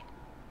a second.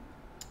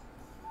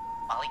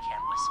 Molly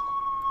can't whistle.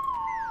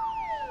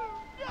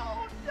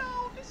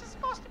 No, this is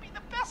supposed to be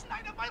the best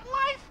night of my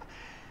life!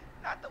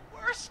 Not the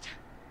worst.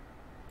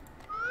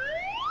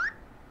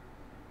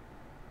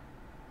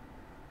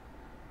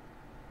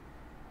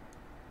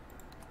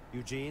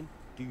 Eugene,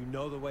 do you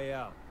know the way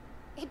out?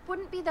 It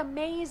wouldn't be the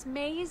maze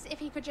if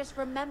he could just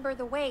remember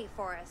the way,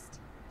 Forrest.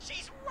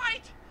 She's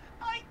right!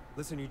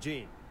 Listen,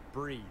 Eugene,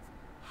 breathe,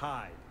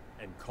 hide,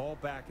 and call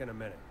back in a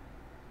minute.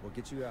 We'll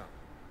get you out.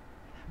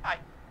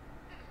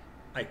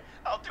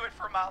 I'll do it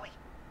for Molly.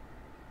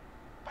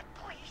 But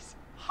please,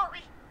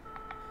 hurry.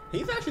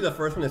 He's actually the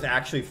first one that's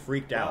actually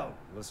freaked out.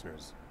 Well,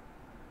 listeners,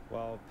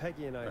 while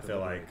Peggy and I feel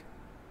like deliberate,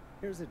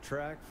 here's a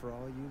track for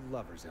all you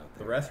lovers out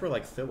there. the rest were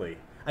like silly.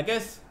 I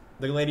guess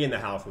the lady in the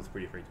house was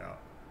pretty freaked out.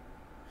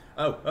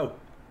 Oh.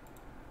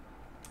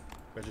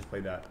 Let's just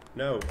play that.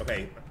 No,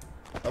 okay.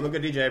 I'm a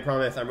good DJ, I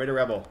promise. I'm Raider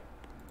Rebel.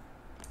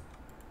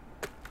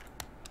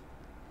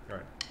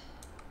 Alright.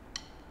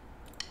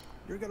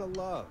 You're gonna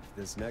love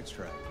this next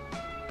track.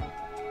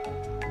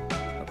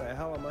 How the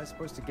hell am I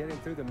supposed to get in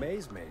through the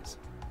maze?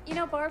 You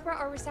know Barbara,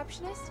 our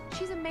receptionist?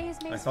 She's a maze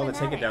I saw the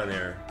ticket down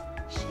there.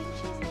 She's here.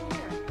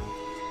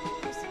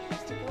 You're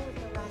supposed to go with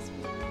her last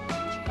week.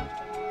 She changed her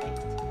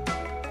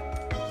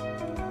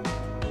mind.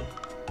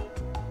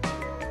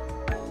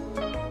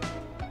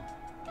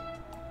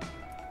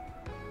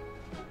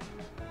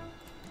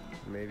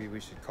 Maybe we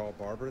should call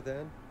Barbara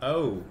then?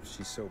 Oh,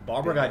 She's so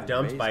Barbara big got on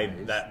dumped by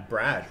maze. that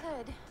Brad. I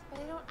could, but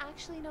I don't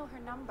actually know her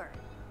number.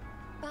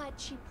 But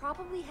she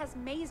probably has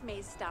maze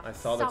stuff. I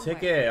saw the somewhere.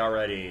 ticket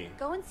already.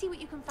 Go and see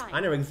what you can find. I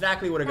know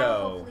exactly where to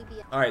That'll go. hopefully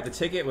be- Alright, the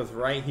ticket was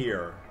right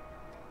here.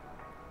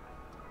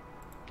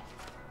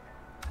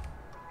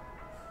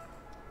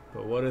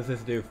 But what does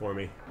this do for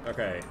me?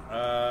 Okay,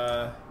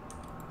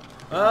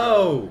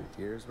 oh!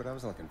 Here's what I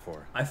was looking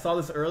for. I saw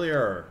this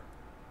earlier.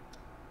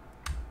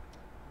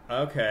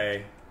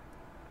 Okay.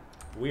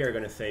 We are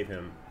gonna save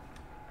him.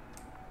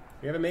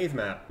 We have a maze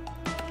map.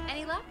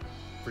 Any luck?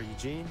 For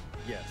Eugene,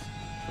 yes.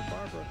 For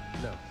Barbara,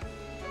 no.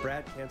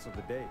 Brad canceled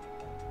the date.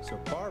 So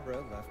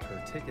Barbara left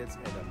her tickets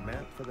and a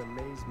map for the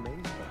maze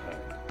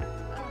behind.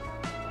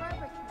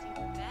 Barbara can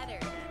do better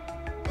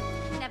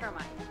then. Never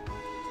mind.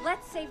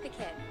 Let's save the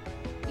kid.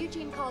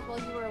 Eugene called while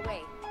you were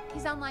away.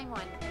 He's on line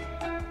 1.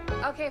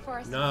 Okay,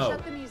 Forrest. No.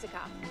 Shut the music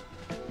off.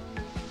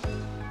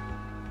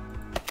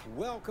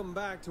 Welcome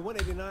back to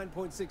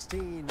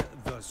 189.16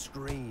 The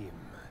Scream.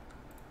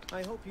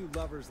 I hope you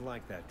lovers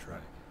like that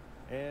track.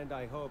 And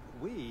I hope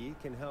we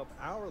can help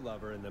our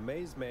lover in the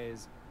maze.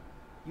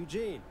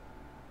 Eugene,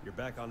 you're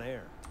back on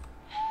air.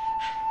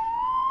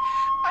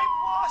 I'm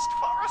lost,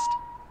 Forrest.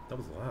 That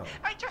was loud.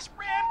 I just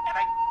ran and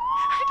I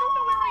don't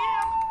know where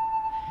I am.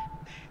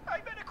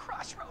 I'm at a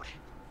crossroad,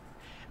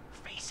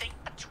 facing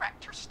a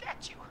tractor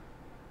statue.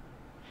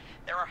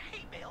 There are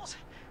hay bales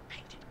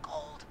painted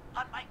gold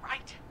on my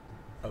right.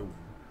 Oh,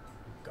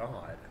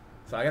 God.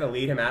 So I gotta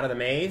lead him out of the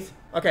maze?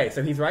 Okay,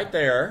 so he's right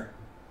there.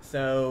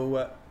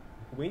 So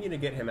we need to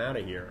get him out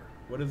of here.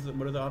 What are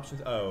the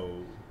options?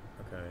 Oh,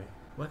 okay.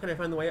 Why can't I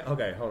find the way out?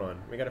 Okay, hold on.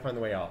 We gotta find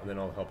the way out, and then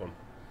I'll help him.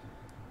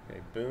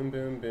 Okay, boom,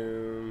 boom,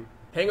 boom.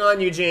 Hang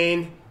on,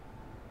 Eugene.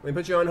 Let me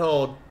put you on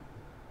hold.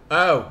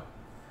 Oh,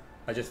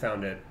 I just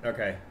found it.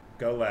 Okay,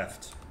 go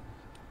left.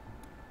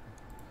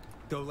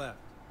 Go left.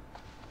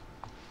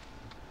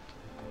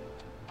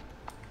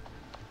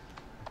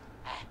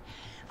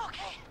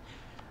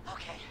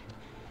 Okay.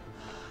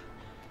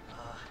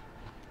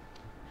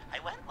 I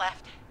went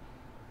left,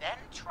 then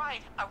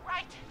tried a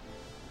right.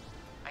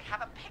 I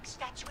have a pig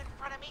statue in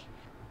front of me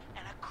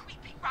and a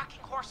creepy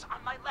rocking horse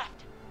on my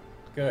left.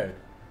 Good.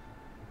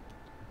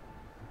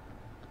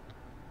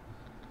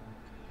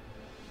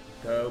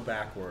 Go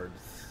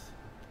backwards.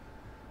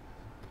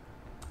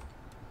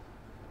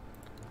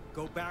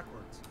 Go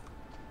backwards.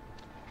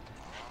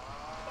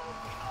 Oh,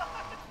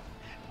 God.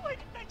 Why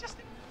didn't I just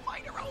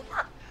invite her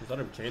over? Is that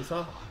a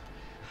chainsaw?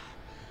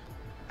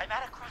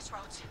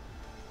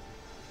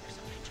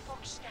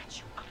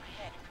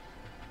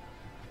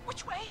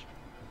 Which way?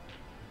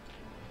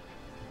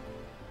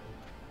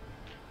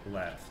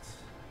 Left.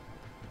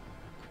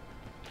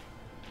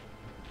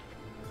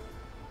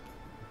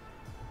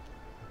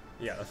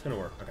 Yeah, that's gonna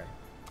work. Okay.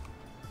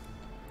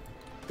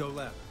 Go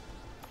left.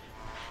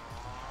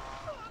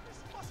 Oh, this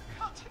wasn't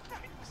how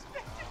tonight was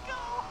meant to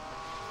go.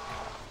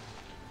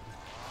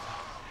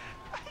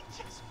 I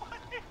just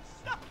wanted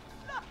some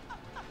love.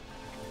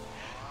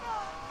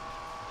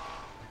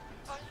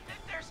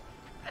 There's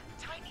a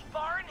tiny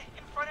barn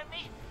in front of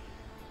me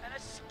and a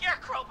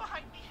scarecrow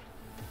behind me.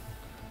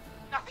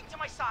 Nothing to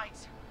my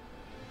sides.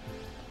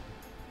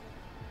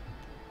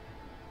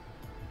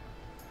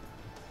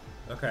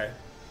 Okay.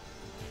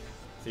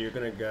 So you're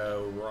gonna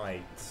go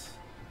right.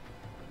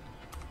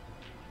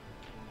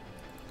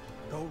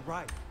 Go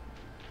right.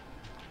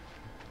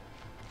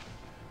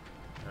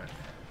 Alright.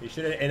 You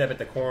should end up at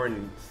the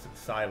corn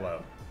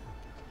silo.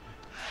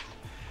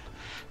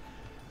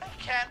 I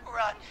can't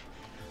run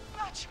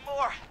much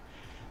more.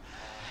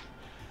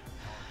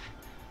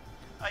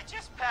 I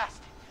just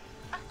passed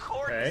a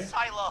corn Okay.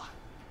 silo.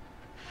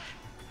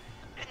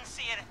 Didn't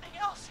see anything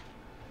else.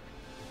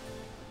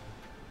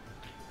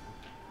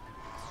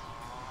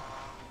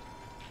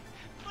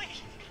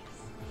 Please.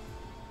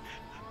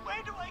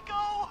 Where do I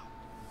go?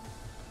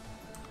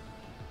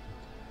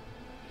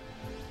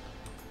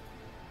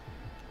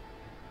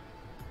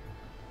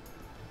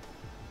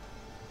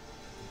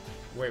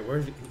 Wait,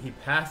 where's he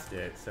passed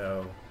it?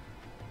 So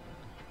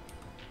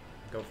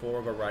go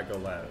forward, go right, go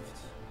left.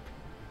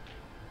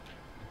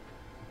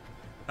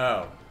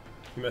 Oh,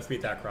 he must be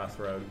at that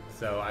crossroad.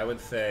 So I would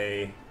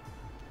say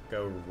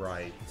go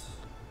right.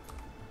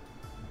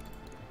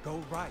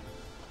 Go right.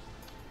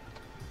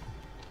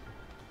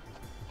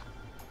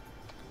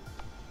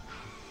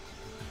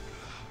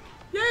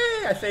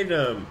 Yay! I saved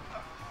him.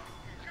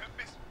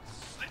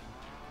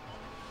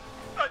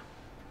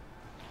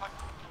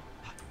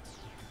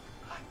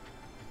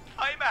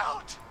 I'm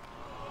out.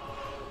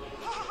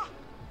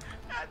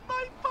 And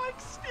my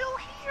bike's still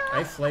here.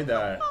 I slayed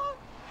that.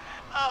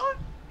 Oh,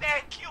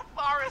 thank you,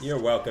 Forrest. You're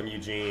welcome,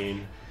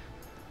 Eugene.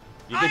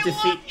 You I get to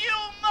love see. you,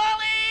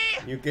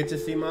 Molly. You get to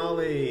see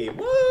Molly.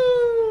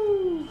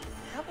 Woo!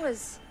 That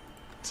was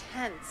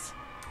tense.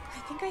 I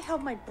think I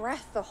held my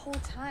breath the whole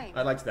time.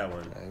 I liked that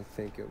one. I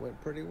think it went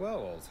pretty well,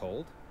 all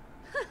told.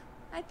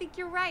 I think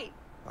you're right.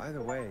 By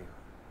the way,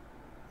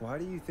 why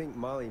do you think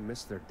Molly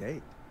missed their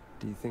date?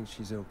 Do you think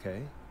she's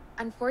okay?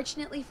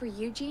 Unfortunately for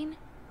Eugene,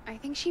 I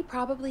think she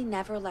probably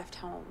never left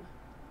home.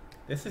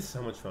 This is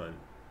so much fun.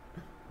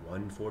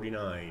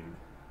 149.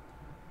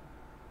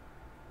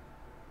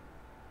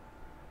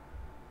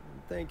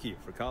 Thank you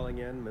for calling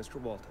in, Mr.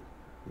 Walton.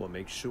 We'll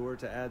make sure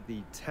to add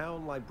the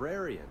town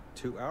librarian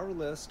to our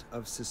list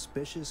of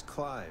suspicious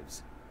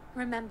Clives.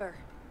 Remember,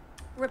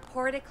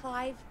 report a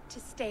Clive to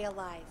stay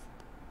alive.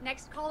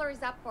 Next caller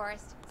is up,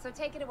 Forrest, so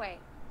take it away.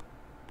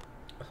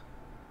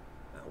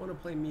 I want to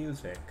play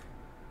music.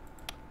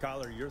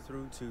 Caller, you're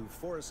through to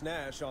Forrest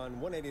Nash on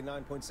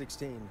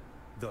 189.16,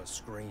 The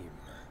Scream.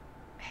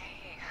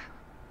 Hey,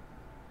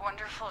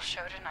 wonderful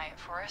show tonight,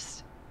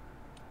 Forrest.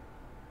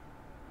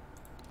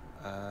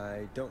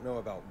 I don't know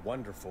about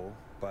wonderful,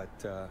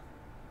 but,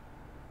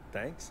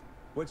 thanks.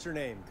 What's your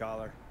name,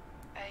 caller?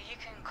 You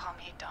can call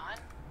me Dawn.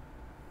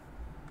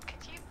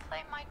 Could you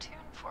play my tune,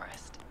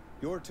 Forrest?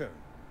 Your tune.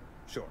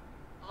 Sure.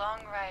 Long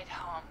Ride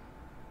Home.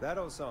 That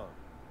old song.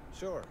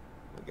 Sure.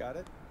 We got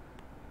it.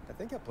 I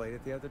think I played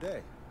it the other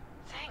day.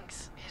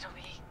 Thanks. It'll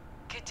be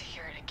good to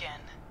hear it again.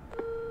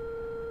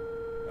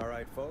 All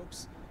right,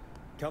 folks.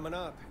 Coming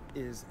up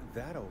is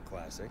that old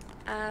classic.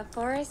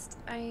 Forrest,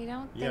 I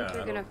don't think Yeah,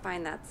 you're I gonna don't-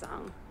 find that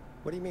song.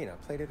 What do you mean? I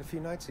played it a few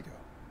nights ago.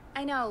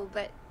 I know,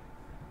 but,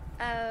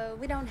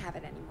 we don't have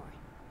it anymore.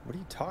 What are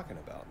you talking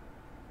about?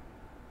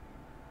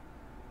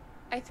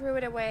 I threw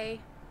it away.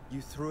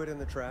 You threw it in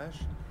the trash?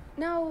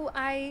 No,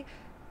 I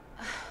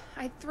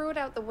threw it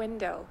out the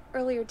window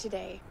earlier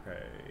today.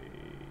 Okay.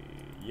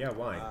 Yeah,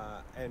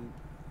 why? And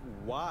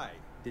why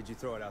did you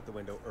throw it out the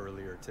window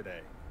earlier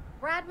today?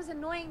 Brad was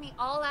annoying me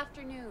all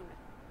afternoon.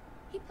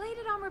 He played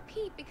it on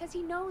repeat because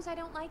he knows I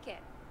don't like it.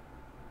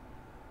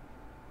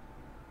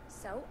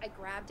 So I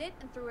grabbed it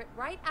and threw it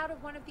right out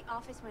of one of the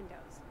office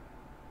windows.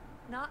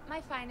 Not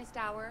my finest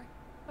hour,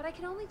 but I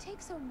can only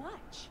take so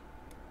much.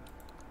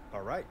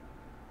 All right.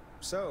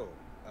 So,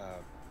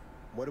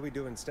 what do we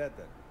do instead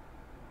then?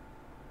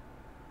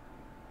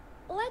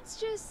 Let's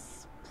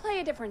just play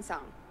a different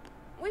song.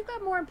 We've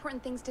got more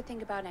important things to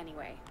think about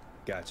anyway.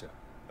 Gotcha.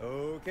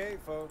 Okay,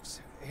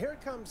 folks. Here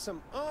comes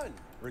some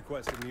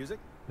unrequested music.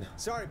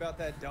 Sorry about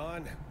that,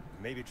 Dawn.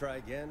 Maybe try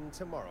again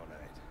tomorrow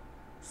night.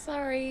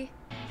 Sorry.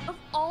 Of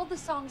all the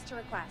songs to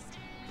request,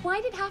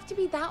 why'd it have to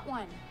be that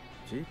one?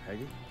 Gee,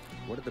 Peggy,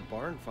 what did the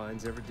barn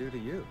finds ever do to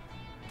you?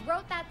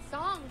 Wrote that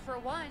song, for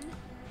one.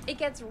 It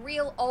gets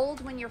real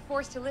old when you're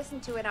forced to listen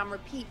to it on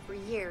repeat for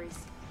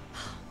years.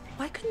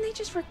 Why couldn't they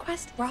just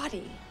request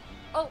Roddy?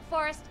 Oh,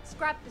 Forrest,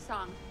 scrap the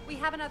song. We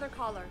have another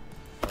caller.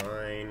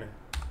 Fine.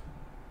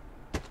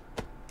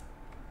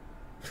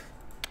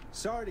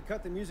 Sorry to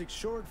cut the music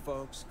short,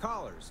 folks.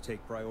 Callers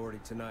take priority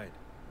tonight.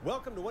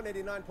 Welcome to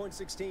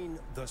 189.16,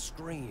 The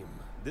Scream.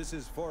 This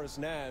is Forrest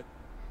Nat.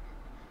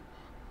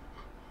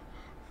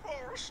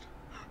 Forrest.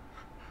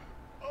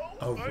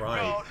 Oh, thank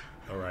right. God.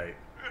 All right.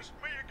 It's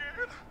me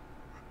again.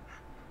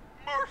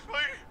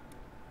 Murphy.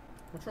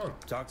 What's wrong?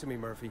 Talk to me,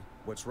 Murphy.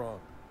 What's wrong?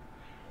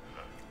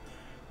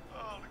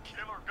 Oh, the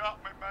killer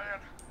got me, man.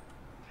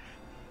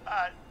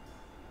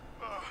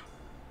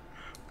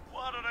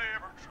 Why did I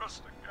ever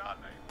trust a guy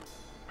named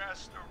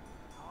Master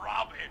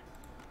Robin?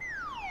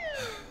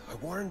 I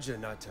warned you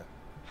not to.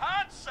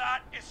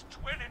 Hindsight is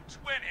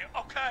 20/20,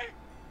 okay?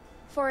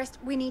 Forrest,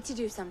 we need to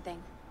do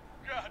something.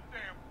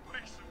 Goddamn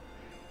piece of...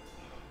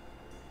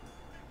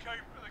 He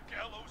came for the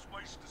Gallows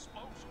waste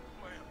disposal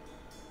plant.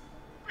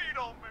 Beat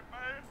on me,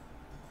 man.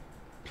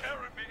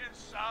 Carried me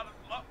inside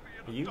and locked me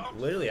in a You dumpster.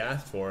 literally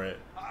asked for it.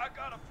 I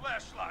got a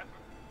flashlight.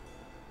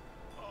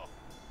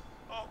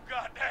 Oh,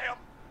 goddamn.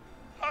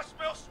 I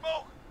smell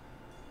smoke.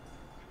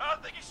 I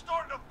think he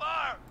started a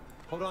fire.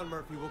 Hold on,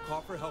 Murphy. We'll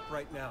call for help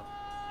right now.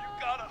 You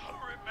gotta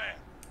hurry, man.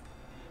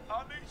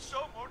 I need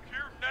someone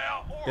here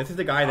now or... This is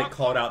the guy that I'm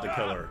called gonna out the die.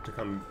 killer to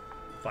come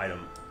fight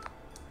him.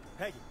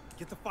 Peggy,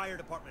 get the fire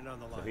department on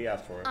the line. So he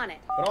asked for it. On it.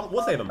 But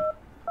we'll save him.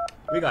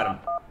 We got him.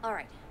 All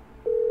right.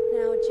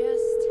 Now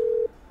just...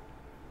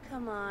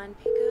 Come on,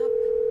 pick up.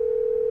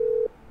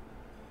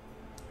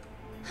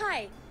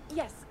 Hi.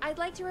 Yes, I'd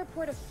like to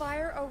report a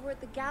fire over at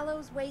the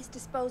Gallows Waste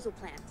Disposal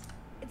Plant.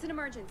 It's an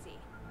emergency.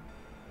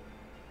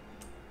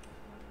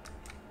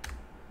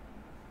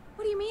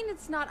 What do you mean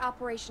it's not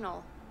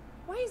operational?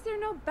 Why is there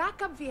no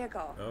backup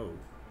vehicle? Oh.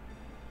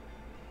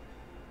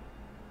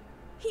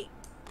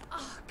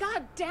 Oh,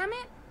 God damn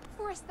it!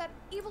 Forrest, that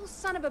evil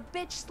son of a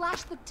bitch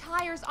slashed the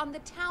tires on the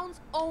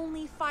town's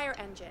only fire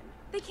engine.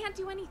 They can't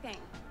do anything.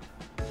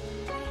 I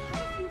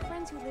have a few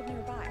friends who live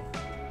nearby.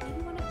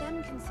 Maybe one of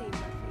them can save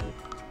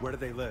Murphy. Where do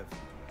they live?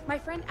 My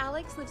friend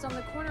Alex lives on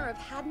the corner of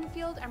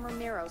Haddonfield and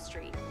Romero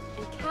Street,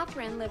 and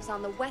Catherine lives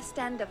on the west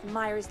end of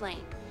Myers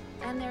Lane.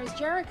 And there's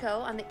Jericho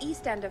on the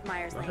east end of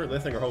Myers Not Lane. her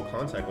listing her whole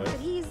contact list.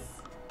 But he's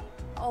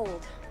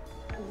old.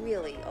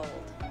 Really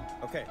old.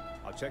 Okay,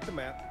 I'll check the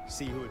map,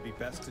 see who would be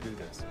best to do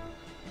this.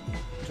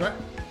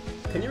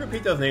 Can you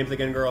repeat those names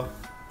again, girl?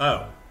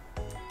 Oh.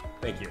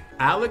 Thank you.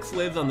 Alex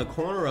lives on the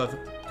corner of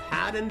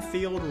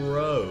Haddonfield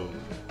Road.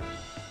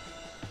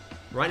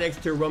 Right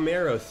next to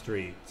Romero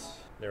Street.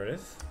 There it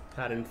is.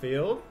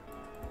 Haddonfield.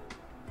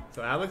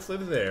 So Alex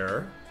lives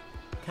there.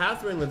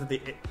 Catherine lives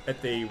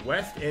at the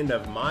west end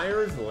of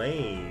Myers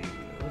Lane.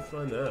 Let's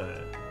find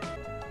that.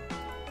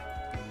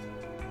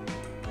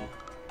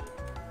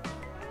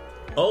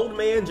 Old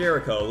man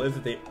Jericho lives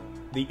at the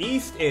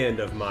east end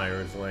of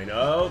Myers Lane.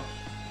 Oh,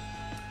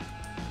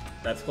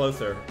 that's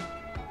closer.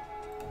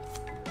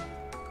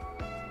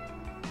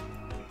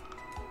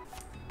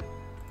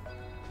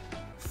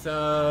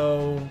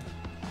 So,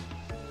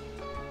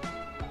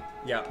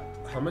 yeah,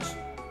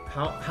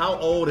 how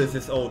old is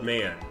this old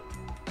man?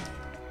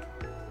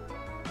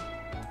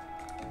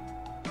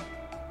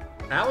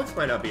 Alex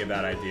might not be a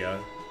bad idea.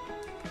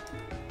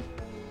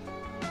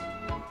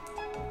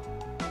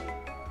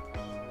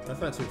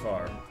 That's not too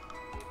far.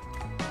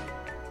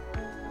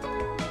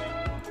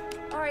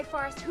 All right,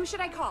 Forrest, who should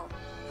I call?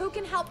 Who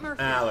can help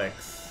Murphy?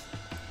 Alex.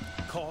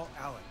 Call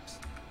Alex.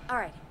 All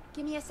right,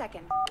 give me a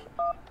second.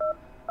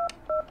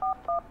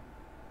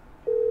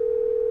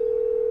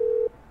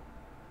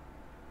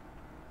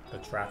 A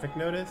traffic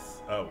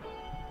notice? Oh.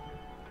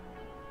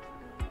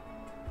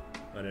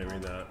 I didn't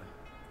read that.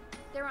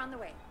 They're on the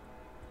way.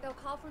 They'll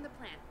call from the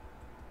plant.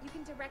 You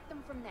can direct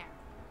them from there.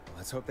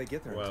 Let's hope they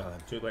get there in Well, time.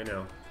 too late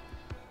now.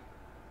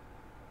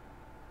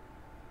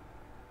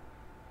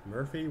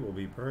 Murphy will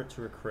be burnt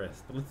to a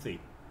crisp. But let's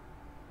see.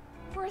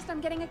 Forrest, I'm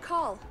getting a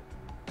call.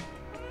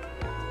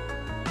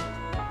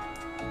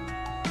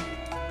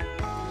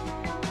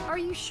 Are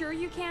you sure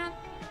you can't?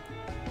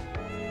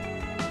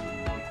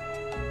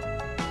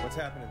 What's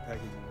happening,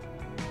 Peggy?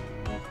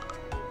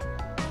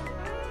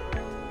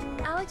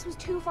 Alex was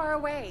too far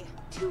away.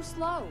 Too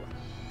slow.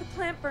 The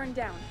plant burned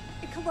down.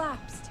 It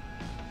collapsed.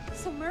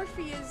 So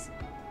Murphy is...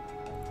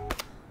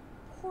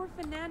 Poor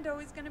Fernando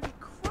is gonna be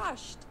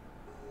crushed.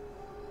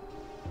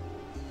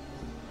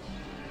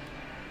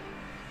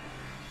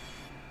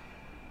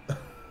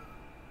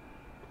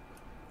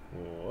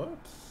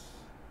 Whoops.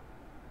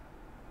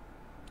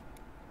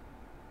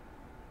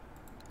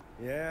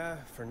 Yeah,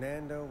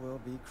 Fernando will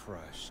be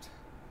crushed.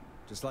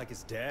 Just like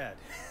his dad.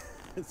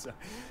 So,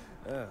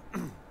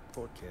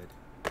 poor kid.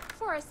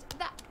 Forrest,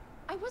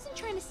 I wasn't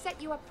trying to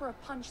set you up for a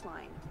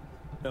punchline.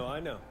 No, I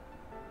know.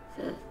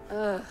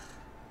 Ugh.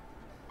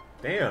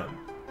 Damn.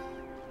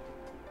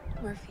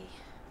 Murphy,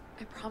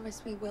 I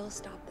promise we will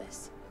stop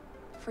this.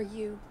 For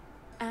you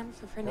and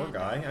for Poor Fernando.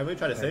 guy. I really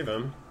tried to save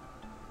him.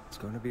 It's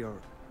going to be alright.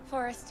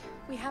 Forrest,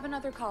 we have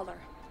another caller.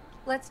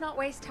 Let's not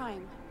waste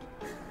time.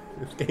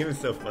 This game is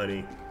so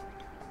funny.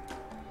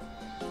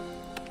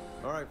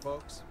 All right,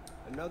 folks.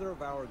 Another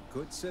of our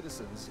good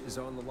citizens is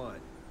on the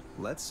line.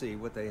 Let's see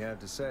what they have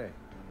to say.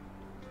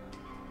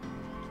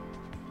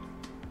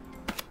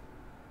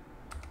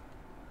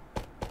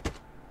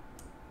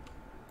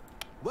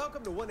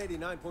 Welcome to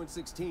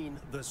 189.16,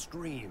 The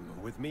Scream,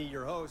 with me,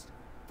 your host,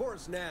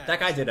 Forrest Nash. That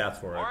guy did ask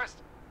for it.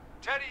 Forrest,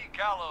 Teddy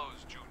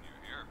Gallows Jr.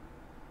 here.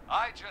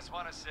 I just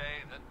want to say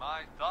that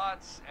my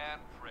thoughts and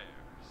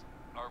prayers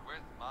are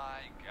with my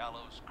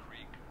Gallows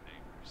Creek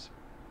neighbors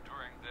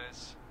during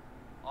this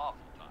awful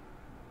time.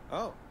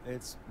 Oh,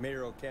 it's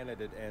mayoral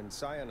candidate and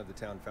scion of the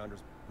town founders,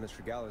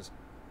 Mr. Gallows.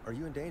 Are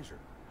you in danger?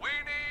 We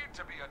need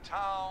to be a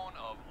town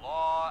of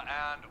law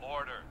and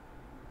order.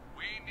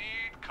 We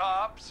need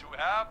cops who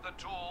have the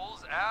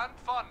tools and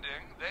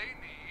funding they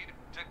need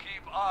to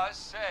keep us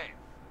safe.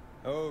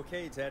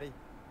 Okay, Teddy.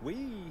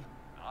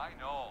 I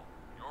know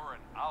you're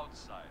an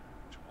outsider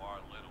to our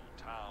little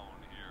town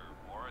here,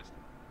 Forrest.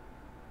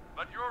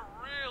 But you're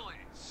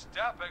really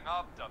stepping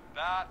up to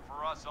bat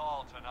for us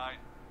all tonight.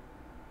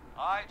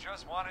 I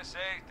just want to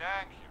say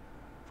thank you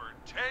for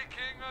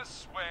taking a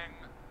swing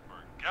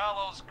for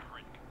Gallows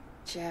Creek.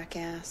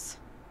 Jackass.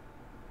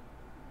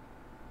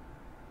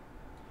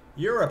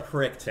 You're a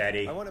prick,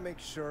 Teddy. I want to make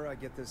sure I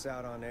get this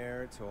out on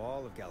air to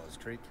all of Gallows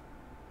Creek.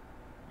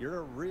 You're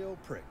a real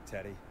prick,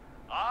 Teddy.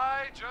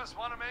 I just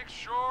want to make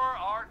sure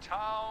our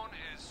town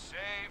is safe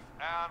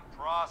and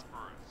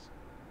prosperous.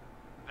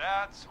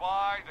 That's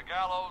why the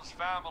Gallows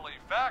Family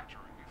Factory,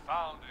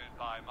 founded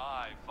by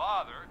my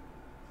father,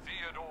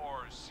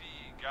 Theodore C.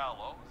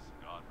 Gallows,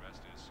 God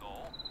rest his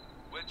soul,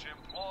 which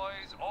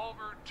employs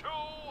over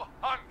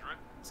 200...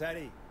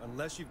 Teddy,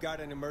 unless you've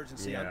got an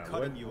emergency, Yeah, I'm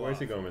cutting you off. where's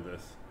he going with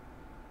this?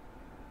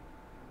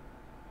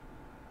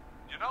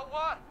 You know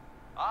what?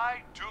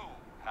 I do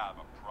have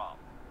a problem.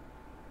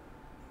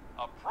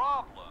 A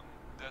problem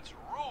that's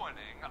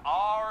ruining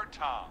our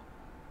town.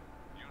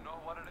 You know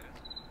what it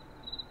is?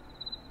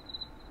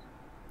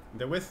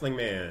 The Whistling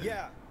Man.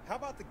 Yeah, how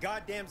about the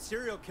goddamn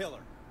serial killer?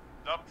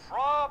 The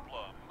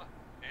problem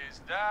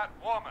is that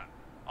woman,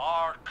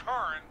 our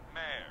current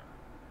mayor,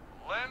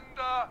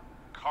 Linda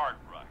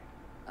Cartwright.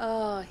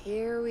 Oh,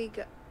 here we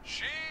go.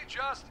 She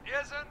just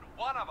isn't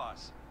one of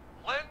us.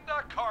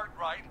 Linda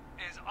Cartwright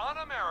is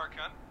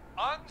un-American,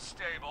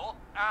 unstable,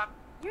 and...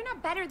 You're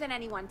not better than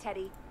anyone,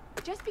 Teddy.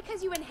 Just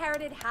because you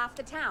inherited half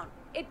the town.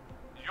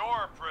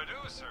 Your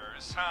producer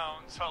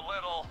sounds a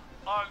little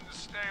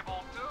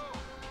unstable, too.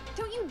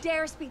 Don't you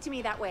dare speak to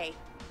me that way.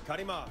 Cut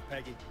him off,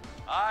 Peggy.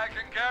 I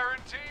can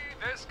guarantee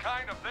this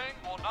kind of thing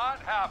will not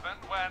happen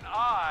when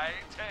I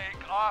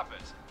take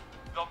office.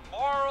 The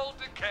moral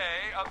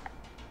decay of...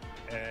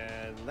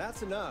 And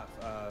that's enough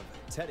of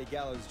Teddy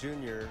Gallows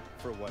Jr.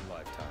 for one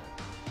lifetime.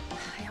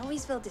 I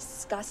always feel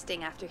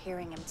disgusting after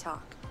hearing him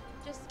talk.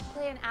 Just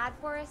play an ad,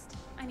 Forrest.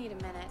 I need a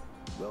minute.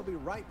 We'll be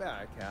right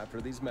back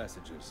after these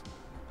messages.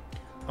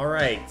 All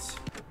right,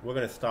 we're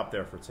gonna stop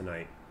there for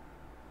tonight.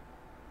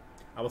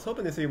 I was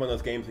hoping this would be one of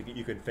those games that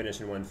you could finish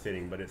in one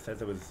sitting, but it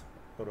says it was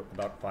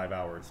about 5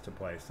 hours to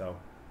play, so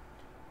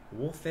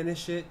we'll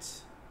finish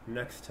it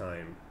next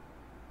time.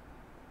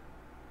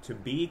 To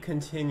be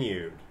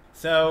continued.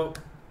 So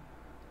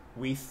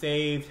we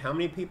saved how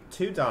many people?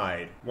 2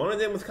 died. One of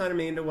them was kind of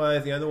mean to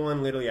us. The other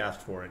one literally asked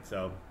for it.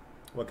 So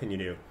what can you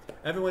do?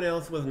 Everyone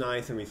else was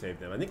nice, and we saved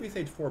them. I think we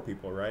saved 4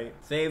 people, right?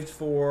 Saved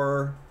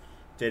 4.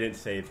 Didn't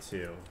save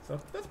 2. So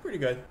that's pretty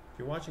good. If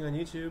you're watching on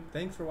YouTube,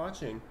 thanks for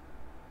watching.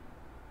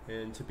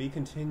 And to be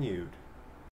continued.